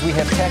 that means we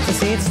have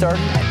Texas Eats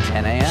starting at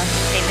 10 a.m.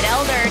 David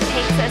Elder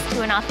takes us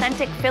to an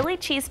authentic Philly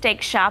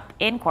cheesesteak shop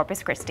in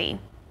Corpus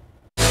Christi.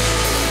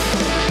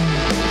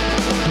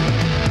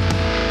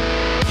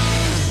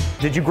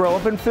 Did you grow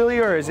up in Philly,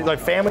 or is it like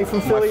family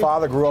from Philly? My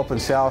father grew up in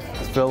South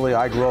Philly.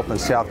 I grew up in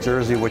South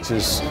Jersey, which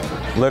is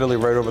literally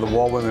right over the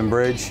Wall Women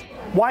Bridge.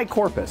 Why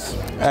Corpus?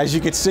 As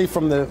you can see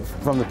from the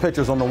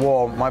pictures on the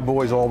wall, my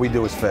boys, all we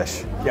do is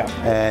fish. Yeah.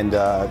 And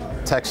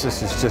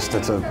Texas is just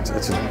it's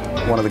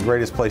one of the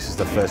greatest places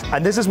to fish.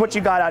 And this is what you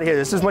got out here.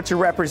 This is what you're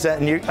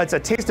representing. It's a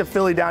taste of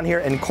Philly down here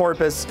in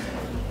Corpus.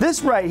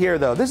 This right here,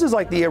 though, this is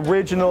like the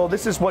original.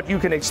 This is what you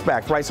can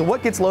expect, right? So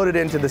what gets loaded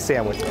into the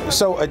sandwich?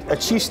 So a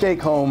cheesesteak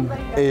home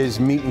is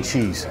meat and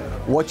cheese.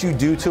 What you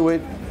do to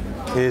it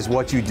is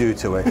what you do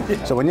to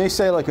it. So when they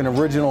say like an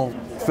original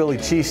Philly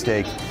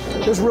cheesesteak,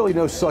 there's really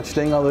no such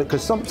thing other,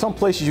 because some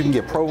places you can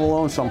get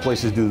provolone, some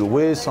places do the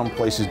whiz, some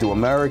places do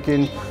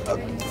American.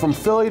 From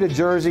Philly to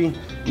Jersey,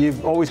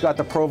 you've always got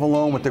the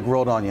provolone with the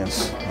grilled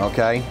onions,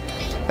 okay?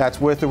 That's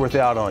with or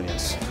without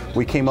onions.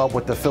 We came up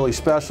with the Philly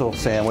special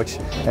sandwich,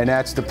 and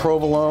that's the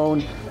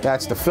provolone,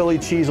 that's the Philly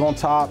cheese on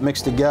top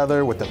mixed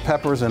together with the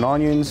peppers and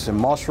onions and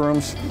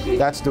mushrooms.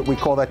 We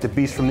call that the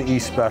Beast from the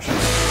East special.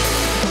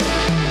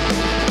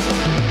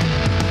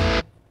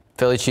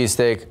 Philly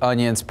cheesesteak,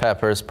 onions,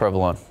 peppers,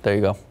 provolone. There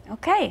you go.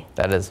 Okay.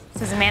 That is.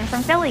 This is a man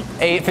from Philly.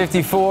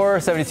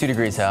 8:54, 72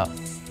 degrees out.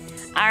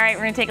 All right,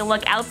 we're going to take a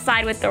look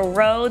outside with the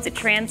roads at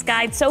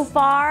TransGuide. So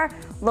far,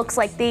 looks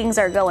like things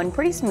are going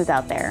pretty smooth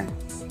out there.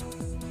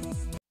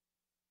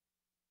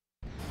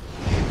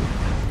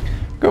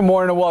 Good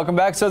morning and welcome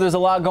back. So there's a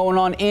lot going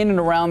on in and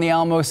around the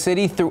Alamo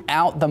City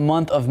throughout the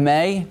month of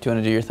May. Do you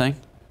want to do your thing?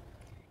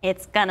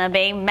 It's gonna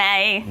be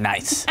May.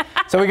 Nice.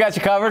 So we got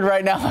you covered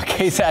right now on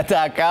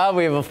KSAT.com.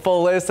 We have a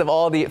full list of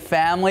all the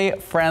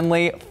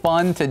family-friendly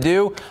fun to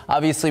do.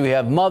 Obviously, we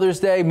have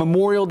Mother's Day,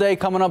 Memorial Day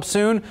coming up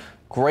soon.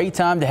 Great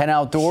time to head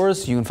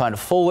outdoors. You can find a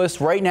full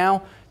list right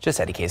now just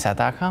at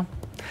KSAT.com.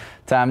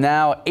 Time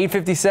now,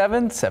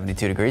 8:57,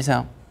 72 degrees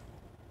out.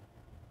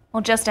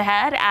 Well, just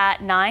ahead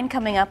at 9,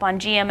 coming up on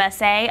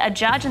GMSA, a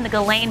judge in the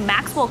Ghislaine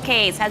Maxwell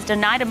case has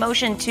denied a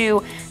motion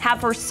to have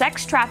her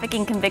sex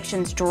trafficking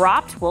convictions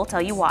dropped. We'll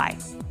tell you why.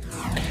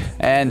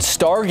 And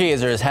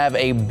stargazers have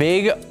a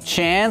big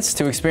chance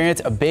to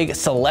experience a big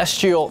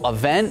celestial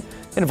event.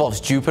 It involves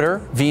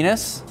Jupiter,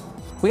 Venus.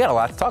 We got a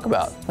lot to talk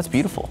about. That's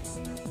beautiful.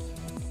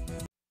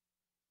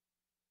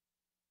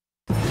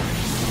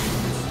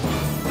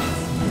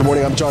 Good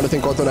morning, I'm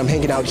Jonathan Cotton. I'm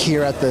hanging out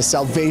here at the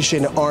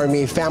Salvation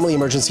Army Family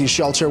Emergency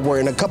Shelter,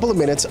 where in a couple of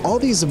minutes, all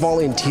these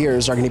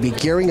volunteers are going to be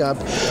gearing up,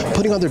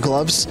 putting on their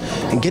gloves,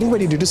 and getting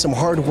ready to do some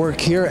hard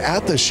work here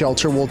at the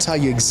shelter. We'll tell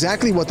you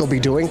exactly what they'll be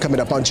doing coming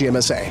up on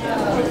GMSA.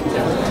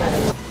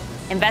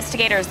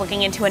 Investigators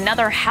looking into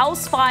another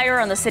house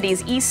fire on the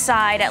city's east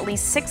side. At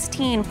least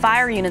 16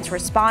 fire units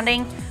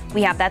responding.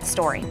 We have that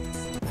story.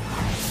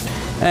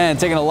 And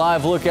taking a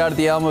live look out at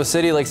the Alamo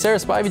City, like Sarah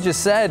Spivey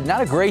just said, not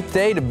a great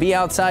day to be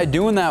outside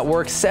doing that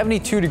work.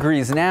 72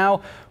 degrees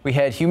now. We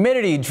had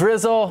humidity,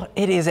 drizzle.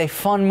 It is a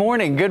fun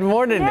morning. Good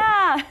morning.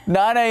 Yeah.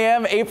 9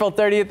 a.m., April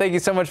 30th. Thank you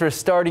so much for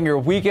starting your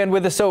weekend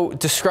with us. So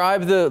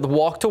describe the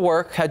walk to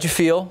work. How'd you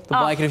feel? The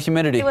blanket of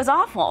humidity. It was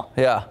awful.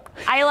 Yeah.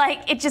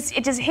 It just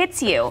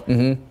hits you.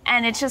 Mm-hmm.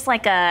 And it's just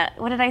like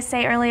what did I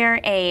say earlier?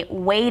 A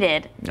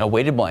weighted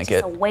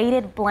blanket. Just a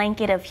weighted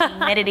blanket of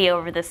humidity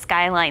over the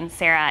skyline,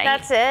 Sarah.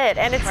 That's it.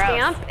 And it's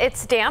damp.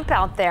 It's damp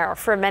out there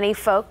for many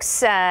folks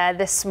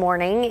this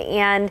morning.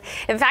 And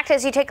in fact,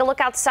 as you take a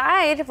look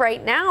outside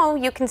right now,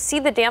 you can see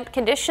the damp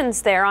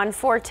conditions there on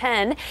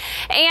 410.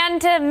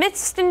 And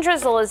mist and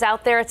drizzle is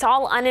out there. It's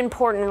all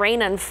unimportant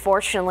rain,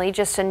 unfortunately,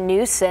 just a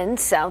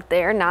nuisance out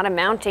there, not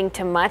amounting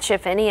to much,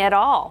 if any at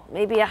all.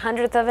 Maybe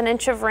 1/100th of an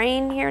inch of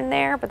rain here and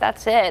there, but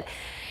that's it.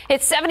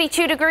 It's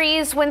 72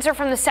 degrees, winds are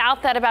from the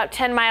south at about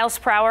 10 miles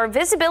per hour.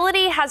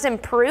 Visibility has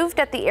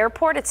improved at the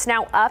airport. It's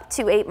now up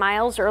to 8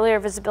 miles. Earlier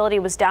visibility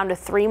was down to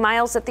 3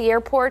 miles at the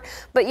airport,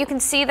 but you can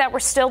see that we're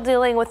still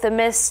dealing with the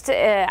mist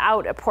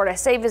out at Port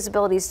SA.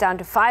 Visibility is down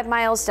to 5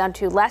 miles, down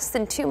to less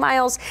than 2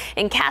 miles.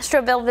 In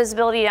Castroville,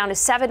 visibility down to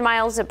 7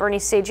 miles at Bernie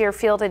Stage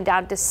Airfield and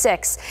down to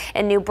 6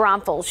 in New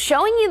Braunfels.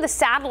 Showing you the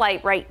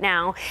satellite right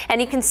now, and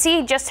you can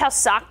see just how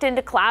socked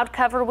into cloud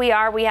cover we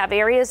are. We have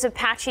areas of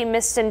patchy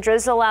mist and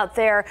drizzle out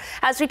there.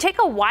 As we take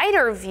a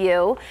wider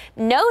view,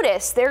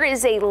 notice there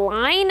is a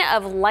line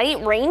of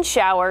light rain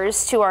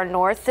showers to our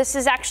north. This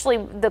is actually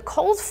the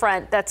cold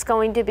front that's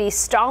going to be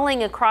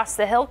stalling across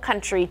the hill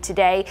country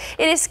today.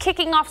 It is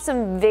kicking off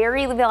some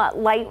very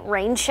light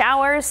rain showers.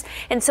 hours.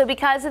 And so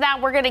because of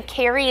that, we're going to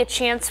carry a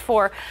chance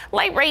for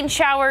light rain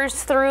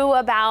showers through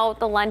about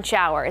the lunch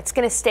hour. It's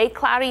going to stay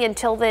cloudy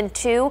until then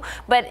too,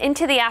 but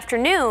into the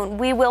afternoon,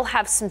 we will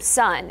have some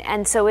sun.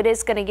 And so it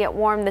is going to get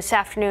warm this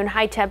afternoon.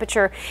 High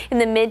temperature in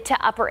the mid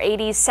to upper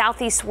 80s,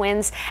 southeast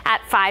winds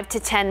at 5 to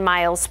 10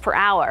 miles per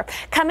hour.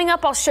 Coming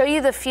up, I'll show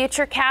you the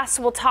futurecast.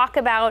 We'll talk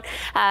about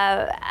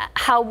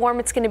how warm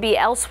it's going to be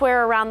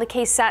elsewhere around the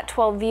KSAT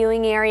 12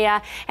 viewing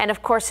area, and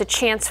of course a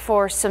chance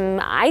for some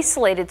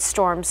isolated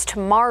storms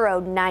tomorrow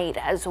night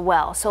as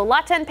well. So a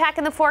lot to unpack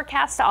in the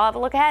forecast. I'll have a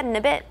look ahead in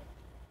a bit.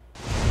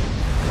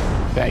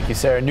 Thank you,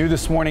 Sarah. New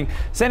this morning,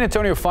 San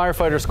Antonio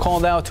firefighters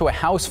called out to a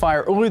house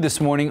fire early this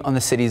morning on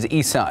the city's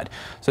east side.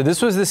 So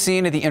this was the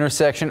scene at the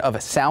intersection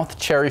of South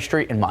Cherry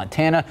Street in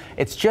Montana.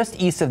 It's just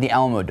east of the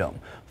Alamo Dome.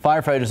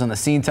 Firefighters on the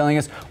scene telling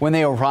us when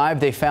they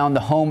arrived, they found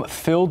the home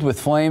filled with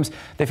flames.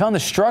 They found the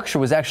structure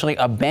was actually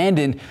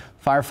abandoned.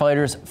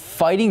 Firefighters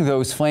fighting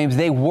those flames,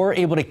 they were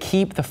able to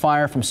keep the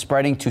fire from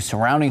spreading to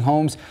surrounding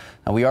homes.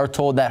 Now, we are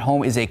told that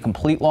home is a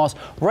complete loss.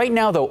 Right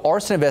now, though,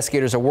 arson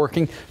investigators are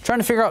working, trying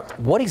to figure out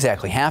what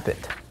exactly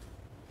happened.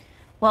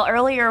 Well,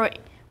 earlier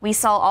we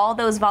saw all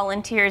those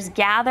volunteers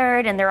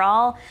gathered, and they're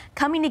all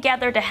coming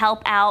together to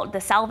help out the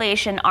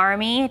Salvation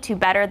Army to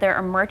better their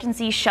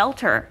emergency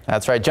shelter.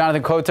 That's right.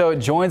 Jonathan Cotto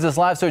joins us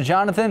live. So,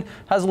 Jonathan,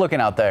 how's it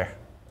looking out there?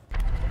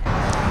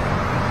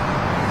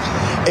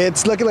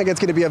 It's looking like it's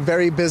going to be a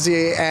very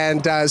busy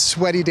and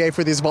sweaty day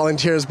for these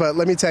volunteers, but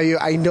let me tell you,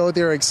 I know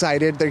they're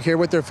excited. They're here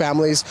with their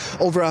families.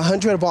 Over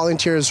 100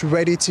 volunteers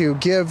ready to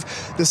give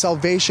the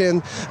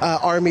Salvation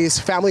Army's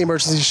Family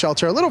Emergency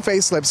Shelter a little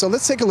facelift. So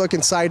let's take a look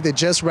inside. They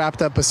just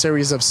wrapped up a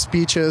series of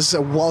speeches,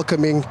 a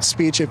welcoming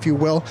speech, if you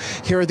will.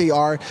 Here they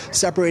are,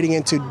 separating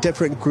into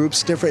different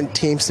groups, different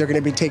teams. They're going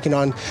to be taking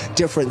on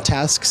different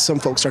tasks. Some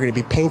folks are going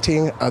to be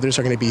painting, others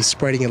are going to be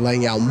spreading and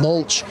laying out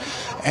mulch,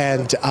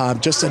 and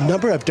just a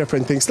number of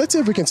different things. Let's see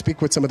if we can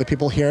speak with some of the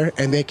people here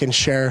and they can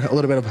share a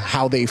little bit of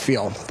how they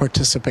feel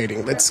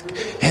participating. Let's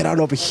head on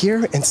over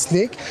here and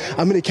sneak.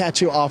 I'm going to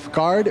catch you off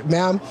guard.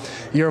 Ma'am,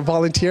 you're a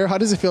volunteer. How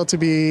does it feel to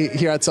be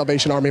here at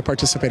Salvation Army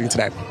participating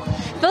today?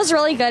 It feels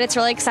really good. It's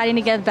really exciting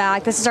to give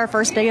back. This is our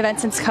first big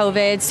event since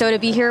COVID. So to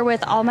be here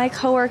with all my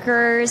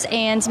coworkers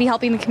and to be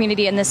helping the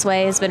community in this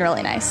way has been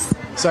really nice.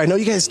 So I know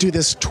you guys do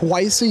this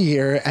twice a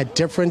year at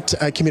different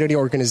community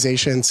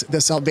organizations,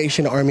 the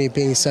Salvation Army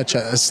being such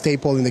a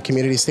staple in the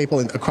community, staple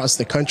across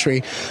the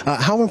country.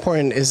 How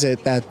important is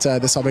it that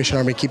the Salvation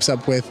Army keeps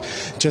up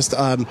with just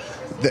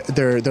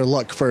their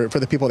look for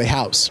the people they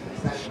house?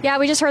 Yeah,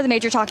 we just heard the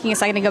major talking a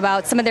second ago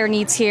about some of their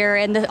needs here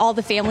and all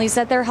the families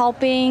that they're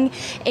helping,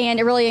 and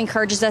it really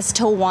encourages us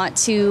to want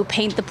to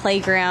paint the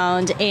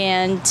playground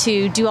and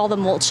to do all the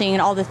mulching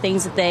and all the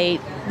things that they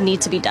need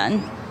to be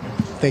done.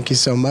 Thank you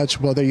so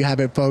much. Well, there you have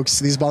it, folks.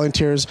 These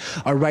volunteers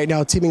are right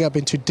now teaming up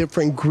into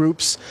different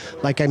groups.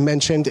 Like I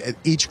mentioned,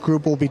 each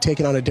group will be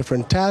taking on a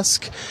different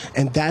task,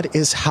 and that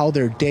is how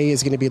their day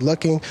is going to be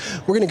looking.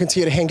 We're going to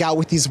continue to hang out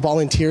with these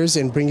volunteers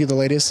and bring you the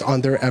latest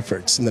on their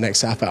efforts in the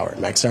next half hour.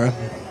 Max, Sarah.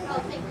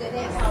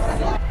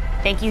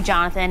 Thank you,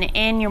 Jonathan.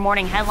 In your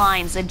morning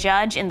headlines, a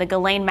judge in the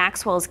Ghislaine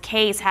Maxwell's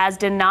case has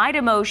denied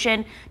a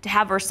motion to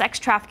have her sex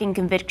trafficking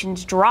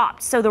convictions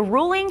dropped. So the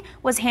ruling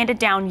was handed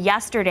down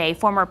yesterday.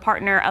 Former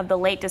partner of the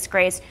late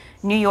disgraced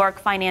New York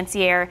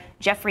financier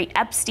Jeffrey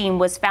Epstein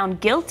was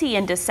found guilty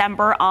in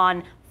December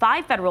on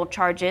 5 federal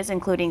charges,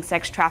 including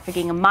sex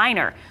trafficking a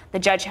minor. The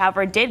judge,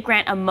 however, did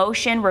grant a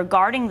motion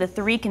regarding the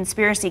 3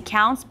 conspiracy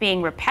counts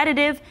being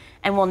repetitive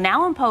and will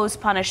now impose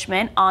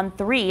punishment on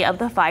 3 of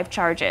the 5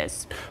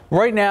 charges.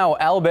 Right now,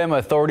 Alabama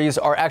authorities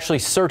are actually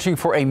searching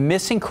for a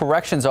missing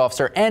corrections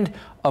officer and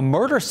a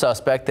murder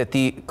suspect that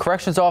the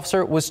corrections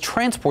officer was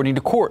transporting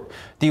to court.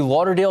 The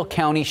Lauderdale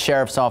County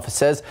Sheriff's Office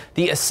says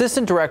the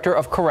Assistant Director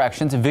of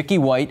Corrections, Vicki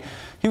White,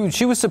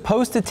 she was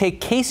supposed to take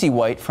Casey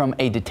White from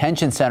a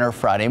detention center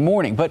Friday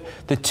morning, but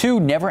the 2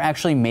 never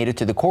actually made it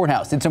to the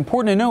courthouse. It's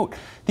important to note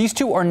these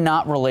 2 are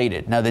not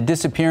related. Now, the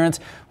disappearance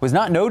was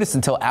not noticed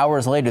until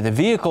hours later. The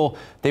vehicle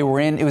they were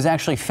in, it was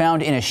actually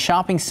found in a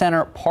shopping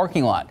center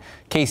parking lot.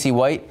 Casey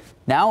White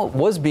now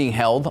was being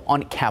held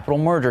on capital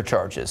murder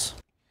charges.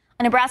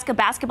 A Nebraska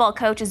basketball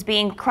coach is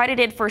being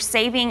credited for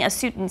saving a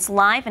student's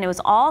life, and it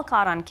was all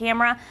caught on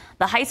camera.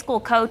 The high school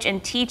coach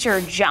and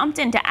teacher jumped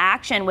into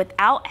action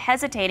without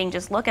hesitating.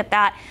 Just look at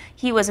that.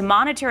 He was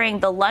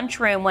monitoring the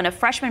lunchroom when a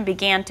freshman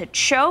began to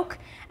choke.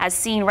 As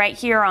seen right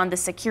here on the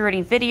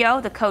security video,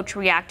 the coach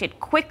reacted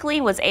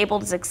quickly, was able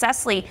to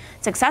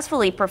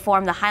successfully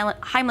perform the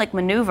Heimlich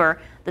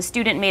maneuver. The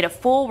student made a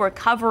full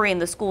recovery, and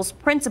the school's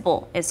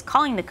principal is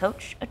calling the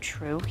coach a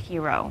true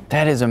hero.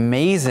 That is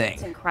amazing.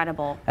 It's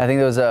incredible. I think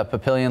those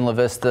Papillion La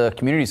Vista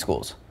community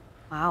schools.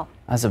 Wow.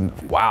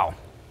 Wow.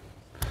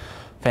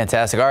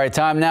 Fantastic. All right,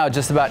 time now,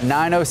 just about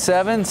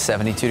 9:07,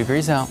 72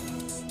 degrees out.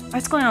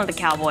 What's going on with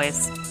the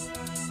Cowboys?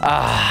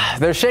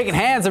 They're shaking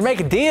hands. They're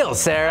making deals,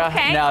 Sarah.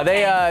 Okay, no,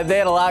 they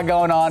had a lot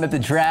going on at the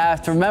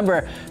draft.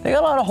 Remember, they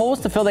got a lot of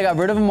holes to fill. They got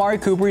rid of Amari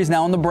Cooper. He's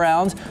now on the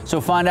Browns.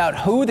 So find out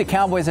who the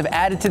Cowboys have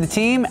added to the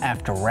team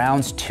after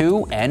rounds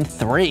 2 and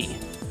 3.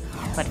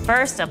 But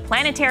first, a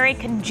planetary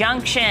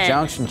conjunction.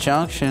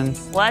 Junction.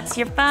 What's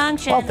your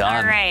function? Well done.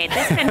 All right,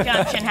 this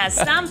conjunction has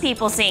some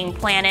people seeing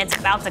planets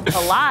about to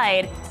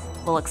collide.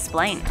 We'll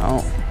explain.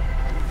 Oh.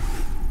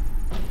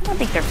 I don't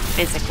think they're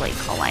physically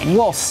colliding.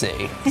 We'll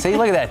see. See,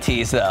 look at that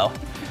tease, though.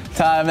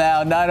 Time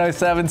now,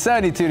 9:07,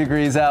 72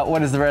 degrees out. What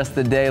does the rest of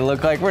the day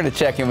look like? We're going to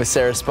check in with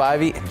Sarah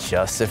Spivey in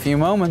just a few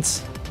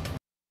moments.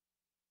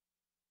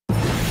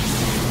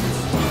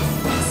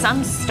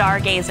 Some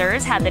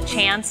stargazers had the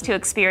chance to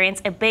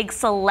experience a big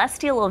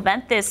celestial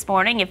event this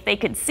morning if they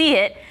could see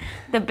it.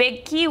 The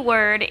big key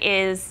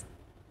is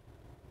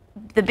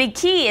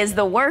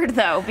the word,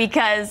 though,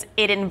 because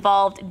it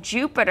involved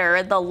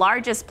Jupiter, the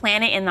largest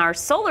planet in our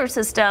solar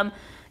system.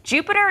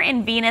 Jupiter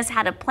and Venus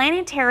had a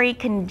planetary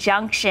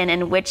conjunction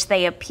in which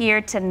they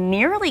appeared to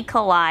nearly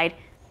collide.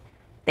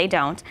 They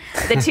don't.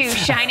 The two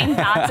shining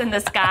dots in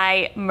the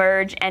sky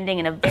merge, ending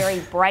in a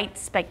very bright,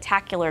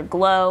 spectacular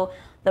glow.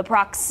 The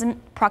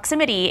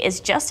proximity is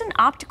just an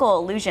optical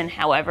illusion,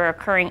 however,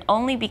 occurring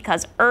only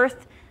because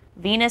Earth,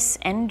 Venus,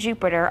 and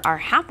Jupiter are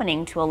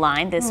happening to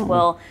align. This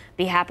will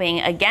be happening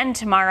again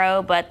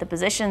tomorrow, but the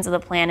positions of the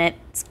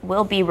planets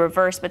will be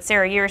reversed. But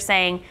Sarah, you're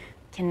saying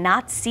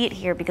cannot see it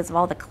here because of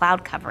all the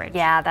cloud coverage.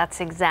 Yeah, that's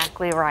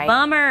exactly right.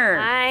 Bummer.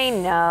 I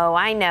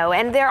know.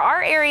 And there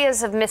are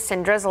areas of mist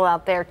and drizzle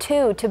out there,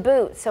 too, to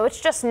boot. So it's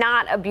just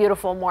not a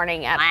beautiful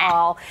morning at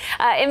all.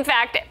 In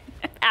fact,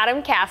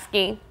 Adam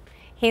Caskey,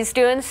 he's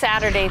doing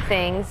Saturday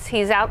things.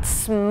 He's out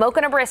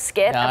smoking a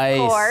brisket, nice.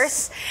 Of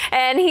course.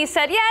 And he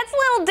said, yeah, it's a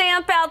little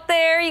damp out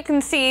there. You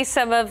can see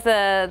some of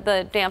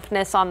the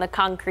dampness on the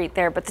concrete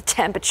there, but the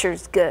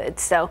temperature's good.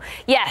 So,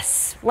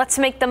 yes, let's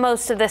make the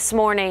most of this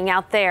morning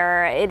out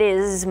there. It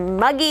is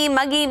muggy,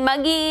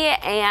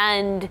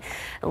 and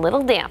a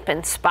little damp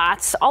in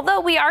spots. Although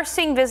we are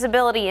seeing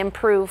visibility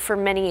improve for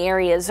many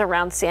areas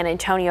around San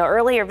Antonio.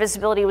 Earlier,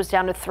 visibility was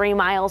down to 3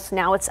 miles.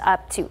 Now it's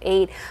up to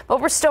 8.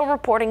 But we're still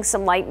reporting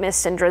some light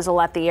mist and drizzle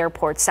at the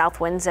airport. South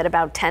winds at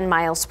about 10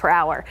 miles per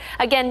hour.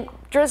 Again,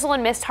 drizzle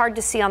and mist hard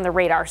to see on the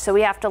radar, so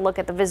we have to look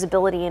at the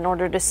visibility in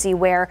order to see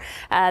where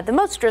the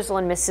most drizzle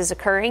and mist is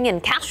occurring.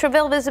 And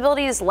Castroville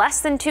visibility is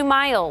less than 2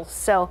 miles,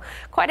 so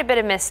quite a bit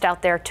of mist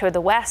out there to the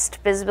west.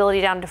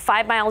 Visibility down to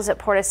 5 miles at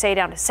Port Say,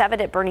 down to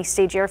 7 at Bernie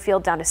Stage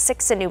Airfield, down to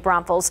 6 in New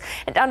Braunfels,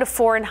 and down to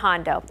 4 in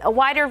Hondo. A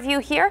wider view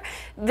here,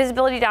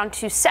 visibility down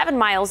to 7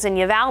 miles in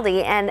Uvalde,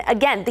 and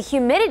again, the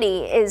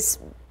humidity is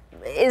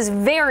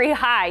very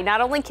high.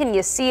 Not only can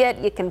you see it,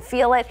 you can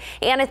feel it,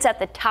 and it's at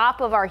the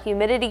top of our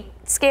humidity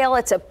scale.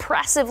 It's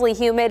oppressively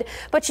humid,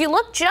 but you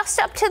look just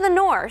up to the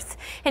north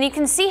and you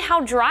can see how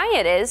dry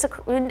it is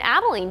in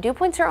Abilene. Dew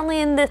points are only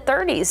in the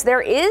 30s.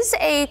 There is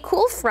a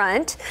cool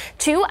front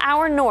to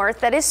our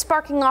north that is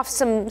sparking off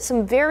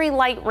some very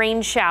light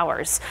rain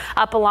showers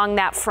up along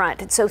that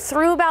front. And so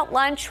through about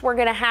lunch, we're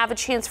going to have a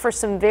chance for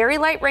some very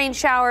light rain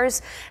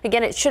showers.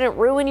 Again, it shouldn't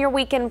ruin your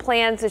weekend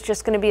plans. It's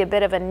just going to be a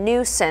bit of a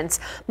nuisance.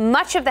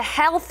 Much of the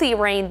healthy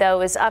rain,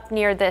 though, is up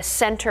near the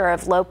center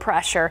of low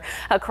pressure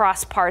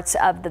across parts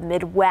of the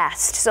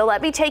Midwest. So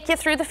let me take you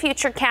through the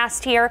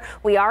futurecast here.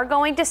 We are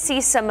going to see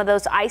some of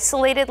those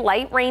isolated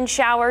light rain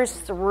showers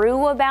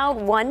through about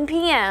 1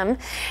 p.m.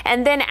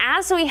 And then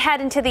as we head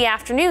into the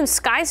afternoon,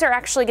 skies are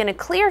actually going to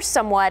clear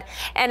somewhat,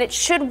 and it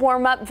should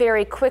warm up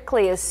very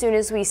quickly as soon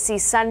as we see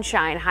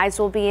sunshine. Highs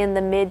will be in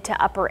the mid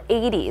to upper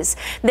 80s.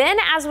 Then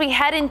as we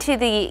head into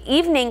the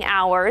evening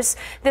hours,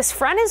 this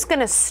front is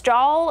going to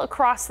stall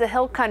across the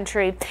hill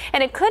country,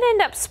 and it could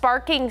end up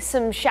sparking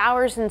some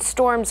showers and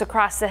storms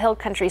across the hill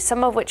country,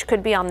 some of which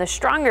could be on the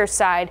stronger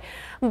side.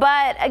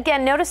 But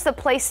again, notice the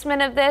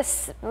placement of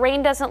this.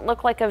 Rain doesn't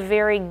look like a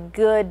very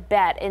good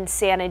bet in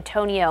San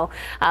Antonio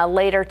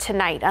later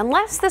tonight,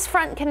 unless this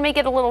front can make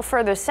it a little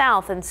further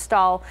south and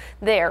stall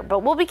there. But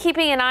we'll be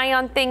keeping an eye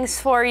on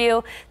things for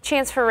you.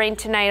 Chance for rain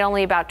tonight,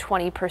 only about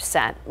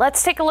 20%.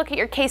 Let's take a look at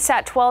your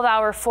KSAT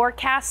 12-hour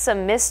forecast.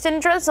 Some mist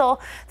and drizzle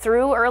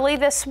through early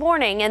this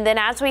morning, and then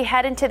as we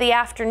head into the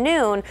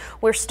afternoon,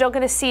 we're still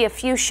going to see a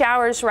few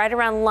showers right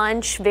around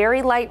lunch,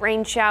 very light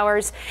rain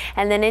showers,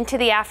 and then into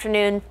the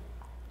afternoon,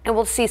 and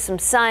we'll see some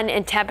sun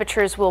and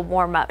temperatures will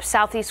warm up.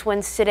 Southeast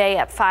winds today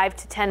at 5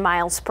 to 10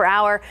 miles per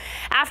hour.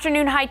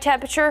 Afternoon high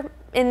temperature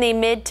in the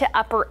mid to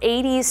upper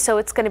 80s, so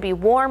it's going to be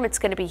warm, it's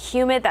going to be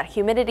humid. That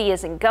humidity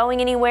isn't going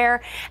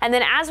anywhere. And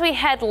then as we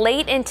head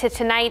late into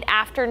tonight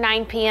after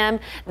 9 p.m.,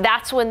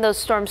 that's when those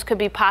storms could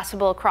be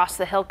possible across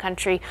the hill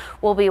country.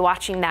 We'll be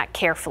watching that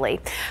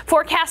carefully.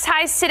 Forecast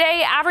highs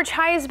today, average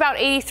high is about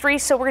 83,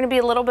 so we're going to be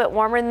a little bit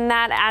warmer than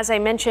that. As I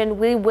mentioned,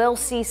 we will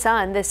see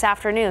sun this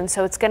afternoon,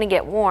 so it's going to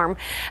get warm.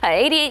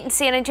 88 in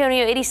San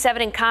Antonio,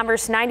 87 in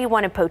Commerce,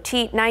 91 in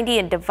Poteet, 90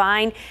 in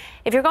Devine.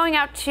 If you're going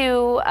out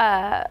to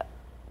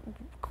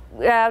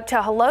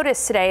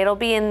Helotes today, it'll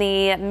be in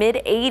the mid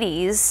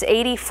 80s,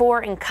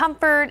 84 in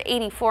Comfort,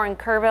 84 in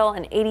Kerrville,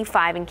 and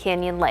 85 in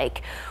Canyon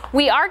Lake.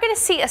 We are going to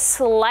see a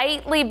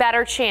slightly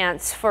better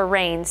chance for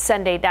rain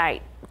Sunday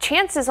night.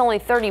 Chance is only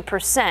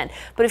 30%,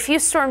 but a few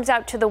storms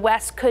out to the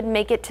west could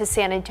make it to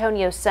San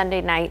Antonio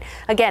Sunday night.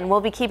 Again,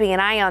 we'll be keeping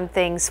an eye on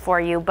things for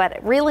you,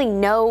 but really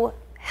no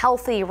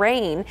healthy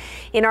rain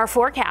in our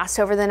forecast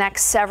over the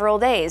next several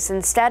days.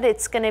 Instead,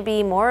 it's going to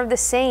be more of the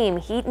same.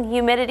 Heat and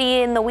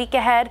humidity in the week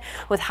ahead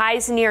with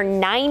highs near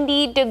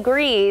 90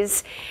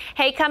 degrees.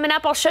 Hey, coming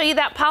up, I'll show you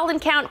that pollen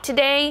count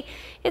today.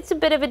 It's a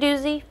bit of a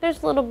doozy.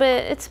 There's a little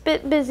bit, it's a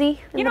bit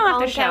busy. You don't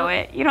have to show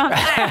it. You don't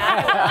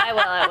have to. I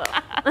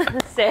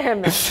will. Sarah,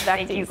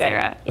 back to you,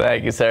 Sarah.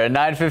 Thank you, Sarah.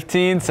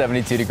 9:15,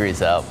 72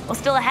 degrees out. Well,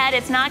 still ahead,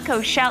 it's not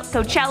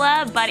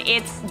Coachella, but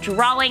it's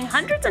drawing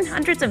hundreds and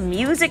hundreds of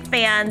music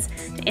fans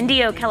to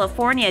Indio,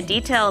 California.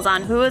 Details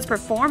on who is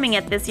performing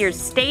at this year's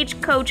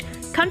Stagecoach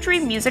Country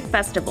Music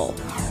Festival.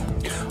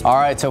 All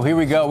right, so here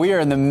we go. We are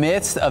in the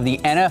midst of the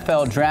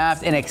NFL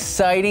draft, an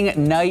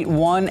exciting night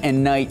 1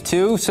 and night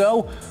 2.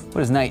 So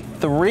what does night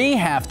 3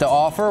 have to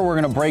offer? We're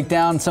going to break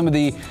down some of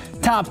the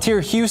top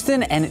tier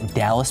Houston and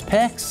Dallas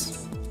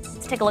picks.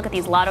 Let's take a look at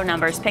these lotto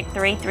numbers. Pick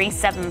 3,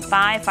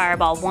 375,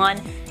 Fireball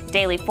 1.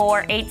 Daily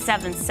 4,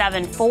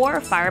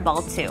 8774,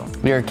 Fireball 2.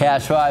 We are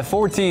Cash 5,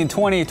 14,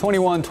 20,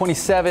 21,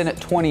 27,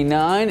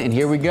 29. And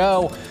here we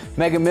go.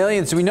 Mega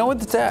Millions. Do we know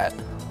what it's at?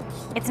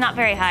 It's not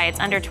very high. It's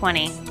under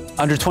 20.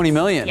 Under 20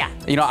 million? Yeah.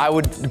 You know, I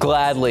would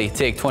gladly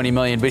take 20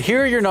 million. But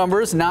here are your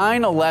numbers.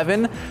 9,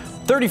 11,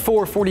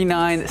 34,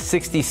 49,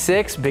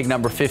 66. Big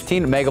number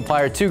 15.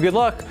 Megaplier 2. Good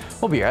luck.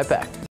 We'll be right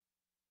back.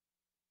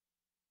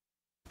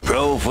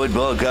 Pro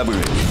football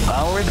coverage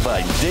powered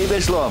by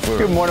Davis Law Firm.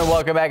 Good morning,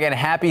 welcome back, and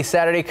happy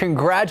Saturday.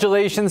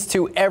 Congratulations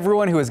to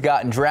everyone who has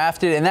gotten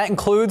drafted, and that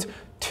includes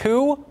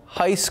 2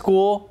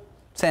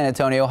 San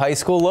Antonio high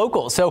school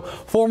locals. So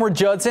former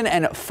Judson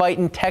and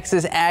fighting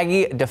Texas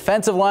Aggie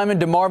defensive lineman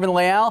DeMarvin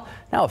Leal,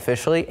 now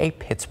officially a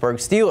Pittsburgh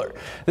Steeler.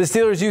 The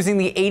Steelers using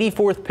the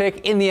 84th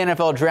pick in the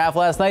NFL draft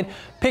last night,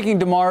 picking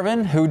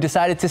DeMarvin, who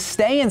decided to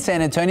stay in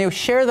San Antonio,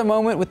 share the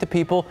moment with the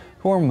people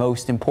who are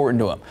most important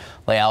to him.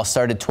 Leal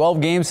started 12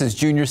 games his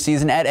junior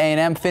season at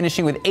A&M,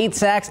 finishing with 8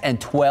 sacks and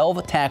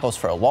 12 tackles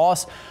for a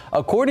loss.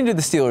 According to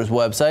the Steelers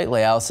website,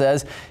 Leal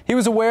says he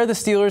was aware the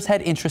Steelers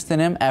had interest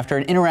in him after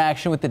an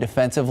interaction with the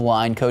defensive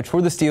line coach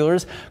for the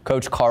Steelers,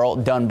 Coach Carl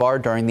Dunbar,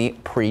 during the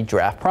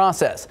pre-draft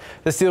process.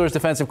 The Steelers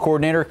defensive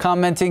coordinator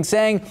commenting,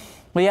 saying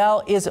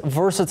Leal is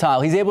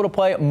versatile. He's able to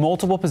play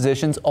multiple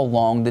positions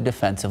along the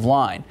defensive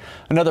line.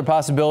 Another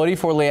possibility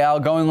for Leal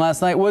going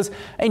last night was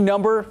a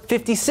number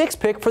 56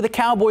 pick for the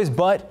Cowboys,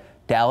 but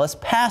Dallas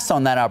passed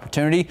on that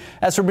opportunity.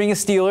 As for being a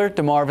Steeler,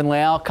 DeMarvin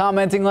Leal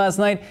commenting last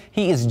night,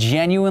 he is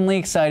genuinely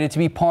excited to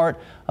be part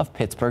of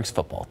Pittsburgh's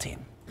football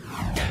team.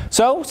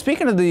 So,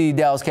 speaking of the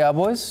Dallas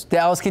Cowboys,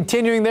 Dallas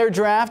continuing their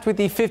draft with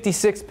the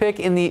 56th pick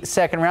in the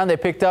second round. They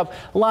picked up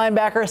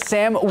linebacker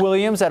Sam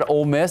Williams at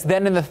Ole Miss.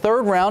 Then in the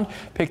third round,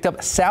 picked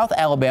up South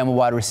Alabama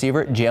wide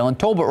receiver Jalen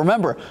Tolbert.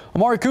 Remember,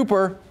 Amari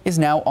Cooper is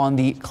now on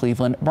the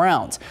Cleveland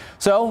Browns.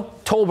 So,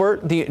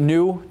 Tolbert, the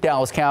new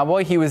Dallas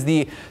Cowboy, he was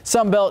the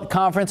Sun Belt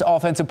Conference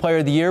Offensive Player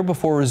of the Year.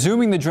 Before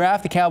resuming the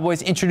draft, the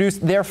Cowboys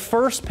introduced their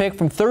first pick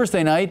from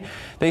Thursday night.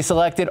 They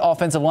selected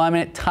offensive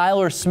lineman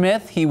Tyler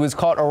Smith. He was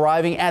caught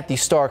arriving at the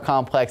Star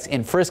Complex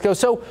in Frisco.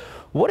 So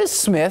what does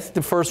Smith,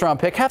 the first round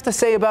pick, have to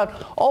say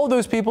about all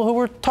those people who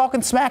were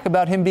talking smack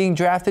about him being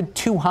drafted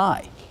too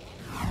high?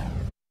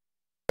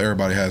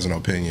 Everybody has an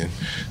opinion.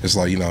 It's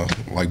like, you know,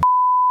 like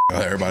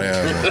everybody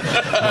has one.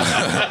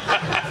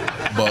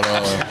 But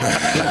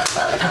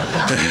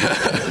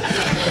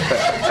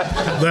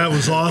that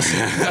was awesome.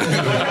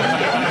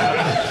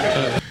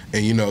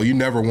 And, you know, you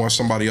never want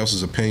somebody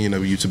else's opinion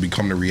of you to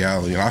become the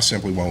reality, and I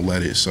simply won't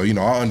let it. So, you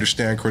know, I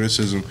understand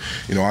criticism.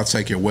 You know, I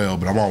take it well,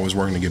 but I'm always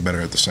working to get better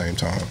at the same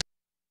time.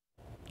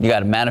 You got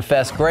to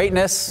manifest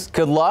greatness.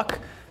 Good luck.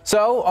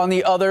 So, on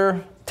the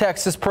other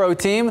Texas pro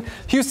team,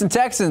 Houston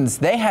Texans,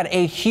 they had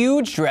a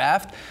huge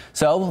draft.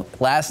 So,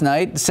 last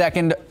night,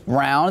 second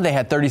round, they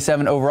had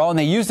 37 overall, and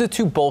they used it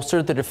to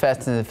bolster the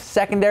defensive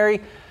secondary.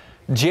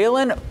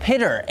 Jalen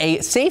Pitter,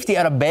 a safety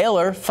out of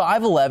Baylor,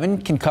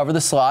 5'11", can cover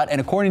the slot,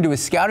 and according to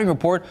his scouting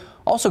report,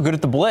 also good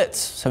at the blitz.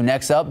 So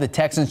next up, the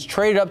Texans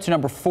traded up to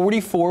number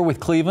 44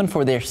 with Cleveland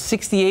for their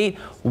 68,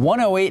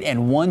 108,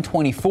 and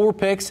 124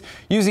 picks,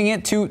 using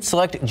it to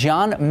select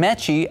John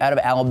Mechie out of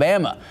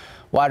Alabama.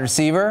 Wide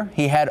receiver,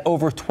 he had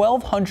over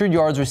 1,200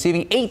 yards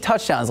receiving, 8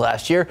 touchdowns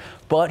last year,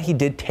 but he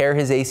did tear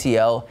his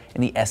ACL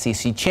in the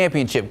SEC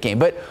championship game.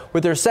 But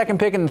with their second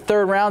pick in the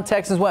third round,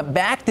 Texans went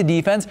back to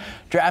defense,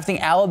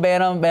 drafting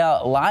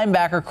Alabama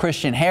linebacker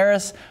Christian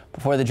Harris.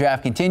 Before the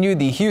draft continued,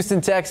 the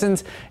Houston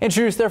Texans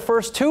introduced their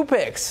first 2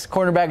 picks.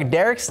 Cornerback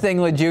Derek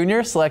Stingley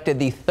Jr. selected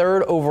the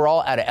 3rd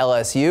overall out of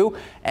LSU,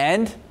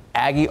 and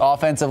Aggie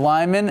offensive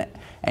lineman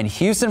and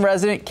Houston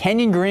resident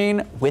Kenyon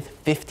Green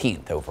with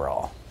 15th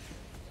overall.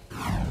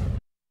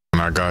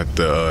 When I got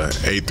the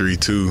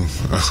 832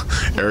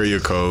 area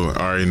code,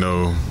 I already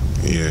know,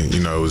 you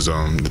know, it was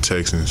the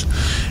Texans,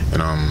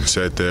 and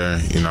sat there,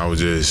 you know, I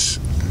was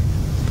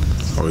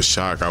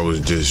shocked. I was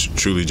just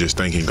truly just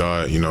thanking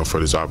God, you know, for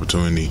this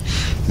opportunity,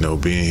 you know,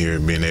 being here,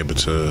 being able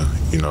to,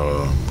 you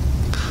know,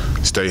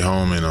 stay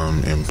home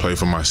and play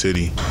for my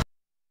city.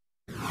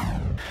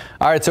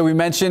 All right, so we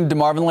mentioned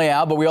DeMarvin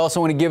Leal, but we also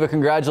want to give a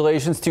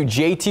congratulations to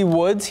JT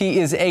Woods. He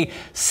is a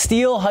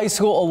Steele High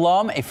School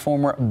alum, a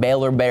former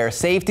Baylor Bear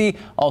safety,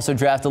 also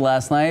drafted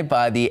last night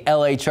by the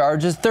LA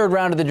Chargers. Third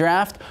round of the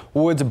draft,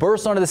 Woods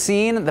burst onto the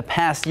scene the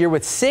past year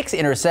with 6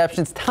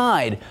 interceptions,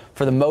 tied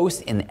for the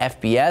most in the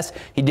FBS.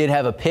 He did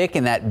have a pick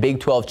in that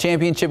Big 12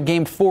 championship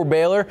game for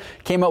Baylor.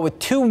 Came out with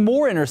 2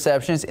 more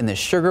interceptions in the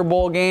Sugar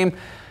Bowl game,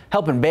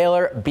 helping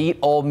Baylor beat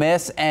Ole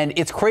Miss. And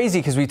it's crazy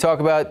because we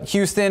talk about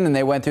Houston and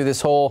they went through this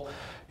whole,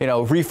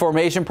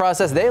 reformation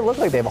process. They look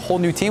like they have a whole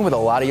new team with a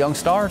lot of young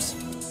stars.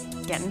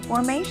 Getting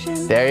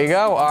formation. There you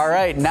go. All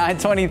right,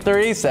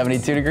 9:23,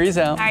 72 degrees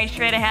out. All right,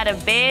 straight ahead, a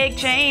big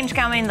change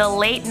coming. The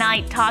late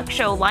night talk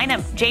show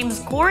lineup.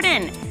 James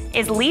Corden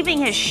is leaving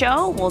his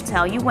show. We'll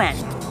tell you when.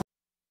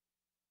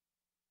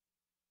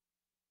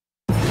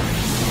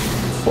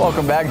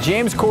 Welcome back.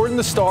 James Corden,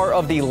 the star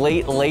of The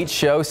Late Late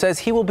Show, says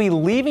he will be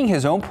leaving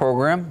his own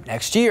program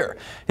next year.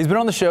 He's been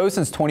on the show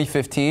since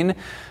 2015.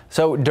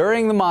 So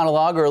during the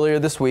monologue earlier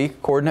this week,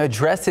 Corden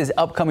addressed his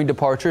upcoming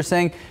departure,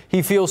 saying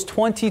he feels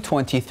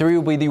 2023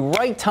 will be the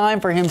right time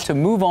for him to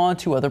move on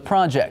to other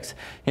projects.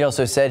 He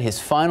also said his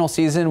final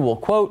season will,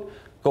 quote,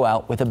 go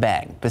out with a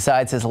bang.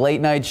 Besides his late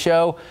night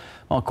show,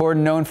 Corden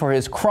known for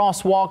his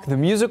Crosswalk the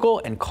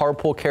musical and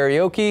Carpool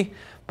Karaoke,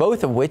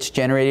 both of which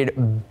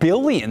generated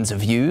billions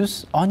of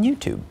views on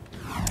YouTube.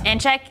 And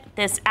check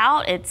this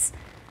out. It's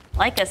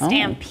like a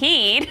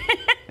stampede.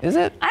 Is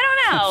it? I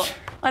don't know.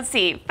 Let's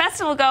see.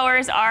 Festival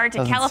goers are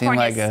to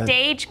California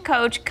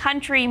Stagecoach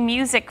Country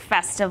Music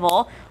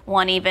Festival.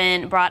 One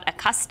even brought a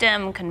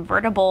custom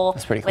convertible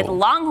with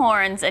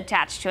Longhorns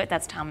attached to it.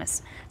 That's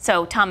Thomas.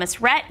 So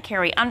Thomas Rhett,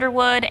 Carrie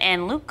Underwood,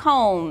 and Luke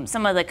Combs,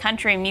 some of the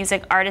country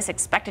music artists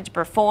expected to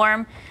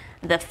perform.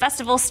 The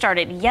festival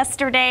started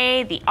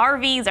yesterday. The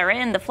RVs are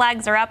in, the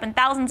flags are up, and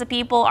thousands of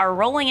people are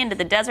rolling into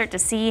the desert to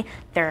see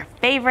their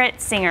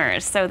favorite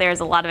singers. So there's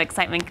a lot of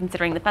excitement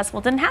considering the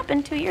festival didn't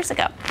happen 2 years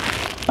ago.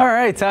 All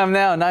right, time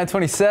now,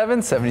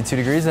 9:27, 72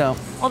 degrees out.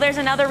 Well, there's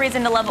another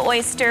reason to love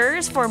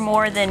oysters for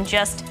more than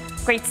just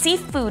great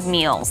seafood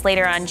meals.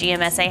 Later on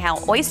GMSA,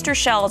 how oyster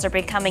shells are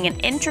becoming an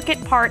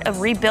intricate part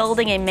of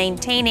rebuilding and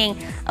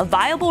maintaining a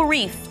viable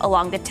reef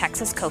along the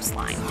Texas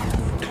coastline.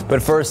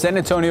 But first, San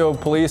Antonio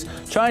police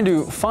trying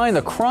to find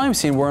the crime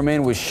scene where a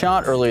man was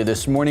shot earlier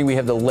this morning. We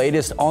have the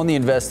latest on the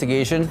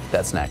investigation.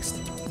 That's next.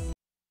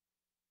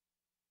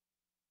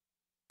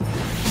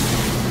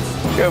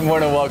 Good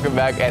morning, welcome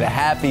back, and a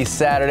happy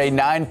Saturday,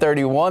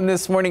 9:31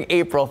 this morning,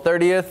 April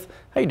 30th.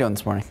 How you doing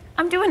this morning?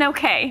 I'm doing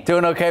okay.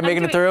 Doing okay,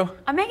 making it through?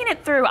 I'm making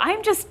it through.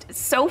 I'm just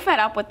so fed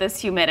up with this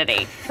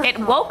humidity. It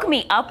woke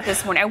me up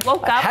this morning. I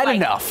woke up. Had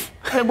enough.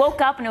 I woke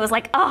up and it was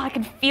like, oh, I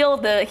can feel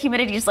the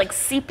humidity just like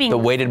seeping. The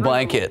weighted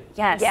blanket.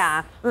 Yes.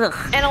 Yeah. Ugh.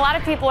 And a lot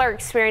of people are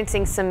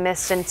experiencing some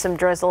mist and some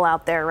drizzle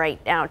out there right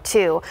now,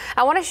 too.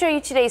 I want to show you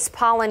today's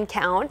pollen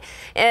count.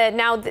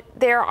 Now,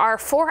 there are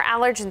 4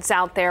 allergens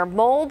out there.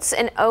 Molds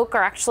and oak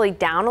are actually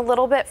down a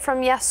little bit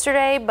from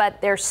yesterday, but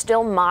they're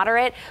still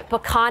moderate.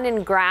 Pecan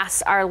and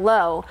grass are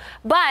low.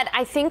 But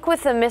I think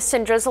with the mist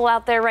and drizzle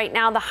out there right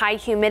now, the high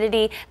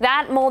humidity,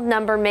 that mold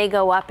number may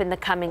go up in the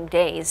coming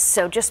days.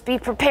 So just be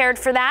prepared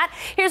for that.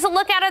 Here's a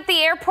look out at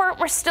the airport.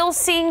 We're still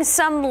seeing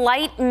some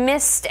light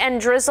mist and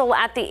drizzle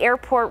at the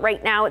airport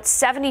right now. It's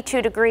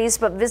 72 degrees,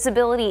 but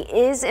visibility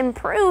is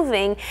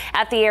improving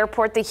at the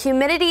airport. The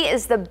humidity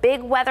is the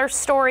big weather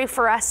story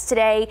for us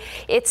today.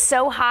 It's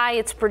so high,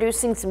 it's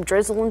producing some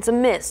drizzle and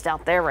some mist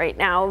out there right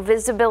now.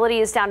 Visibility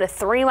is down to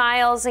 3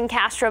 miles in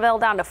Castroville,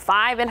 down to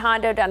 5 in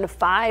Hondo, down to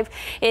 5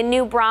 in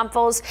New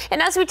Braunfels.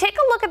 And as we take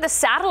a look at the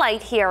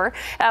satellite here,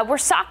 we're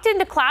socked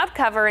into cloud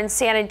cover in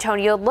San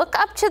Antonio. Look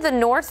up to the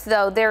north,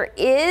 though. There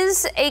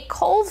is a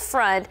cold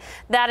front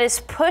that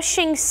is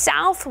pushing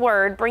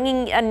southward,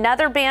 bringing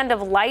another band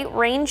of light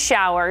rain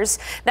showers.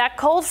 That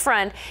cold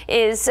front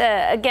is,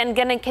 again,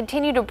 going to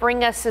continue to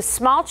bring us a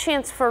small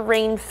chance for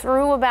rain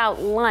through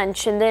about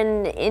lunch, and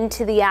then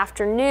into the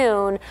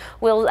afternoon,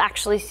 we'll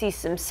actually see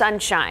some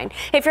sunshine.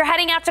 If you're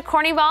heading out to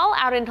Cornwall,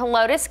 out in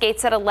Helotes,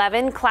 gates at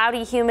 11,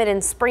 cloudy, humid,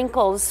 and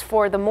sprinkles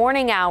for the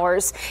morning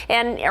hours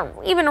and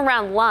even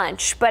around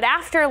lunch. But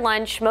after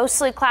lunch,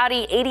 mostly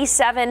cloudy,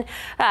 87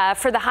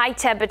 for the high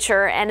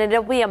temperature, and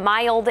it'll be a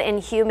mild and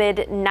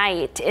humid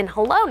night in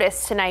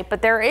Helotes tonight.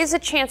 But there is a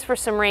chance for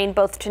some rain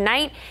both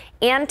tonight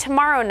and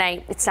tomorrow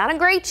night. It's not a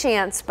great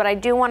chance, but I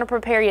do want to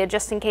prepare you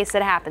just in case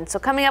it happens. So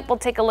coming up, we'll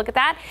take a look at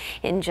that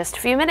in just a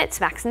few minutes.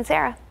 Max and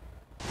Sarah.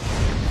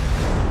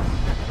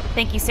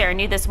 Thank you, Sarah.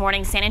 New this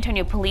morning, San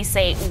Antonio police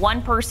say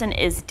one person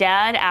is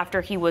dead after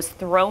he was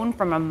thrown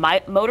from a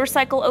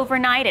motorcycle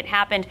overnight. It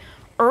happened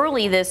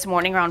early this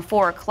morning around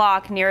 4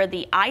 o'clock near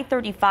the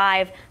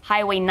I-35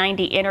 Highway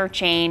 90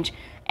 interchange.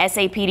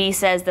 SAPD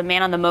says the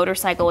man on the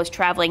motorcycle was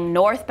traveling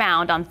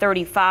northbound on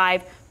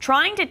 35,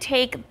 trying to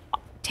take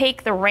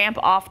the ramp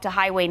off to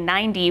Highway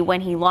 90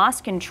 when he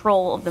lost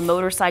control of the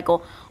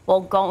motorcycle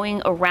while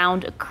going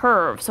around a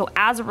curve. So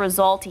as a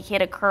result, he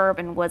hit a curb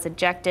and was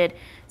ejected.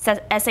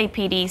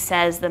 SAPD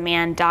says the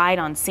man died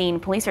on scene.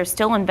 Police are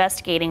still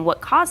investigating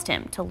what caused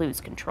him to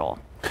lose control.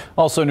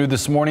 Also new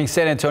this morning,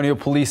 San Antonio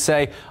police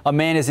say a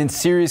man is in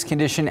serious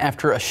condition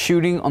after a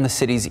shooting on the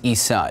city's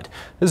east side.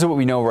 This is what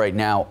we know right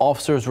now.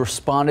 Officers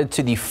responded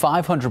to the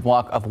 500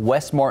 block of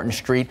West Martin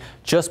Street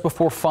just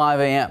before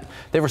 5 a.m.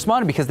 They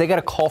responded because they got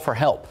a call for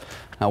help.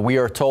 Now, we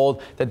are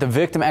told that the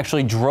victim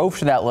actually drove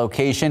to that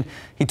location.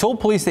 He told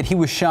police that he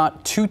was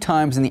shot 2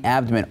 times in the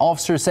abdomen.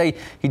 Officers say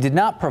he did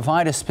not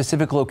provide a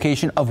specific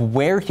location of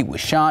where he was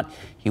shot.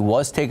 He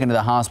was taken to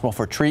the hospital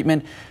for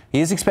treatment.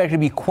 He is expected to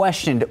be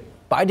questioned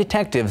by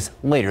detectives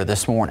later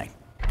this morning.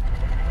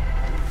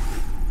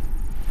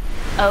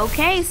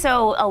 Okay,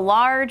 so a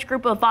large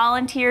group of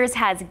volunteers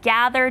has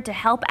gathered to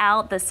help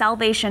out the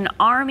Salvation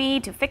Army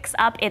to fix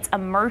up its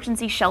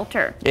emergency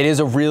shelter. It is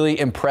a really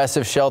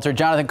impressive shelter.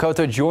 Jonathan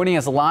Cotto joining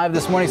us live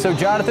this morning. So,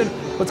 Jonathan,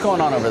 what's going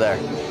on over there?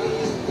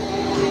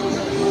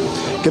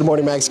 Good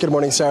morning, Max. Good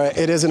morning, Sarah.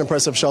 It is an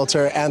impressive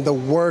shelter, and the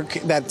work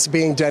that's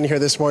being done here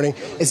this morning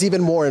is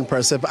even more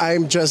impressive.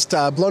 I'm just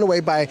blown away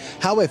by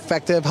how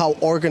effective, how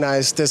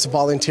organized this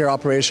volunteer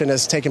operation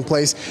has taken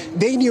place.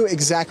 They knew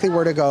exactly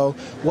where to go,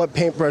 what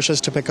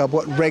paintbrushes to pick up,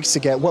 what rakes to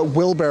get, what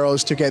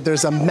wheelbarrows to get.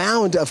 There's a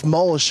mound of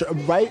mulch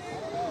right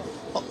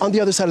on the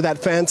other side of that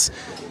fence,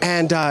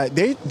 and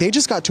they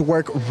just got to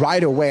work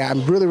right away.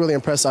 I'm really, really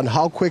impressed on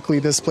how quickly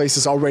this place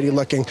is already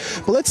looking.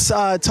 But let's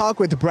talk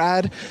with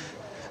Brad.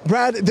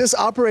 Brad, this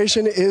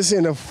operation is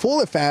in a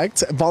full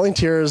effect.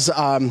 Volunteers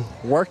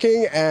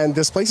working, and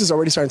this place is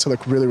already starting to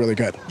look really, really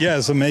good. Yeah,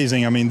 it's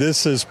amazing. I mean,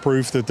 this is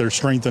proof that there's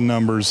strength in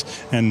numbers.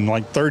 In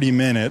like 30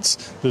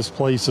 minutes, this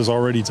place has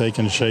already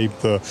taken shape.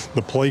 The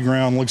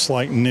playground looks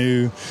like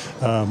new.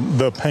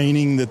 The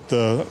painting that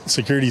the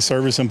security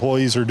service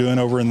employees are doing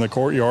over in the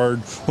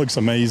courtyard looks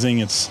amazing.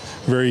 It's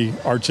very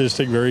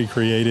artistic, very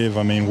creative.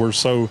 I mean, we're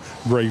so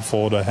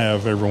grateful to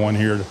have everyone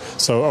here.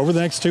 So over the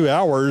next 2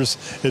 hours,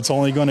 it's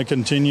only going to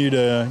continue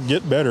to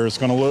get better. It's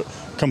going to look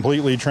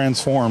completely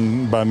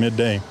transformed by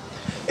midday.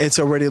 It's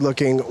already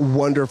looking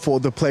wonderful.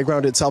 The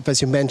playground itself,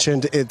 as you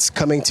mentioned, it's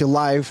coming to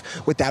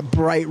life with that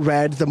bright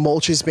red. The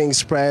mulch is being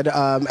spread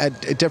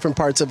at different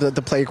parts of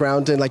the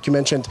playground. And like you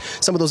mentioned,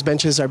 some of those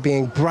benches are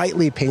being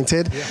brightly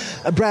painted.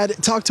 Yeah. Brad,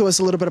 talk to us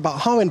a little bit about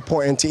how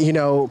important,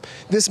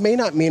 this may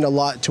not mean a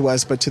lot to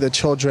us, but to the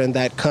children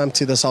that come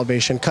to the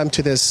Salvation, come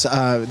to this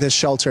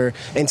shelter,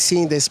 and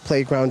seeing this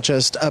playground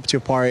just up to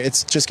par,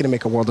 it's just going to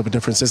make a world of a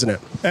difference, isn't it?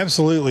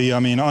 Absolutely. I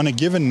mean, on a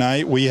given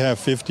night, we have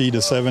 50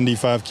 to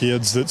 75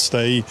 kids that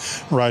stay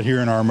right here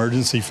in our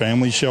emergency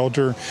family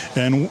shelter,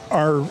 and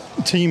our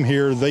team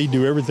here, they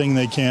do everything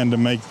they can to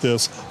make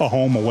this a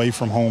home away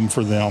from home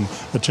for them,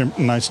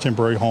 a nice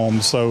temporary home.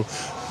 So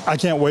I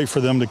can't wait for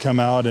them to come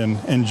out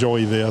and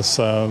enjoy this.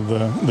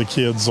 The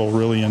kids will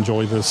really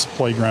enjoy this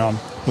playground.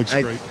 Looks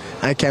great.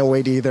 I can't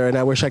wait either, and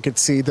I wish I could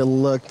see the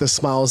look, the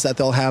smiles that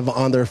they'll have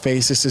on their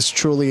faces. This is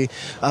truly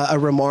a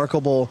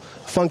remarkable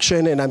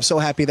function, and I'm so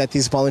happy that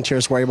these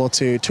volunteers were able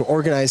to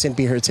organize and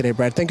be here today.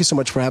 Brad, thank you so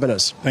much for having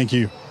us. Thank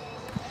you.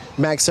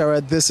 Max, Sarah,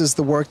 this is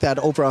the work that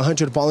over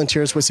 100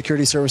 volunteers with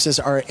security services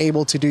are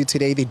able to do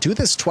today. They do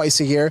this twice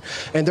a year,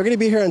 and they're going to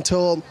be here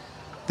until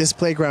this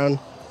playground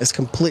is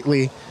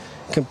completely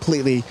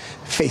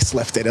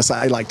facelifted, as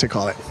I like to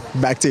call it.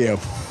 Back to you.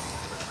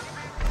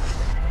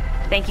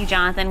 Thank you,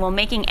 Jonathan. Well,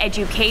 making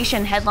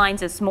education headlines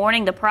this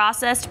morning, the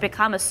process to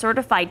become a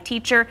certified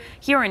teacher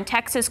here in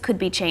Texas could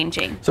be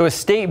changing. So a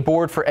state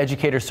board for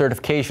educator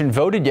certification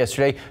voted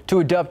yesterday to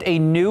adopt a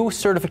new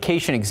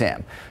certification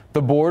exam.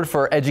 The Board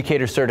for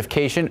Educator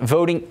Certification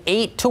voting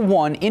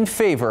 8-1 in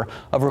favor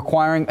of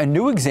requiring a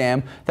new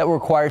exam that will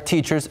require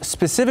teachers,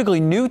 specifically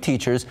new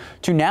teachers,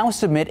 to now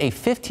submit a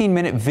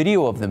 15-minute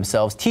video of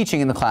themselves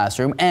teaching in the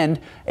classroom and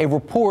a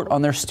report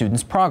on their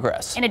students'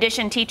 progress. In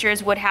addition,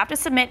 teachers would have to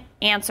submit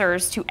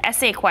answers to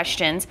essay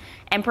questions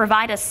and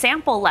provide a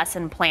sample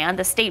lesson plan.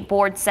 The state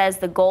board says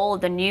the goal of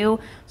the new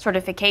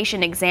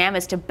certification exam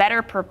is to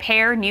better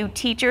prepare new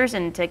teachers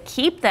and to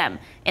keep them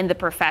in the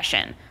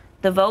profession.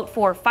 The vote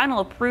for final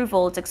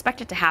approval is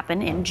expected to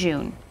happen in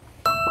June.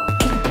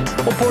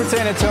 Well, Port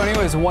San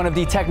Antonio is one of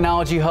the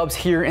technology hubs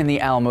here in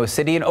the Alamo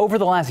City, and over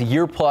the last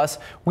year plus,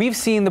 we've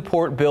seen the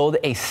port build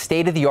a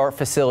state-of-the-art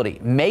facility.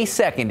 May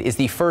 2nd is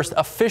the first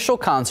official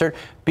concert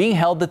being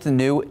held at the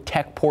new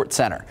Tech Port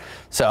Center.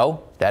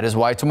 So that is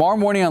why tomorrow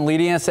morning on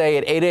Leading SA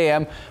at 8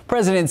 a.m.,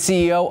 President and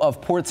CEO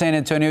of Port San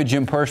Antonio,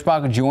 Jim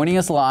Perschbach, joining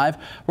us live.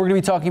 We're going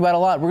to be talking about a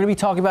lot. We're going to be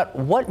talking about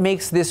what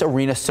makes this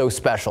arena so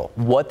special,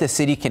 what the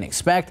city can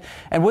expect,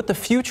 and what the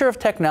future of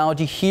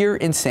technology here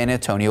in San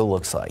Antonio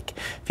looks like.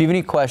 If you have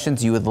any questions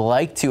you would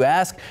like to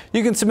ask,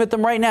 you can submit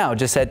them right now.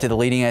 Just head to the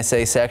Leading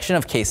SA section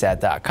of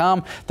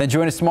KSAT.com. Then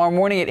join us tomorrow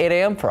morning at 8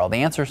 a.m. for all the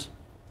answers.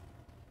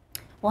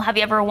 Well, have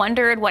you ever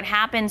wondered what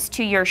happens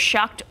to your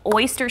shucked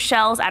oyster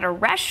shells at a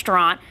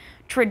restaurant?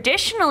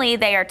 Traditionally,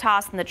 they are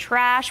tossed in the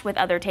trash with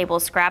other table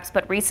scraps,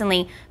 but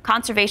recently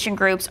conservation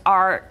groups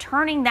are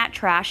turning that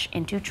trash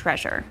into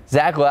treasure.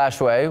 Zach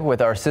Lashway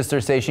with our sister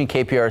station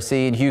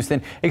KPRC in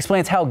Houston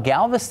explains how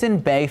Galveston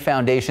Bay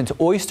Foundation's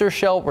oyster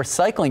shell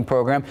recycling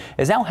program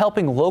is now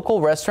helping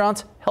local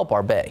restaurants help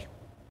our bay.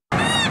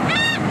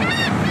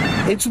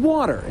 Its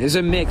water is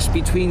a mix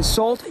between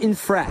salt and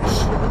fresh.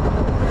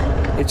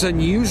 It's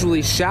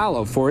unusually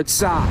shallow for its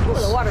size. Ooh,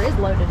 the water is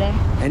low today.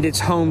 And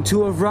it's home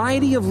to a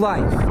variety of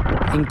life,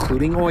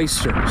 including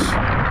oysters.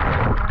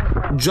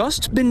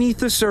 Just beneath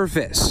the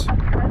surface,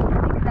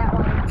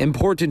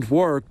 important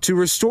work to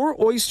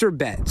restore oyster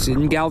beds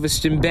in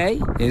Galveston Bay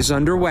is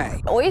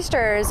underway.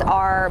 Oysters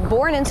are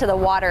born into the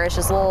water as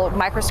just little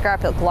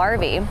microscopic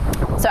larvae.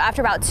 So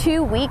after about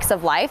 2 weeks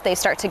of life, they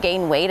start to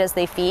gain weight as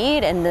they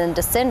feed and then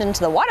descend into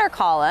the water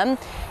column,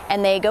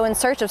 and they go in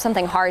search of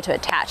something hard to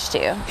attach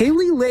to.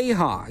 Haley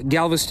Leha,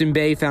 Galveston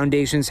Bay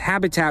Foundation's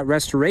Habitat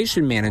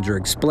Restoration Manager,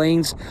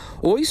 explains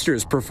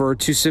oysters prefer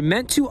to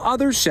cement to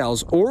other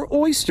shells or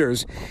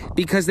oysters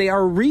because they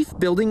are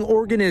reef-building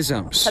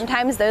organisms.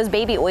 Sometimes those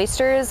baby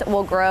oysters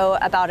will grow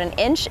about 1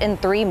 inch in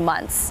 3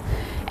 months.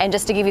 And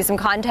just to give you some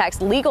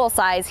context, legal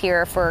size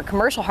here for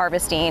commercial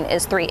harvesting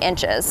is 3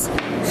 inches.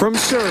 From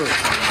served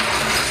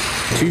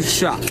to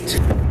shucked.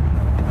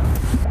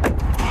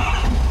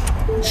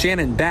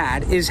 Shannon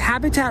Badd is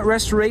Habitat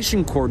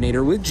Restoration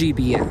Coordinator with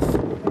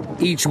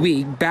GBF. Each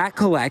week, Badd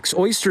collects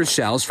oyster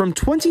shells from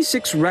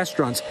 26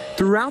 restaurants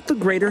throughout the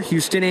greater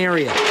Houston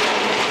area.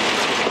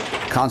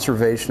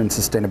 Conservation and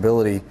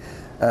sustainability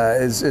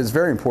is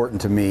very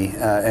important to me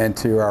and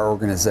to our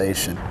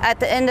organization. At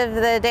the end of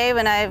the day,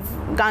 when I've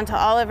gone to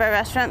all of our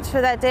restaurants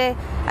for that day,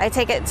 I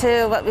take it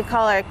to what we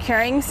call our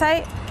curing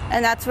site,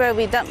 and that's where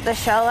we dump the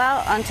shell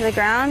out onto the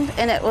ground,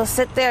 and it will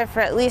sit there for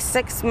at least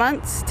 6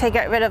 months to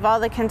get rid of all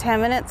the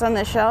contaminants on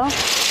the shell.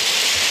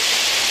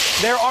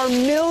 There are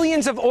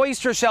millions of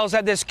oyster shells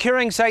at this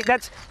curing site.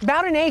 That's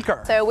about 1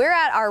 acre. So we're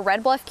at our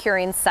Red Bluff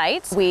curing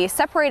site. We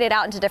separate it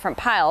out into different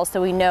piles so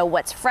we know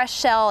what's fresh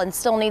shell and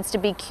still needs to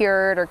be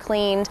cured or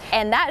cleaned.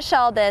 And that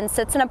shell then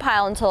sits in a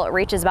pile until it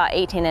reaches about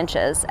 18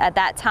 inches. At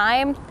that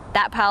time,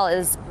 that pile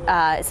is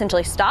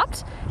essentially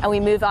stopped, and we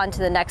move on to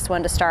the next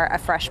one to start a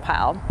fresh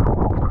pile.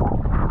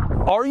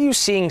 Are you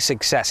seeing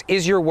success?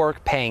 Is your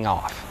work paying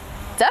off?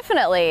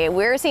 Definitely.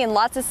 We're seeing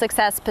lots of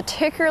success,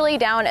 particularly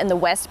down in the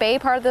West Bay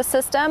part of the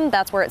system.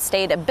 That's where it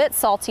stayed a bit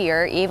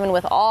saltier, even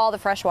with all the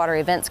freshwater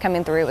events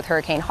coming through with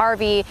Hurricane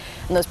Harvey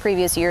and those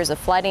previous years of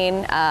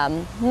flooding.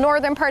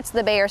 Northern parts of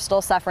the Bay are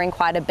still suffering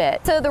quite a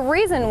bit. So the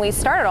reason we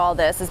started all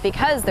this is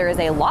because there is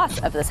a loss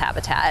of this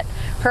habitat.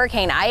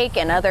 Hurricane Ike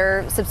and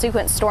other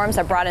subsequent storms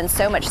have brought in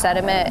so much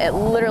sediment, it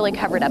literally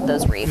covered up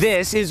those reefs.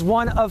 This is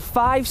one of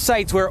 5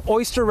 sites where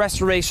oyster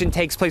restoration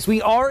takes place.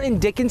 We are in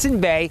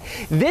Dickinson Bay.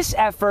 This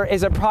effort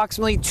is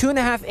approximately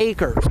 2.5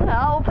 acres.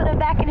 I'll put him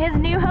back in his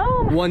new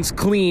home. Once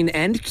clean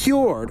and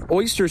cured,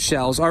 oyster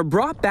shells are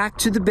brought back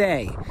to the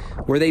bay,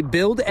 where they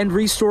build and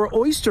restore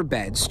oyster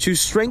beds to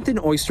strengthen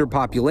oyster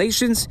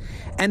populations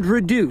and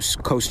reduce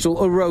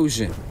coastal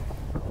erosion.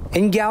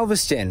 In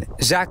Galveston,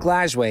 Zach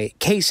Lashway,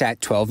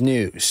 KSAT 12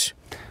 News.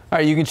 All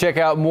right, you can check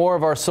out more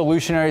of our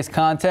Solutionaries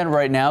content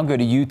right now. Go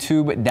to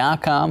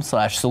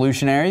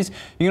youtube.com/Solutionaries.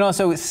 You can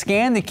also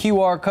scan the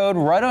QR code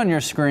right on your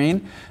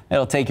screen.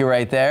 It'll take you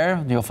right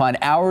there. You'll find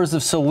hours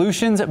of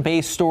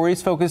solutions-based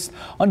stories focused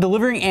on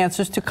delivering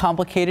answers to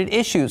complicated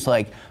issues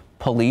like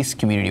police,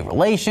 community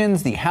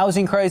relations, the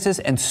housing crisis,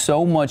 and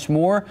so much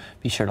more.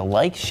 Be sure to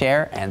like,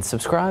 share, and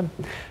subscribe.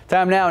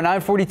 Time now,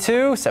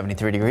 9:42,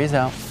 73 degrees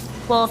out.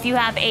 Well, if you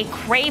have a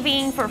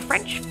craving for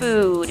French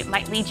food, it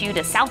might lead you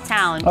to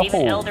Southtown.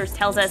 David Elders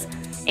tells us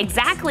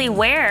exactly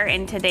where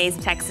in today's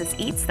Texas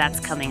Eats. That's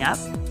coming up.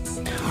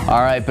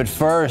 All right, but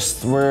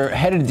first, we're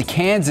headed to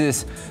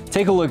Kansas.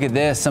 Take a look at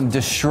this. Some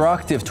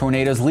destructive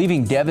tornadoes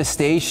leaving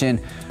devastation.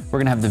 We're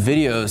going to have the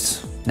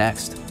videos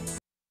next.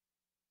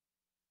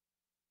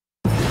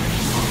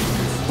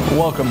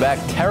 Welcome back.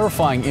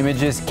 Terrifying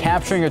images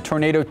capturing a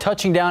tornado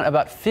touching down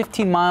about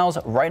 15 miles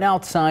right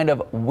outside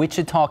of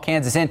Wichita,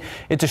 Kansas, and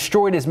it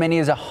destroyed as many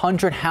as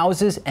 100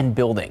 houses and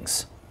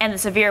buildings. And the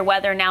severe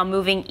weather now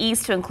moving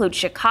east to include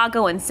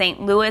Chicago and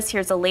St. Louis.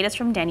 Here's the latest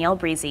from Danielle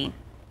Breezy.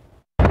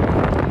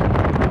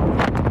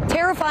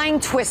 Terrifying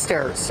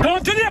twisters.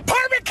 Going to the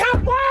apartment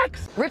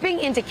complex! Ripping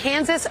into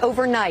Kansas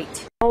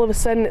overnight. All of a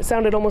sudden, it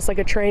sounded almost like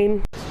a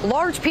train.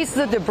 Large pieces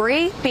of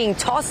debris being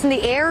tossed in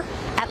the air.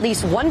 At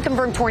least one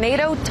confirmed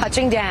tornado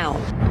touching down.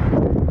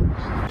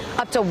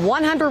 Up to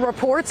 100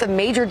 reports of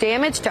major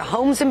damage to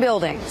homes and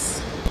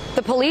buildings.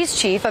 The police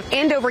chief of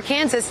Andover,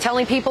 Kansas,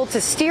 telling people to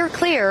steer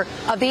clear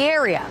of the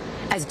area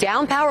as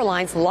down power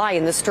lines lie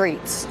in the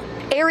streets.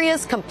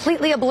 Areas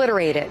completely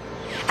obliterated.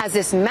 As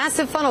this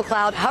massive funnel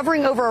cloud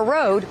hovering over a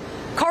road,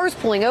 cars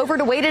pulling over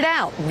to wait it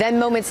out. Then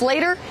moments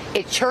later,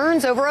 it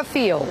churns over a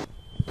field.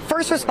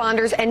 First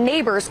responders and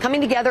neighbors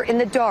coming together in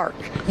the dark,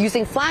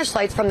 using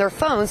flashlights from their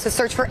phones to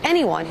search for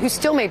anyone who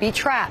still may be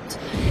trapped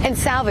and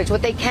salvage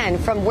what they can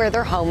from where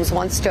their homes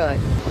once stood.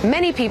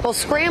 Many people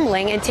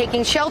scrambling and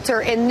taking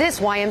shelter in this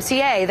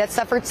YMCA that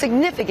suffered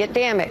significant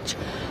damage.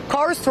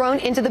 Cars thrown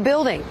into the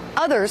building,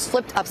 others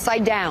flipped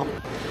upside down.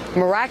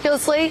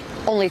 Miraculously,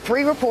 only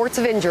 3 reports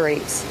of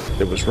injuries.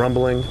 There was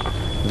rumbling,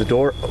 the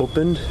door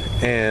opened,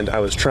 and I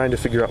was trying to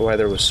figure out why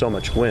there was so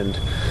much wind.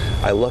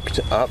 I looked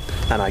up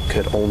and I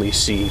could only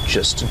see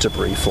just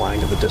debris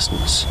flying in the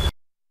distance.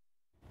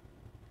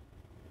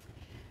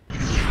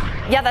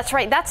 Yeah, that's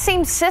right. That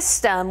same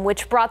system,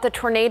 which brought the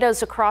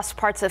tornadoes across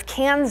parts of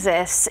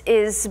Kansas,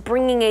 is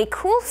bringing a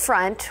cool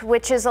front,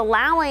 which is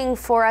allowing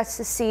for us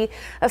to see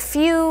a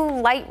few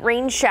light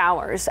rain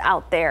showers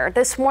out there.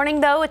 This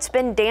morning, though, it's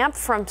been damp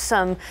from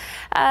some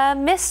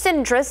mist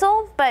and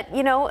drizzle. But,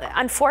 you know,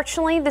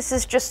 unfortunately, this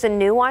is just a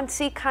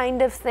nuancy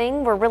kind of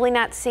thing. We're really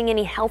not seeing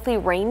any healthy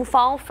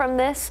rainfall from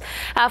this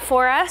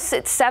for us.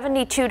 It's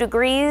 72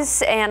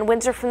 degrees and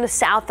winds are from the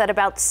south at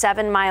about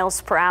 7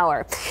 miles per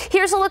hour.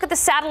 Here's a look at the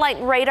satellite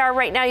radar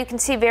right now. You can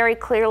see very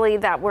clearly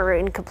that we're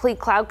in complete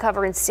cloud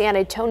cover in San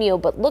Antonio,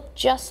 but look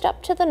just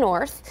up to the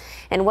north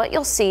and what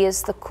you'll see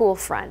is the cool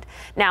front.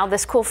 Now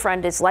this cool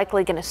front is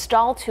likely going to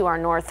stall to our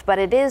north, but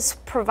it is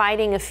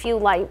providing a few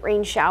light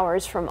rain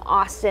showers from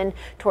Austin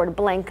toward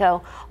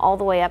Blanco all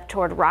the way up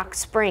toward Rock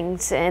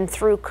Springs and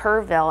through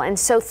Kerrville. And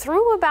so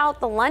through about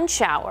the lunch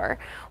hour,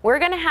 we're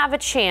going to have a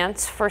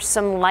chance for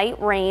some light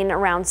rain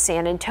around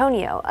San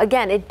Antonio.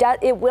 Again,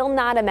 it will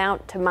not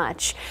amount to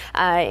much,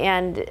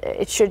 and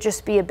it should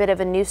just be a bit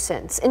of a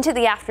nuisance. Into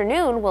the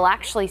afternoon, we'll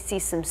actually see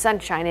some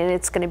sunshine, and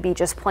it's going to be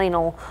just plain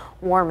old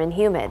warm and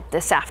humid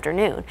this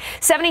afternoon.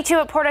 72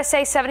 at Port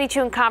SA,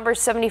 72 in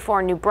Converse, 74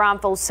 in New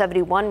Braunfels,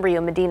 71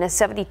 Rio Medina,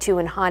 72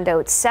 in Hondo,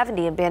 it's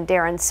 70 in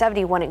Bandera, and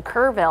 71 in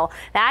Kerrville.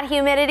 That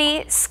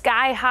humidity,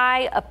 sky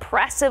high,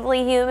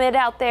 oppressively humid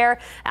out there.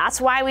 That's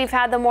why we've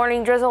had the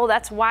morning drizzle.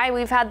 That's why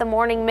we've had the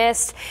morning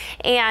mist,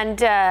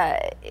 and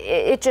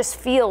it just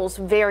feels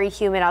very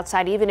humid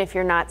outside, even if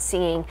you're not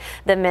seeing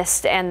the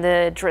mist and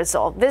the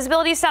drizzle.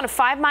 Visibility is down to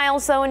 5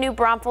 miles though in New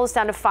Braunfels,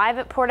 down to 5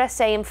 at Port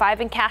SA and 5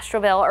 in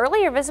Castroville.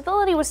 Earlier visibility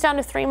was down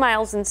to 3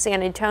 miles in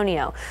San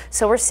Antonio,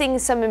 so we're seeing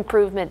some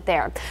improvement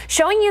there.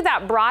 Showing you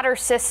that broader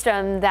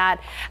system that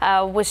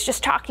was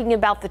just talking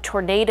about the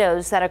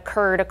tornadoes that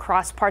occurred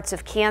across parts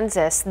of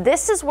Kansas.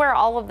 This is where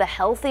all of the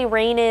healthy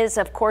rain is.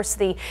 Of course,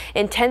 the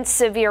intense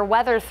severe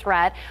weather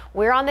threat.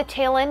 We're on the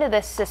tail end of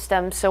this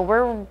system, so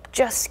we're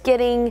just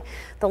getting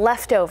the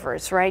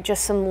leftovers, right?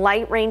 Just some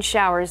light rain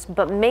showers,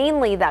 but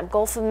mainly that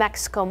Gulf of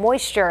Mexico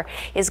moisture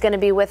is going to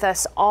be with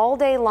us all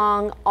day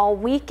long, all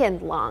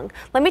weekend long.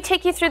 Let me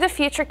take you through the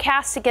future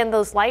cast. Again,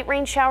 those light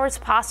rain showers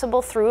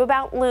possible through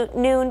about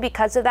noon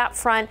because of that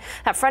front.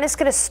 That front is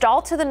going to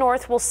stall to the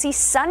north. We'll see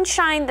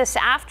sunshine this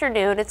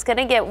afternoon. It's going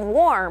to get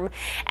warm.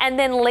 And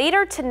then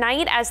later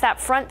tonight, as that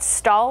front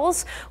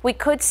stalls, we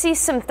could see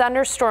some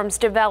thunderstorms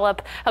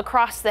develop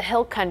across the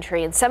hill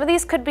country. And some of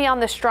these could be on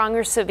the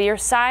stronger severe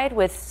side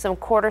with some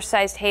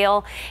quarter-sized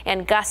hail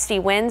and gusty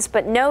winds.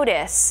 But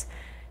notice,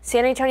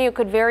 San Antonio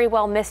could very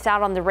well miss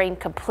out on the rain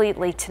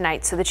completely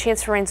tonight, so the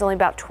chance for rain is only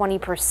about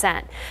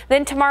 20%.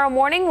 Then tomorrow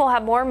morning, we'll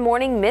have more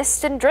morning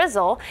mist and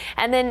drizzle,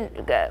 and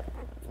then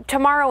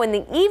tomorrow in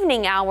the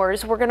evening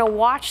hours, we're going to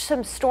watch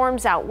some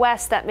storms out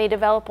west that may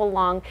develop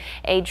along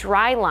a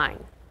dry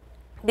line.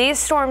 These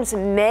storms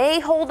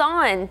may hold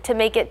on to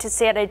make it to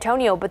San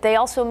Antonio, but they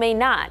also may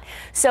not.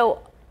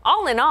 So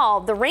all in all,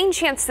 the rain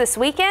chance this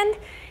weekend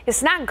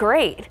is not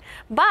great,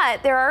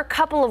 but there are a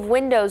couple of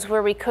windows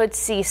where we could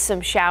see some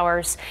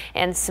showers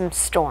and some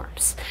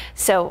storms.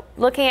 So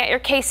looking at your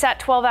KSAT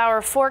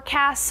 12-hour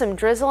forecast, some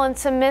drizzle and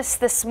some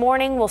mist this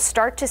morning. We'll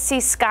start to see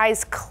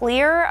skies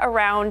clear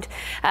around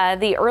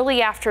the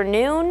early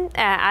afternoon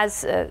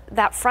as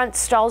that front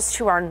stalls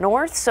to our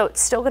north. So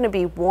it's still going to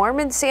be warm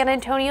in San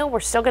Antonio. We're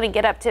still going to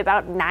get up to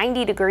about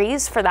 90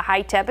 degrees for the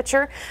high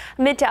temperature.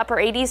 Mid to upper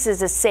 80s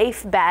is a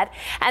safe bet.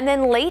 And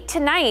then late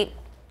tonight,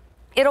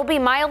 it'll be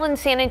mild in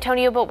San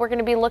Antonio, but we're going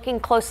to be looking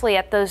closely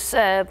at those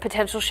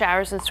potential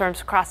showers and storms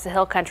across the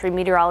hill country.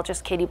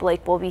 Meteorologist Katie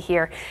Blake will be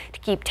here to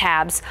keep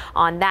tabs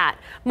on that.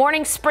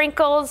 Morning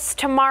sprinkles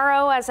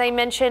tomorrow, as I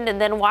mentioned,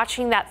 and then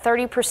watching that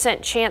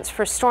 30% chance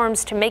for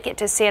storms to make it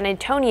to San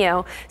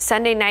Antonio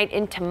Sunday night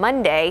into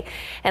Monday.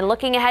 And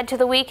looking ahead to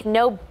the week,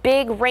 no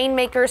big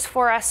rainmakers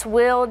for us.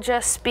 We'll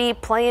just be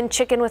playing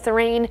chicken with the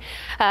rain.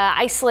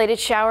 Isolated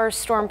showers,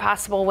 storm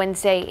possible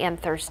Wednesday and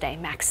Thursday.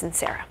 Max and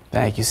Sarah.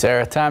 Thank you,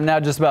 Sarah. Time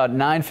now just about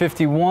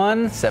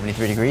 9:51,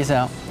 73 degrees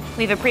out.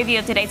 We have a preview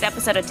of today's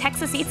episode of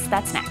Texas Eats.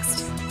 That's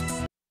next.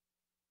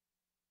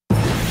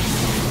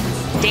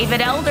 David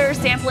Elder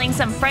sampling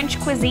some French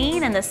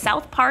cuisine in the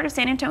south part of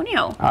San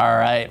Antonio. All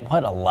right,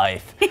 what a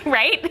life.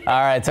 Right? All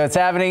right, so it's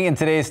happening in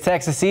today's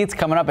Texas Eats.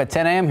 Coming up at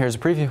 10 a.m. Here's a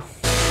preview.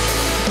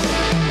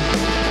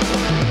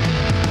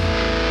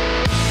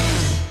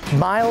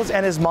 Miles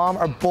and his mom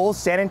are both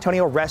San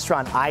Antonio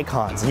restaurant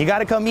icons, and you got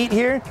to come eat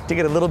here to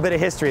get a little bit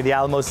of history of the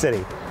Alamo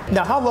City.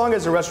 Now, how long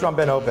has the restaurant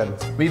been open?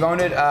 We've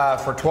owned it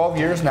for 12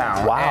 years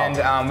now. Wow.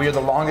 And we are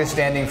the longest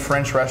standing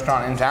French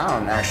restaurant in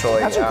town, actually.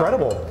 That's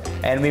incredible.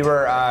 And we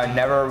were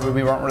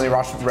we weren't really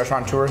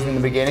restaurateurs in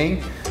the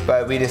beginning,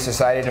 but we just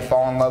decided to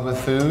fall in love with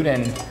food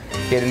and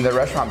get into the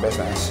restaurant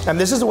business. And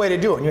this is the way to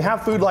do it. When you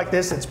have food like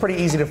this, it's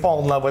pretty easy to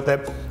fall in love with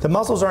it. The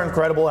mussels are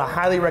incredible. I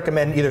highly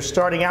recommend either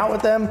starting out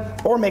with them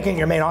or making it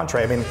your main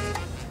entree. I mean,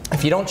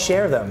 if you don't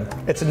share them,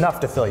 it's enough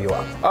to fill you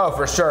up. Oh,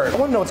 for sure. I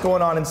want to know what's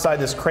going on inside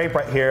this crepe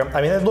right here.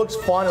 I mean, it looks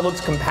fun, it looks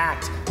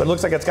compact, but it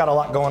looks like it's got a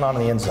lot going on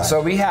the inside. So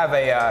we have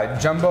a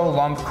jumbo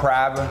lump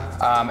crab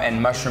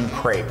and mushroom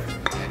crepe.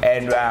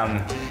 And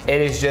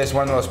it is just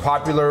one of the most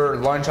popular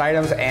lunch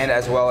items and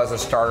as well as a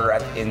starter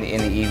in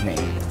the evening.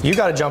 You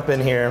got to jump in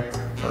here.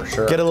 For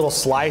sure. Get a little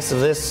slice of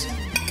this.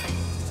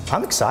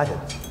 I'm excited.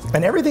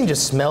 And everything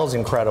just smells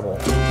incredible.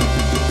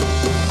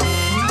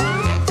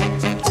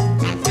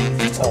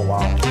 Oh, wow.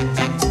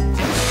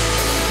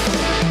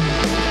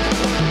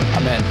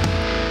 I'm in.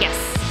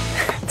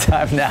 Yes.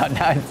 Time now,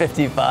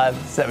 9:55,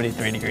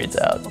 73 degrees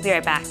out. We'll be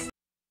right back.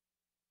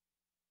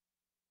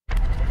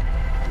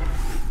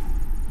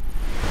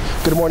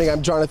 Good morning,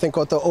 I'm Jonathan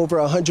Cotto. Over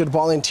 100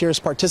 volunteers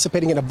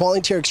participating in a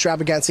volunteer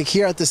extravaganza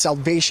here at the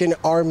Salvation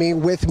Army.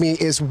 With me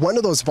is one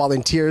of those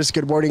volunteers.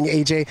 Good morning,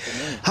 AJ.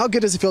 How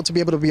good does it feel to be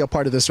able to be a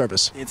part of this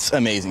service? It's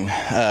amazing.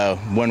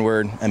 One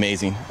word,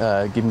 amazing.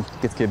 Get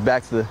to give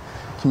back to the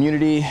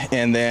community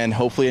and then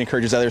hopefully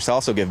encourages others to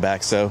also give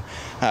back. So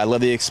I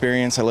love the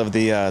experience. I love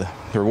the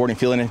rewarding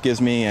feeling it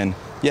gives me, and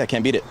yeah,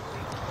 can't beat it.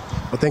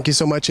 Well, thank you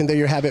so much, and there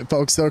you have it,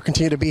 folks. They'll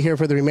continue to be here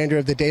for the remainder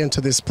of the day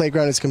until this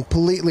playground is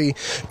completely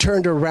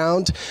turned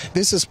around.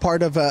 This is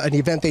part of an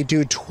event they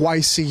do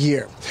twice a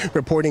year.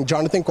 Reporting,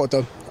 Jonathan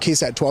Cotto,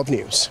 KSAT 12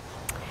 News.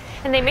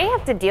 And they may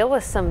have to deal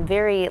with some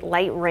very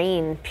light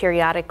rain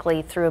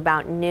periodically through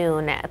about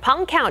noon.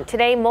 Pollen count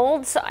today,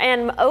 molds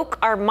and oak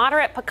are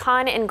moderate,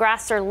 pecan and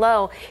grass are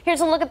low.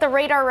 Here's a look at the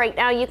radar right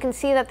now. You can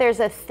see that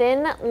there's a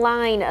thin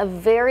line of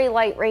very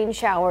light rain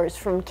showers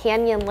from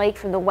Canyon Lake,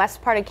 from the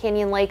west part of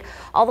Canyon Lake,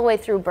 all the way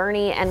through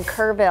Bernie and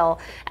Kerrville.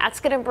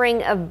 That's going to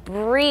bring a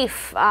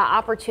brief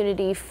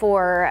opportunity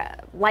for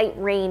light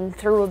rain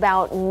through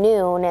about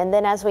noon. And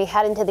then as we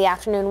head into the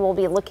afternoon, we'll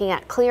be looking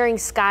at clearing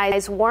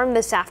skies. Warm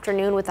this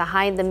afternoon with a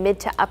high in the mid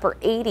to upper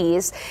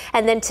 80s.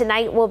 And then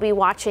tonight we'll be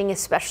watching,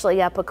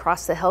 especially up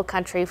across the hill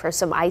country, for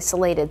some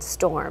isolated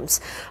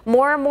storms.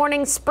 More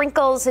morning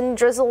sprinkles and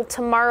drizzle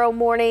tomorrow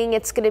morning.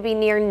 It's going to be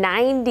near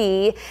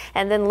 90.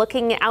 And then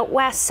looking out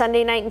west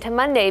Sunday night into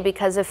Monday,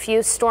 because a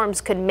few storms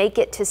could make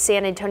it to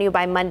San Antonio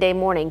by Monday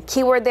morning.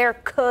 Keyword there,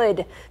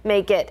 could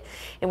make it.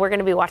 And we're going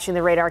to be watching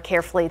the radar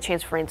carefully.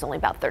 Chance for rain's only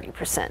about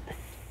 30%.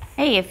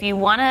 Hey, if you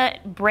want to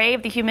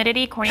brave the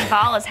humidity, Corning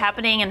Fall is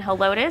happening in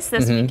Helotes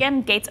this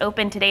weekend. Gates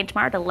open today and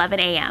tomorrow at 11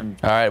 a.m.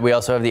 All right, we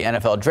also have the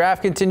NFL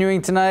draft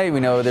continuing tonight. We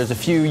know there's a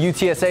few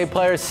UTSA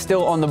players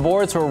still on the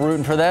board, so we're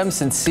rooting for them,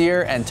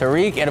 Sincere and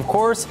Tariq. And of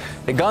course,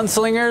 the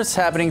Gunslingers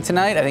happening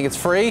tonight. I think it's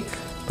free,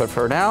 but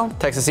for now,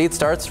 Texas Heat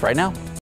starts right now.